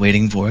fact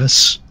waiting for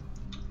us.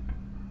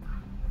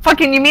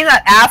 Fucking, you mean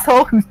that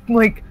asshole who,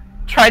 like,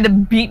 tried to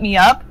beat me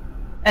up,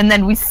 and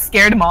then we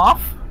scared him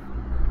off?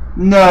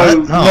 No,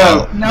 What?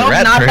 no. No,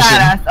 rat not person.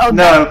 that ass. Oh,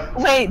 No.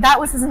 wait, that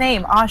was his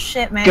name. Aw,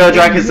 shit, man.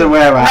 Gurdrak is the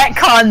were-rat.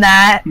 Retcon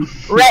that.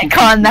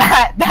 Retcon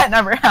that. That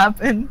never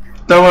happened.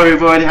 Don't worry,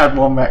 we've already had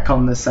one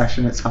retcon this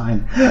session, it's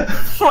fine.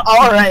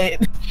 Alright.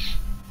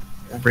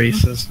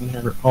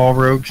 Racist. All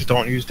rogues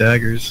don't use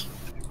daggers.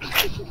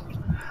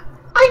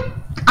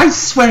 I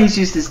swear he's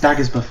used his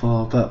daggers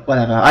before, but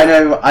whatever.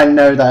 I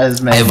know that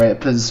his main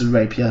weapon is a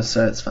rapier,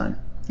 so it's fine.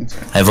 It's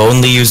fine. I've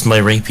only used my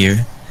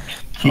rapier.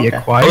 He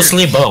acquired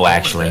Mostly bow,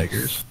 actually.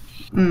 daggers.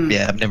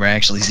 Yeah, I've never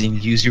actually seen you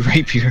use your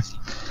rapier.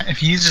 If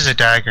he uses a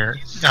dagger,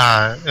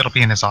 it'll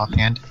be in his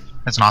offhand.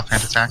 As an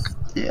offhand attack.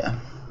 Yeah.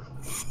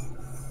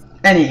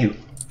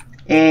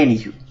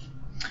 Anywho.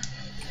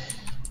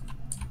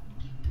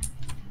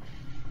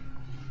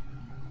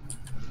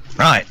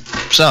 Right.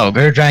 So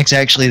Gurdrak's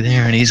actually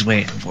there and he's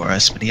waiting for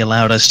us, but he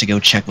allowed us to go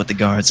check with the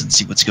guards and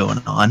see what's going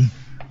on.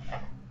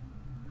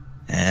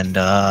 And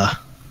I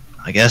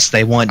guess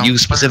they want you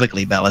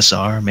specifically,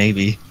 Balasar,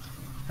 maybe.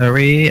 Are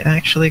we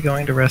actually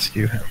going to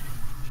rescue him?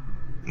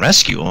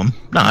 Rescue him?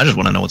 No, I just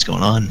want to know what's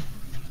going on.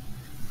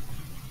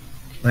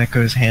 That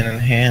goes hand in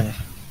hand.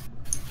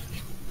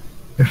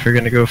 If we're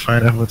gonna go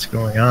find out what's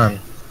going on,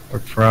 we're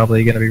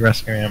probably gonna be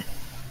rescuing him.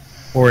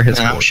 Or his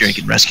I'm corpse. sure he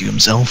can rescue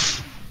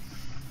himself.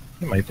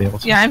 He might be able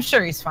to. Yeah, I'm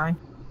sure he's fine.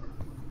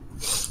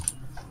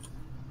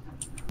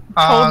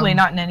 Totally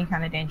not in any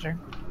kind of danger.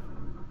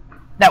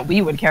 That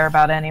we would care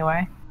about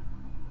anyway.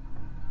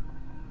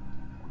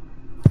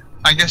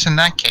 I guess in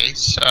that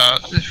case,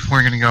 if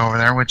we're gonna go over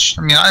there, which,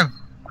 I mean, I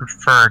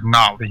prefer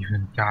not leaving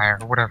the guy or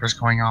whatever's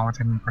going on with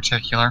him in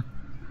particular.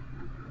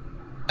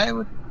 I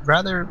would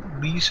rather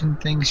leave some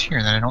things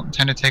here that I don't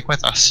intend to take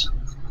with us.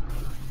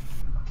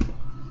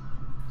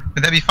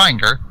 Would that be fine,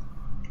 Gur?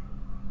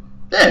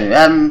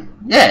 No,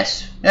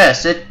 yes,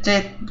 it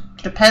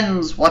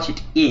depends what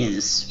it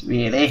is,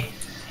 really.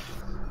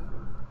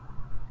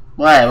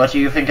 Why, what are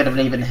you thinking of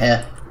leaving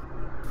here?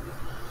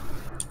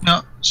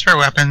 No, spare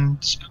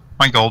weapons,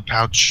 my gold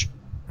pouch.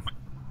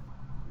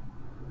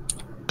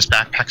 This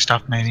backpack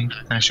stuff, maybe,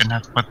 that I shouldn't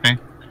have with me.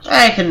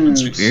 I can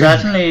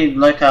certainly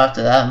look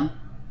after them.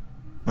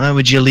 Why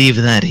would you leave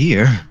that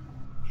here?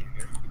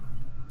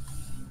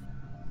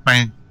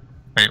 Wait,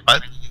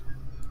 what?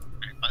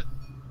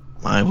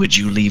 Why would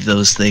you leave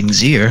those things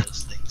here?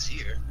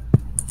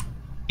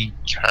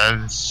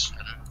 Because...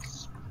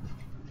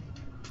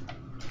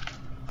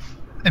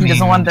 I He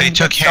doesn't want them they to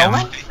took get him.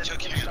 stolen?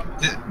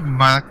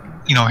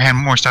 You know, hand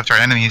more stuff to our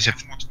enemies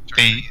if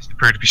they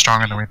appear to be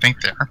stronger than we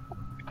think they are.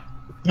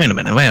 Wait a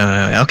minute, wait,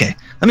 okay.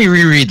 Let me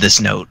reread this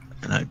note.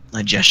 And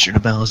I gesture to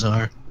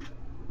Balazar.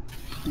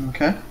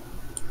 Okay.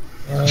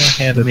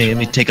 Hand it Let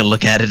me take a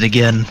look at it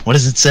again. What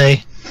does it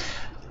say?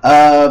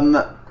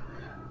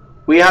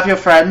 We have your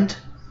friend.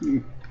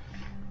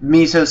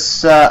 Meet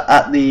us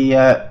at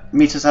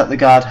the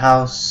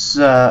guardhouse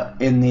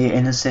in the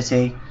inner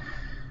city.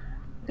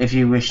 If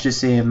you wish to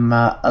see him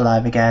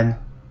alive again.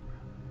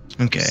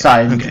 Okay.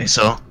 Signed. Okay,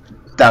 so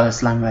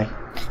Dallas Langley.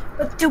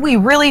 But do we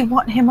really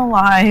want him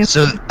alive?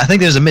 So I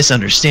think there's a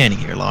misunderstanding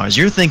here, Lars.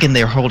 You're thinking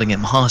they're holding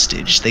him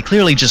hostage. They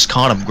clearly just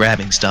caught him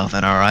grabbing stuff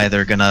and are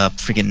either gonna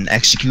freaking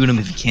execute him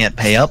if he can't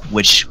pay up,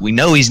 which we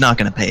know he's not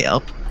gonna pay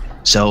up.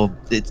 So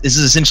this is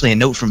essentially a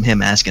note from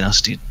him asking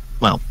us to,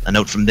 well, a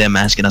note from them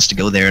asking us to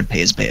go there and pay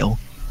his bail.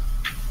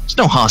 There's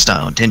no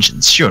hostile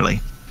intentions, surely.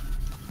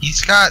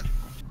 He's got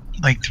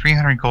like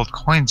 300 gold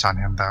coins on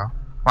him, though.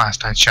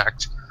 Last I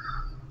checked.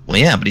 Well,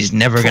 yeah, but he's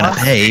never gonna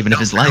pay, even if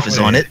his life is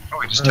on it. Oh,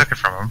 we just took it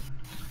from him.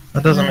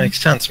 That doesn't make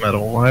sense,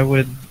 Metal. Why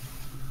wouldn't...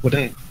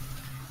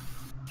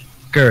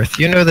 Girth,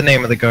 you know the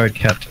name of the guard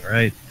captain,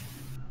 right?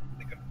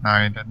 No,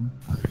 he didn't.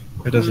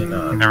 Or does he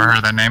not? Never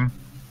heard that name.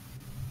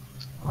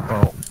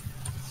 Well,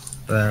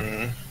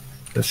 then...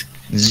 This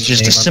It's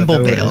just name a on the simple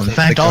note bail. In isn't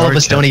fact, the all of guard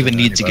us don't captain even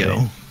need to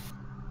anybody.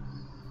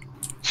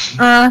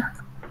 go.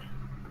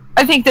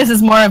 I think this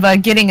is more of a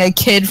getting a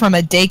kid from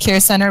a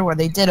daycare center where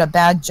they did a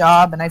bad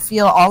job, and I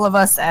feel all of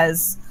us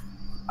as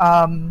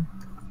a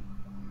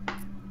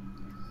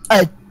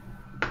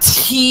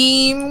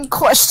team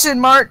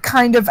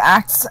kind of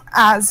acts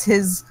as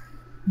his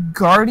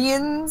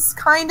guardians,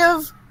 kind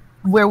of,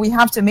 where we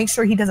have to make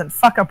sure he doesn't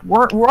fuck up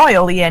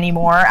royally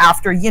anymore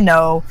after, you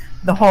know,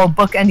 the whole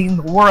book ending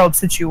the world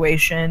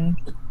situation.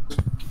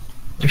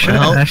 We should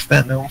Well- have asked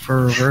that gnome for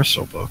a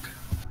reversal book.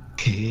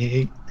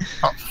 Okay.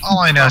 All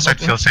I know is I'd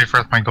feel safer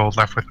with my gold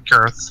left with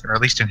Girth, or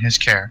at least in his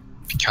care,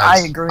 because I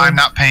agree. I'm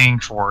not paying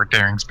for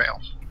Daring's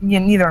bail. Yeah,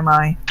 neither am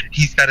I.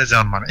 He's got his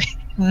own money.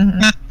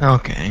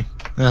 Okay.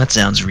 Well, that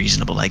sounds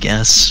reasonable, I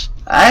guess.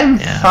 I'm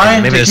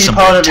fine maybe to there's keep some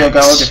hold of your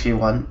tax. gold if you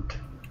want.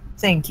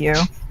 Thank you.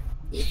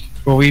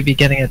 Will we be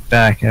getting it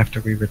back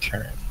after we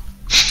return?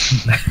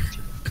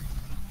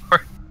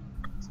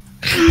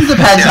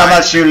 Depends how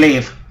much you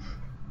leave.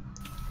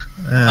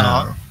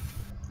 Oh.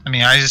 I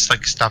mean, I just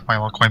like stuff my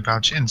little coin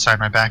pouch inside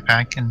my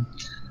backpack and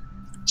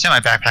set my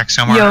backpack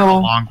somewhere Yo.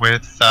 along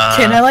with.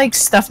 Can I like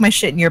stuff my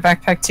shit in your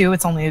backpack too?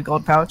 It's only a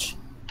gold pouch.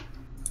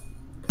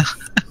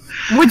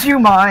 Would you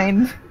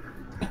mind?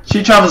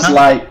 She travels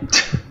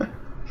light.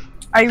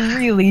 I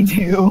really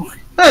do.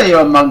 Oh,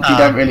 you're a monk, you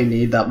don't really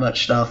need that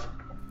much stuff.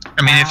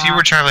 I mean, if you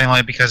were traveling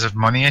light because of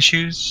money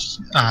issues,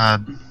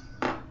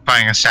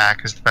 buying a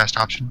sack is the best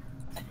option.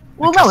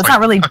 Well, Because, no, it's like, not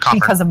really a copper.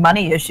 because of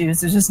money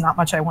issues. There's just not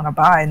much I want to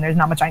buy, and there's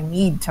not much I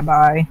need to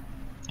buy.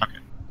 Okay.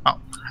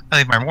 Well, I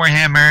leave my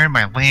warhammer,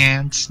 my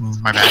lance,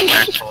 and my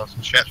backpack full of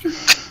some shit.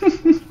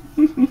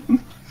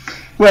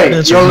 Wait,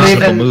 That's you're a reasonable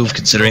leaving. move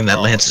considering that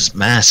lance is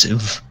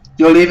massive.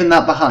 You're leaving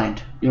that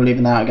behind. You're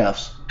leaving that at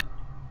Gauss.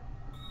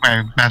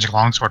 My magic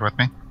longsword with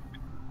me.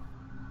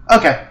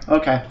 Okay,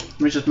 okay. Let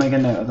me just make a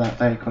note of that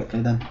very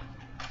quickly then.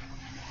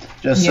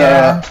 Just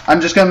Yeah. I'm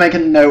just gonna make a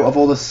note of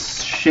all the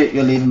shit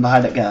you're leaving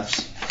behind at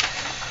Gauss.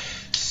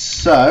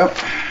 So,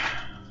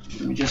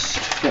 let me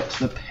just get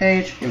to the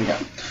page. Here we go.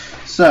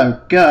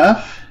 So,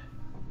 Gurf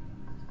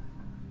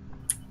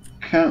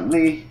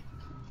currently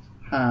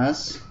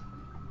has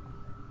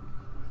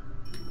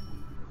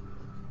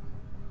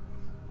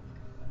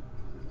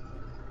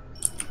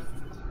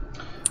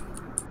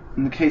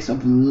in the case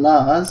of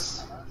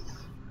Lars,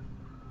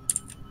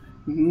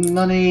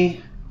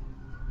 money,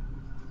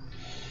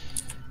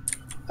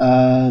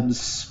 the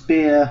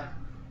spear,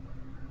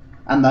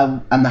 and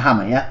the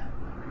hammer, yeah?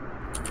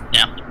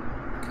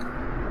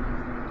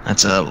 Yeah.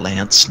 That's a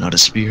lance, not a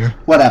spear.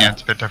 Whatever. Yeah,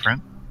 it's a bit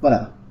different.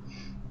 Whatever.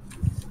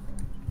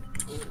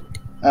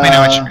 We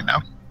know what you mean,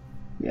 though.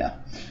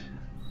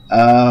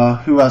 Yeah.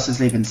 Who else is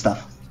leaving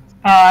stuff?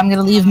 I'm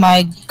gonna leave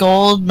my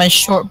gold, my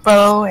short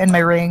bow, and my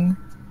ring.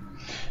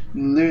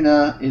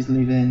 Luna is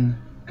leaving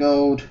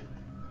gold.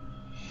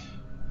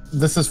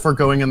 This is for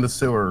going in the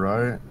sewer,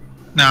 right?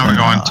 Now we're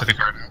going to the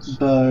guardhouse.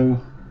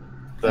 Bow.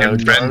 You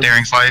threaten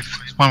Daring's life,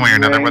 one way or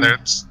another, Ring. whether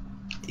it's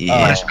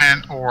Yeah.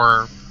 punishment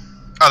or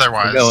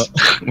otherwise.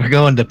 We're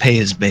going to pay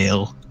his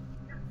bail.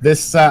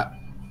 This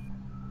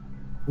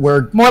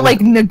we're More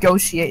like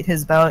negotiate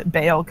his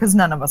bail, because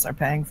none of us are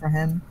paying for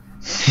him.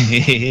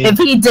 If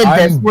he did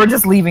this, we're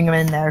just leaving him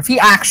in there. If he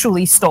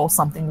actually stole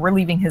something, we're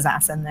leaving his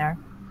ass in there.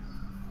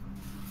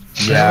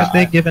 Why would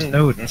they give a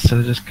note instead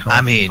of just coming?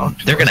 I mean,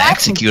 they're gonna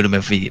execute him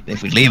if we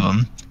leave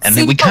him, and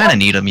See, we but kind of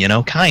need him, you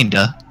know,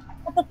 kinda.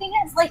 But the thing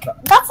is, like,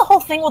 that's the whole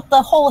thing with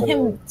the whole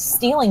him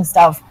stealing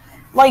stuff.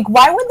 Like,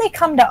 why would they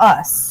come to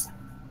us?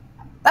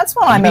 That's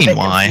what I'm a bit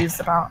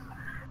confused about.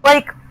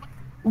 Like,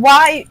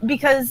 why?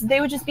 Because they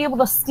would just be able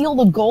to steal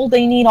the gold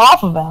they need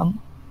off of him.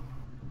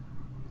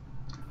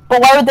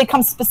 But why would they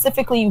come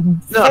specifically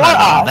for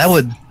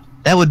us?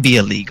 That would be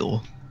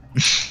illegal.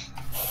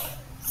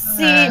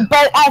 See,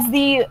 but as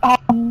the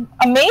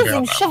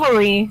amazing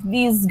chivalry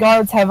these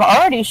guards have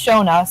already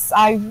shown us,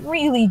 I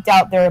really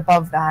doubt they're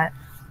above that.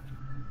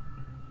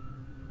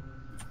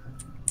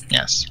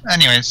 Yes.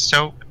 Anyways,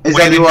 so Is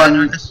what do you think anyone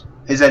Andrew is?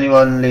 is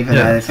anyone leaving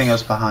Yes. anything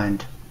else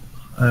behind?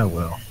 I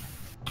will.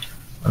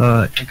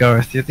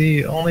 Garth, you're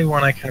the only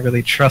one I can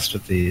really trust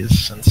with these,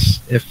 since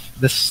if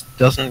this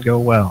doesn't go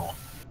well,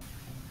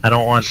 I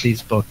don't want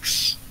these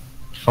books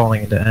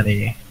falling into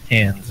any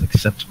hands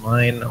except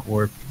mine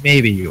or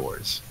maybe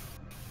yours.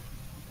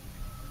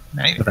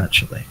 Maybe.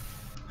 Eventually.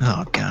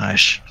 Oh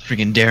gosh,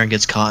 freaking Darren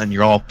gets caught and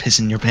you're all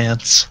pissing your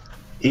pants.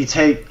 He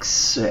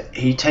takes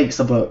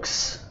the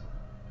books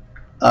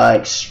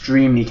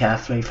extremely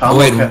carefully. Oh,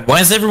 wait, why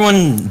is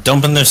everyone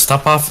dumping their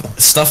stuff off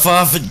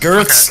at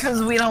Girth's?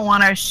 Because we don't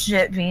want our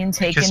shit being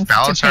taken to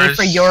Because pay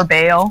for your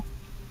bail.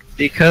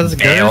 Because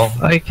Bail.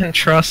 Garth, I can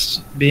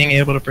trust being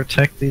able to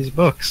protect these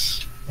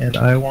books, and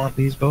I want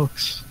these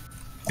books.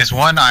 Because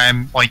one,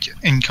 I'm like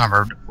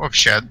encumbered with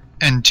shit,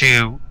 and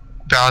two,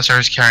 Balasar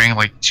is carrying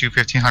like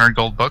 1,500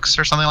 gold books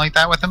or something like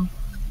that with him.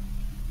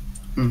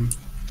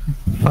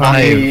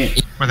 Five.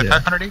 Were they Yeah.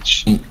 500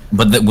 each?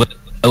 But the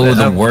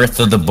worth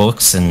of the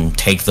books and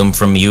take them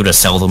from you to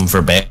sell them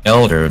for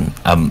bail, or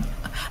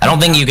I don't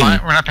think you can.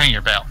 We're not paying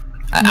your bail.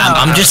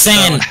 I'm just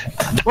saying,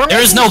 We're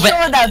there is making no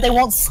sure that they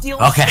won't steal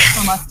Okay. shit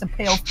from us to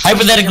pay.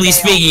 Hypothetically bail.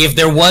 speaking, if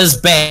there was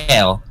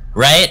bail,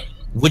 right?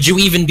 Would you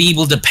even be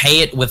able to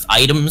pay it with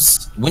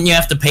items? Wouldn't you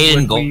have to pay it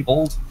in Would we-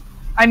 gold?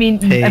 I mean,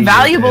 Pay your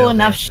valuable bail,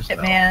 enough just shit,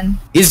 no. man.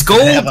 Is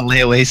They have gold? a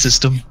layaway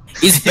system.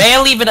 Is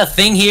bail even a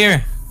thing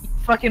here?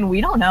 Fucking, we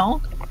don't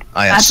know.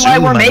 I That's why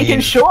assume, we're I making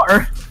mean,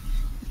 sure.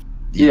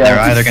 Yeah, They're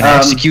either going to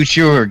execute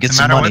you or get No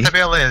some matter money. what the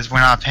bail is, we're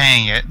not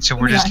paying it, so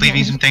we're just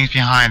leaving some things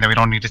behind that we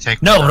don't need to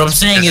take. No, with what I'm us,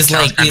 saying because is it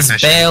sounds like, kind of is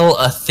fishy. bail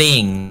a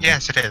thing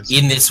Yes, it is.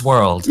 in this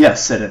world?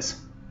 Yes, it is.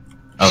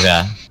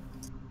 Okay.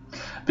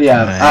 But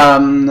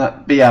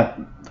yeah,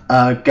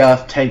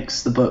 Garth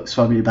takes the books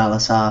from you,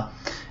 Balasar,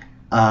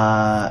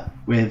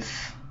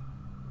 with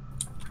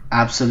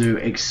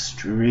absolute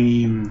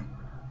extreme,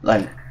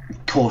 like,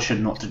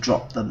 caution not to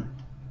drop them.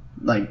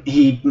 Like,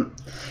 he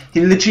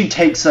literally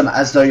takes them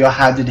as though you're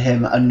handing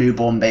him a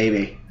newborn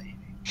baby.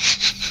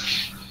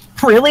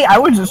 Really? I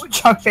would just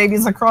chuck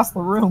babies across the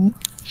room.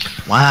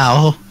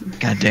 Wow.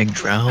 God dang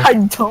drow. I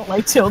don't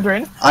like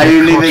children. Are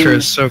you Culture leaving?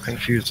 is so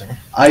confusing.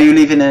 Are you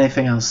leaving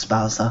anything else,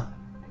 Balasar?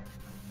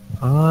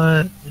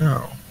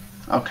 No.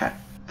 Okay.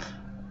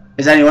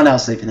 Is anyone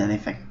else leaving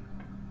anything?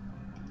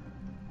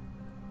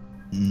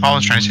 Paul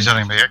was trying to say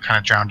something, but it kind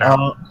of drowned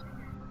out.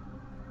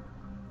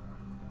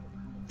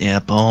 Yeah,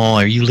 Paul,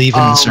 are you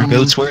leaving Sir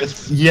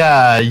Goatsworth?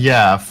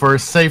 Yeah. For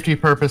safety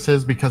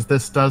purposes, because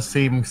this does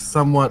seem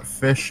somewhat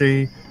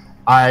fishy,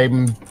 I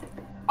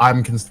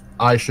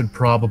should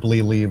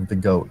probably leave the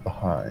goat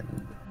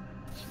behind.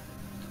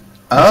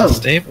 Oh. It's a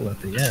stable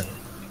at the end.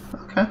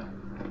 Okay.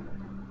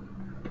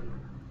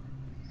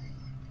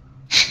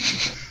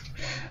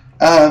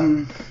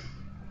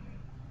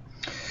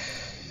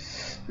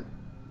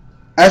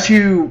 As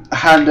you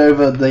hand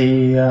over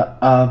the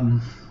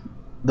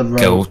rope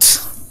Goat.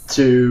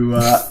 to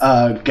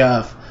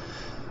Garth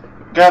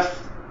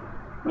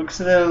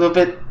looks at it a little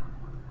bit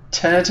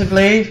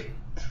tentatively,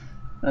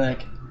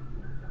 like,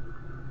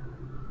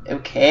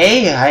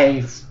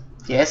 okay,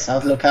 yes,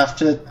 I'll look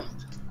after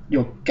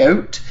your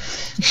goat.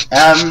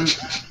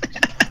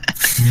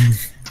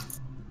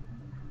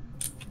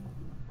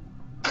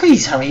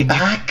 Please hurry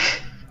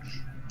back.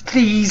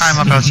 Please. I'm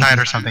up outside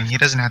or something. He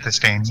doesn't have to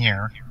stay in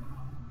here.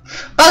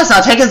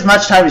 Balasar, take as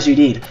much time as you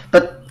need,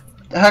 but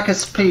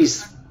Hercus,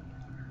 please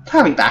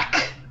hurry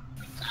back.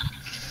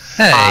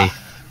 Hey.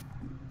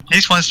 He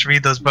just wants to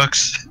read those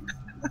books.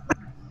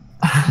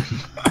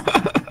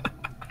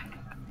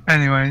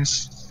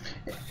 Anyways.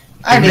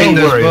 I Read mean,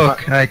 this worry,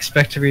 book. I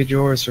expect to read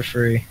yours for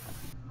free.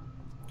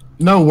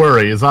 No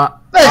worries. That's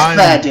I'm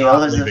a fair deal, not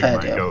that's a leaving fair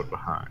my deal. goat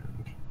behind.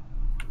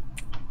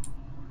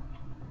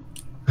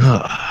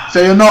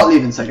 so you're not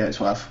leaving Sir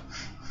Goatsworth?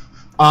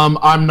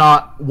 I'm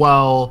not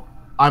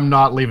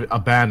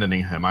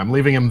abandoning him. I'm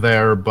leaving him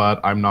there, but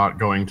I'm not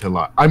going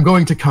to I'm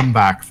going to come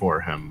back for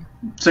him.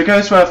 So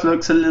Goatsworth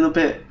looks a little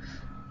bit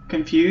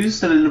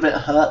confused, a little bit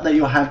hurt that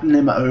you're handing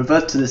him over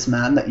to this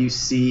man that he's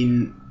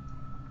seen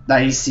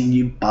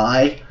you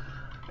buy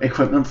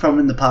equipment from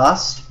in the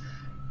past.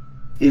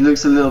 He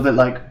looks a little bit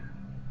like,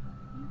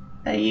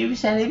 are you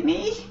selling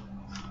me?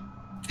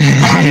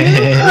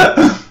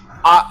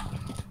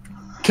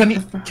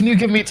 Can you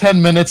give me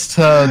 10 minutes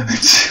to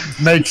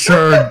make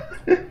sure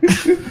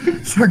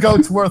Sir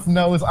Goatsworth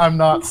knows I'm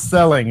not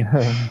selling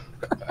him?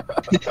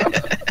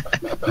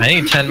 I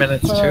need 10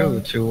 minutes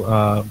too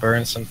to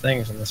burn some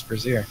things in this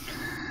brazier.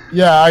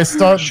 Yeah, I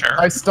start Sure.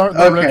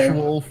 the Okay.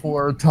 ritual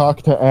for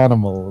talk to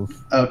animals.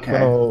 Okay.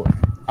 So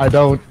I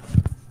don't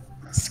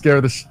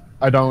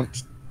I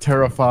don't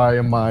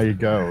terrify my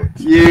goat.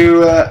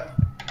 You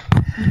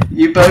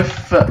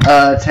both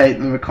take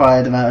the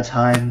required amount of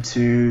time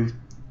to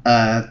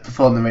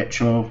perform the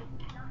ritual.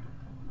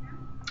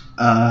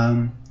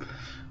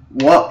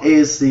 What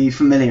is the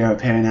familiar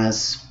appearing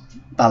as,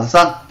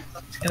 Balasar?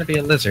 It's gonna be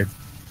a lizard.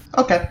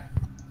 Okay.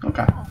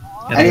 Gotta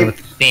Any- go with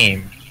the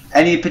theme.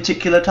 Any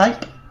particular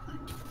type?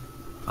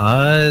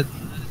 I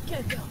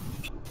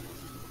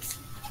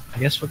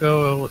guess we'll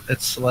go.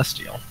 It's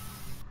celestial.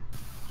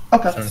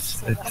 Okay.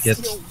 Since it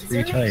gets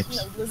 3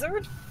 types.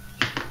 Lizard?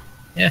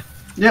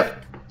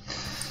 Yep.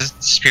 The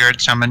spirit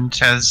summoned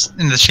as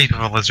in the shape of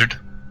a lizard,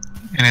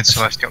 and it's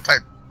celestial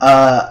type.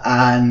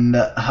 And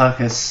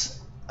Hercus,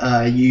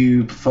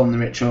 you perform the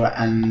ritual,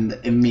 and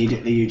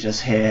immediately you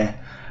just hear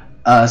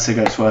Sir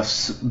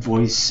Goatsworth's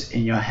voice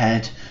in your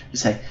head. You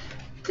say,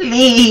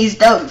 "Please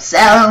don't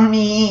sell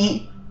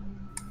me."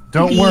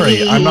 Don't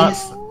worry, I'm not.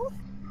 Please.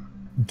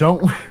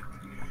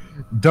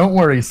 Don't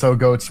worry, So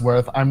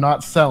Goatsworth. I'm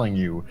not selling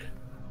you.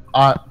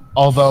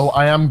 Although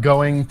I am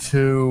going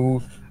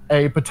to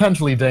a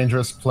potentially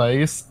dangerous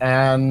place,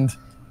 and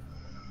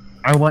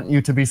I want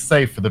you to be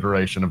safe for the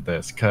duration of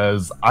this,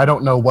 because I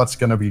don't know what's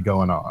going to be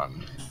going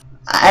on.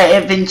 I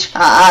have been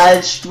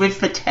charged with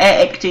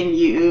protecting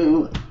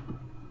you.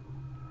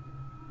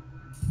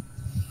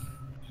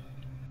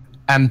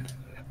 And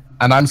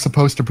I'm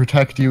supposed to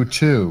protect you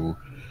too.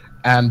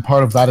 And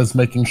part of that is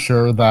making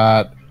sure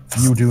that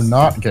you do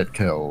not get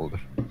killed.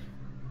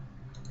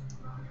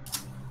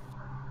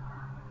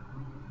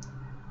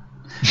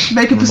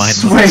 Make a Remind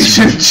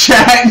persuasion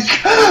check.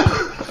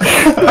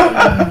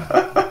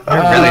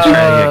 We're really trying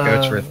to get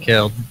Goatsworth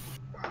killed.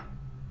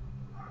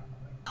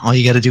 All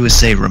you gotta do is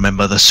say,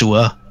 remember the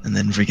sewer, and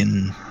then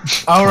freaking...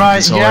 Alright,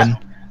 this yeah. on.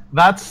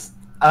 That's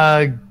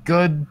a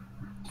good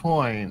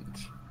point.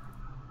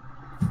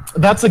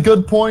 That's a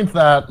good point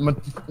that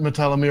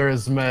Matelamir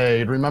has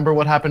made. Remember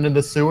what happened in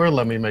the sewer?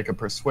 Let me make a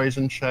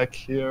persuasion check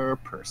here.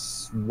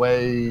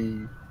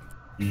 Persuasion.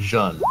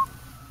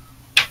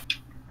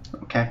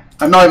 Okay.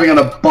 I'm not even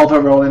going to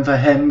bother rolling for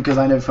him because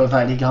I know for a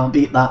fact he can't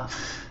beat that.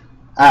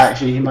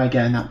 Actually, he might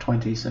get a nat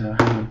 20, so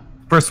hang on.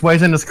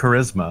 Persuasion is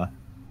charisma.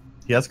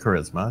 He has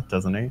charisma,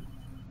 doesn't he?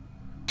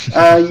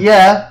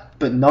 Yeah,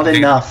 but not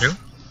enough.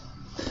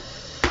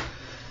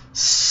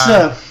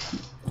 So,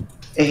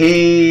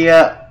 he...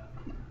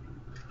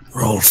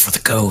 Roll for the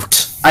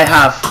goat. I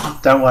have,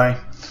 don't worry.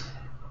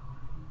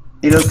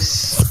 He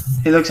looks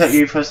at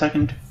you for a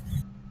second.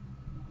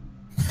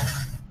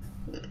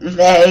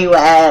 Very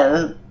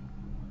well.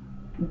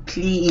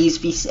 Please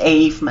be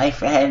safe, my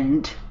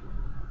friend.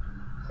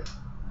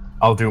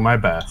 I'll do my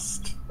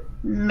best.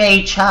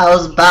 May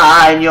Charles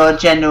bar in your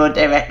general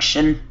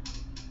direction.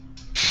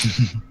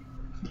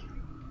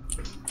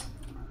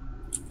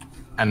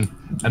 And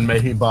may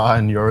he bar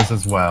in yours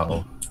as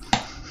well.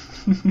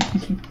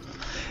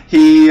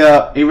 He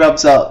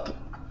rubs up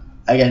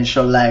against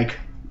your leg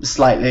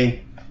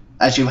slightly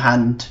as you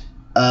hand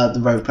the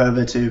rope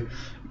over to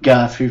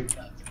Garth, who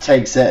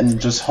takes it and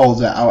just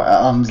holds it out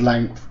at arm's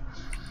length.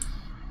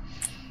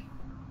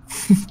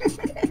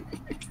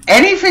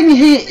 Anything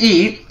he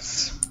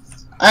eats,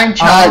 I'm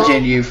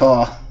charging you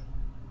for.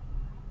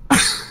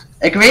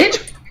 Agreed?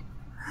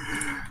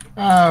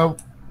 I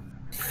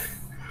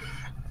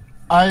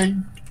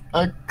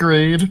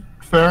agreed.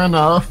 Fair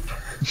enough.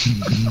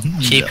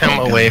 Keep him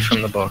away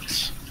from the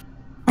books.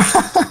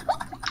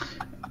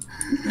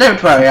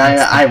 Don't worry,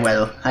 I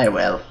will. I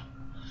will.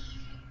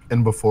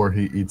 And before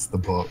he eats the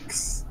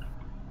books.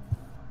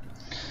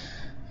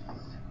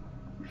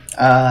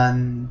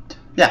 And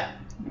yeah.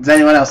 Is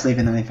anyone else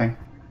leaving anything?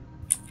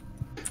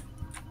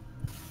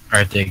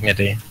 Our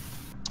dignity.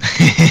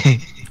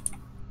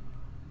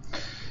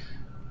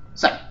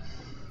 So.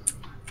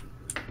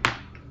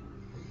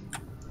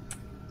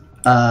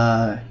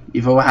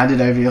 You've all handed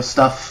over your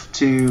stuff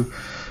to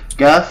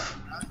Garth.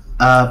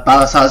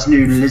 Balasar's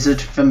new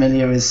lizard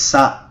familiar is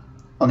sat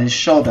on his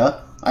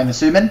shoulder, I'm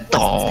assuming.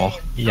 Oh,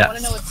 yes. I want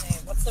to know its name.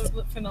 What's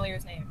the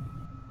familiar's name?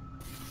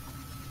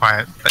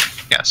 Quiet, but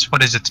yes.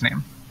 What is its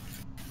name?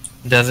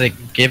 Does it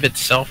give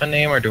itself a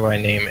name, or do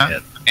I name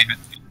it? Name it.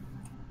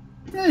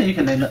 Yeah, you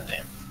can name it.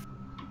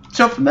 It's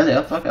your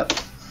familiar, fuck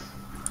it.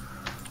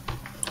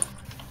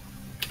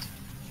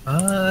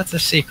 That's a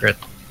secret.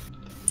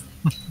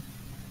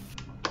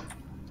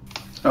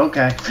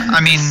 Okay.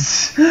 I mean,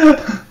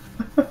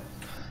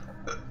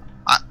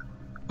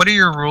 what are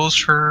your rules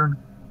for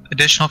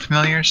additional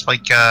familiars?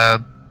 Like,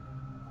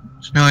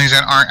 familiars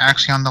that aren't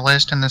actually on the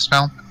list in the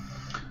spell?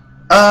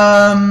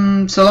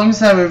 So long as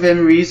they're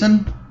within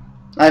reason,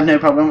 I have no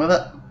problem with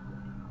it.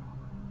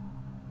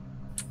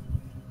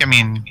 I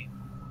mean,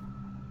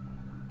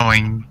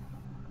 knowing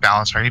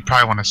Balasar, he'd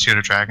probably want a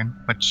pseudo dragon,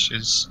 which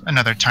is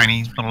another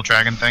tiny little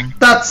dragon thing.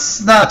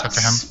 That's up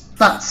to him.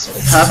 That's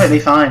perfectly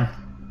fine.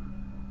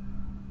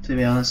 To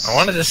be honest. I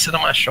wanted to sit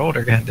on my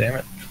shoulder,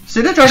 goddammit.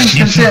 Pseudo dragons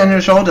can sit on your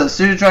shoulders.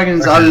 Pseudo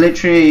dragons are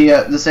literally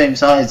the same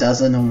size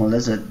as a normal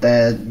lizard.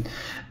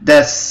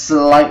 They're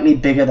slightly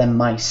bigger than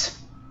mice.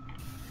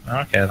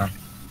 Okay then.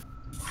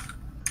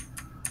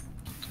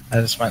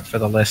 I just went for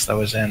the list that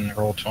was in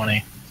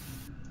Roll20.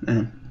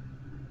 Yeah.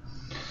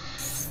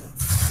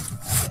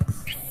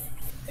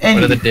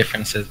 What are the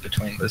differences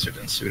between lizard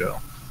and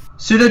pseudo?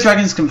 Pseudo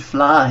dragons can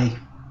fly.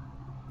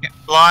 Yeah,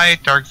 fly,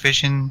 dark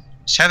vision,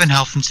 7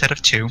 health instead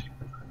of 2.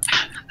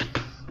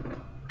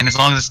 And as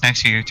long as it's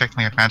next to you, you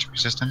technically have magic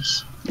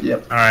resistance.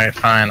 Yep. Alright,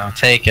 fine, I'll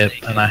take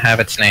it, and I have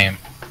its name.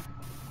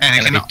 And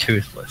It's it gonna can,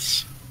 be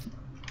toothless.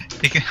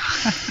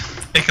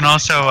 it can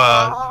also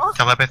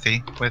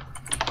telepathy with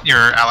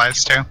your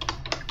allies too.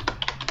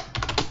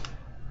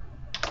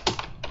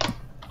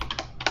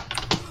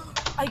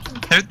 I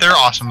can. They're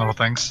awesome little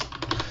things.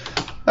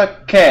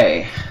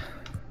 Okay.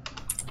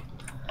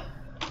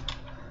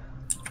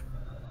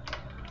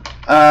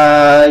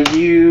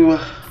 You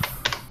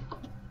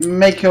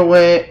make your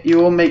way.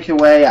 You all make your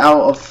way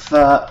out of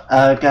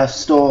Garth's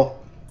store.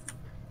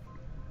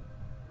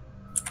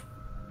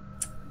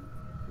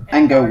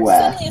 And go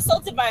where? Suddenly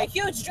assaulted by a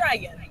huge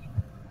dragon.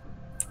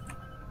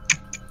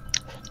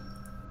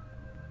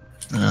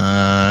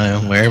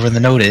 Wherever the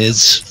note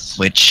is,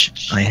 which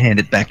I hand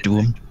it back to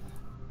him.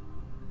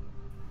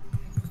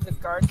 The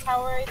guard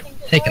tower, I think.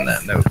 Taking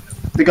that note.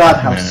 The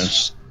guardhouse.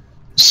 There's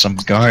some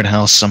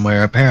guardhouse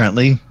somewhere,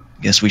 apparently.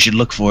 Guess we should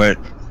look for it.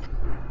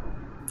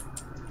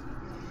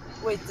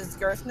 Wait, does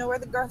Garth know where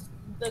the guard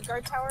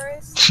tower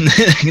is?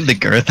 The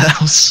girth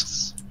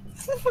house.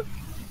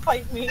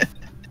 Fight me.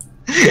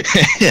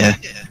 Yeah.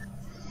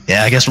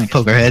 Yeah, I guess we'll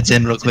poke our heads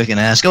in real quick and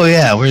ask, oh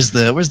yeah, where's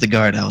the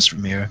guardhouse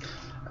from here?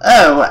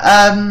 Oh,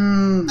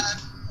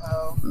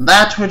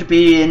 that would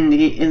be in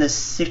the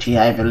city,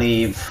 I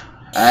believe.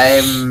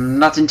 I'm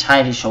not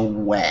entirely sure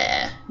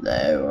where,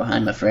 though.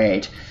 I'm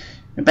afraid.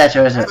 That's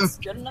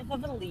good enough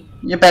of a lead.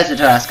 You're better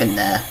to ask in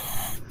there.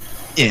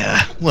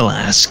 Yeah, we'll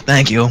ask.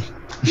 Thank you.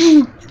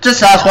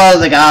 Just ask one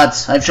of the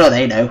guards. I'm sure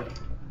they know.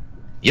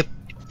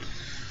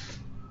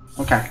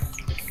 Okay.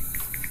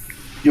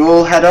 You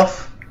all head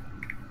off.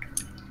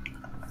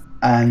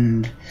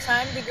 And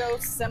Time to go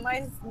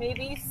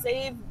maybe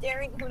save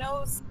Daring, who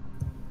knows?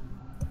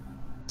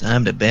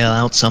 Time to bail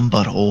out some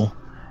butthole.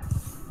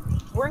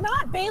 We're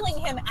not bailing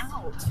him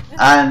out.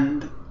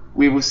 and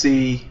we will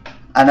see,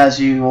 and as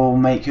you all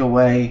make your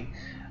way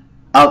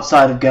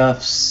outside of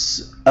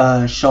Gurf's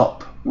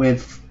shop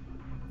with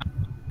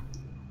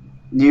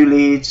new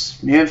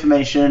leads, new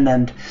information,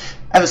 and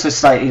ever so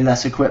slightly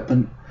less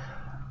equipment,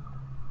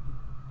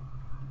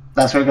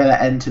 that's where we're going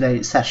to end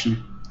today's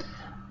session.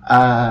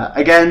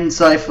 Again,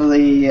 sorry for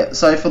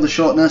the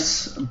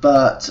shortness,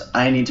 but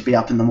I need to be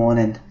up in the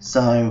morning,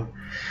 so.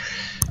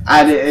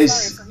 And it is.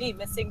 Sorry for me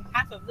missing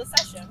half of the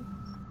session.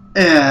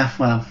 Yeah,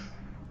 well,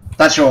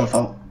 that's your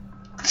fault.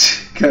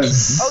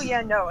 Because Oh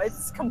yeah, no,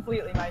 it's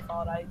completely my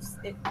fault.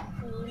 It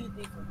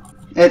completely forgot.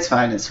 it's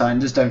fine.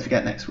 Just don't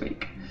forget next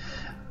week.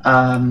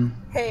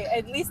 Hey,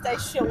 at least I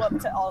show up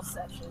to all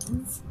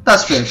sessions.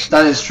 That's true.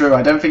 That is true.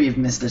 I don't think you've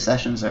missed a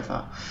session so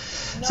far.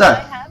 No, So, I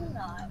have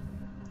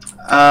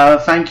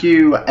not. thank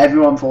you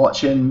everyone for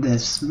watching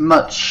this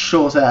much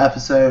shorter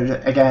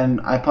episode. Again,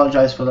 I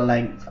apologize for the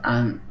length,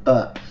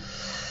 but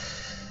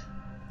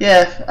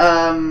yeah,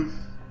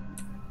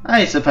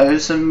 I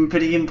suppose some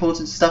pretty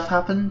important stuff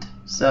happened.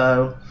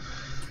 So,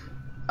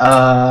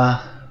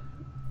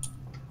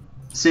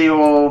 see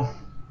you all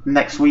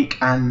next week,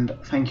 and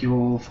thank you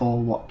all for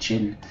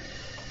watching.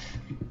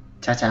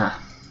 Ta-ta.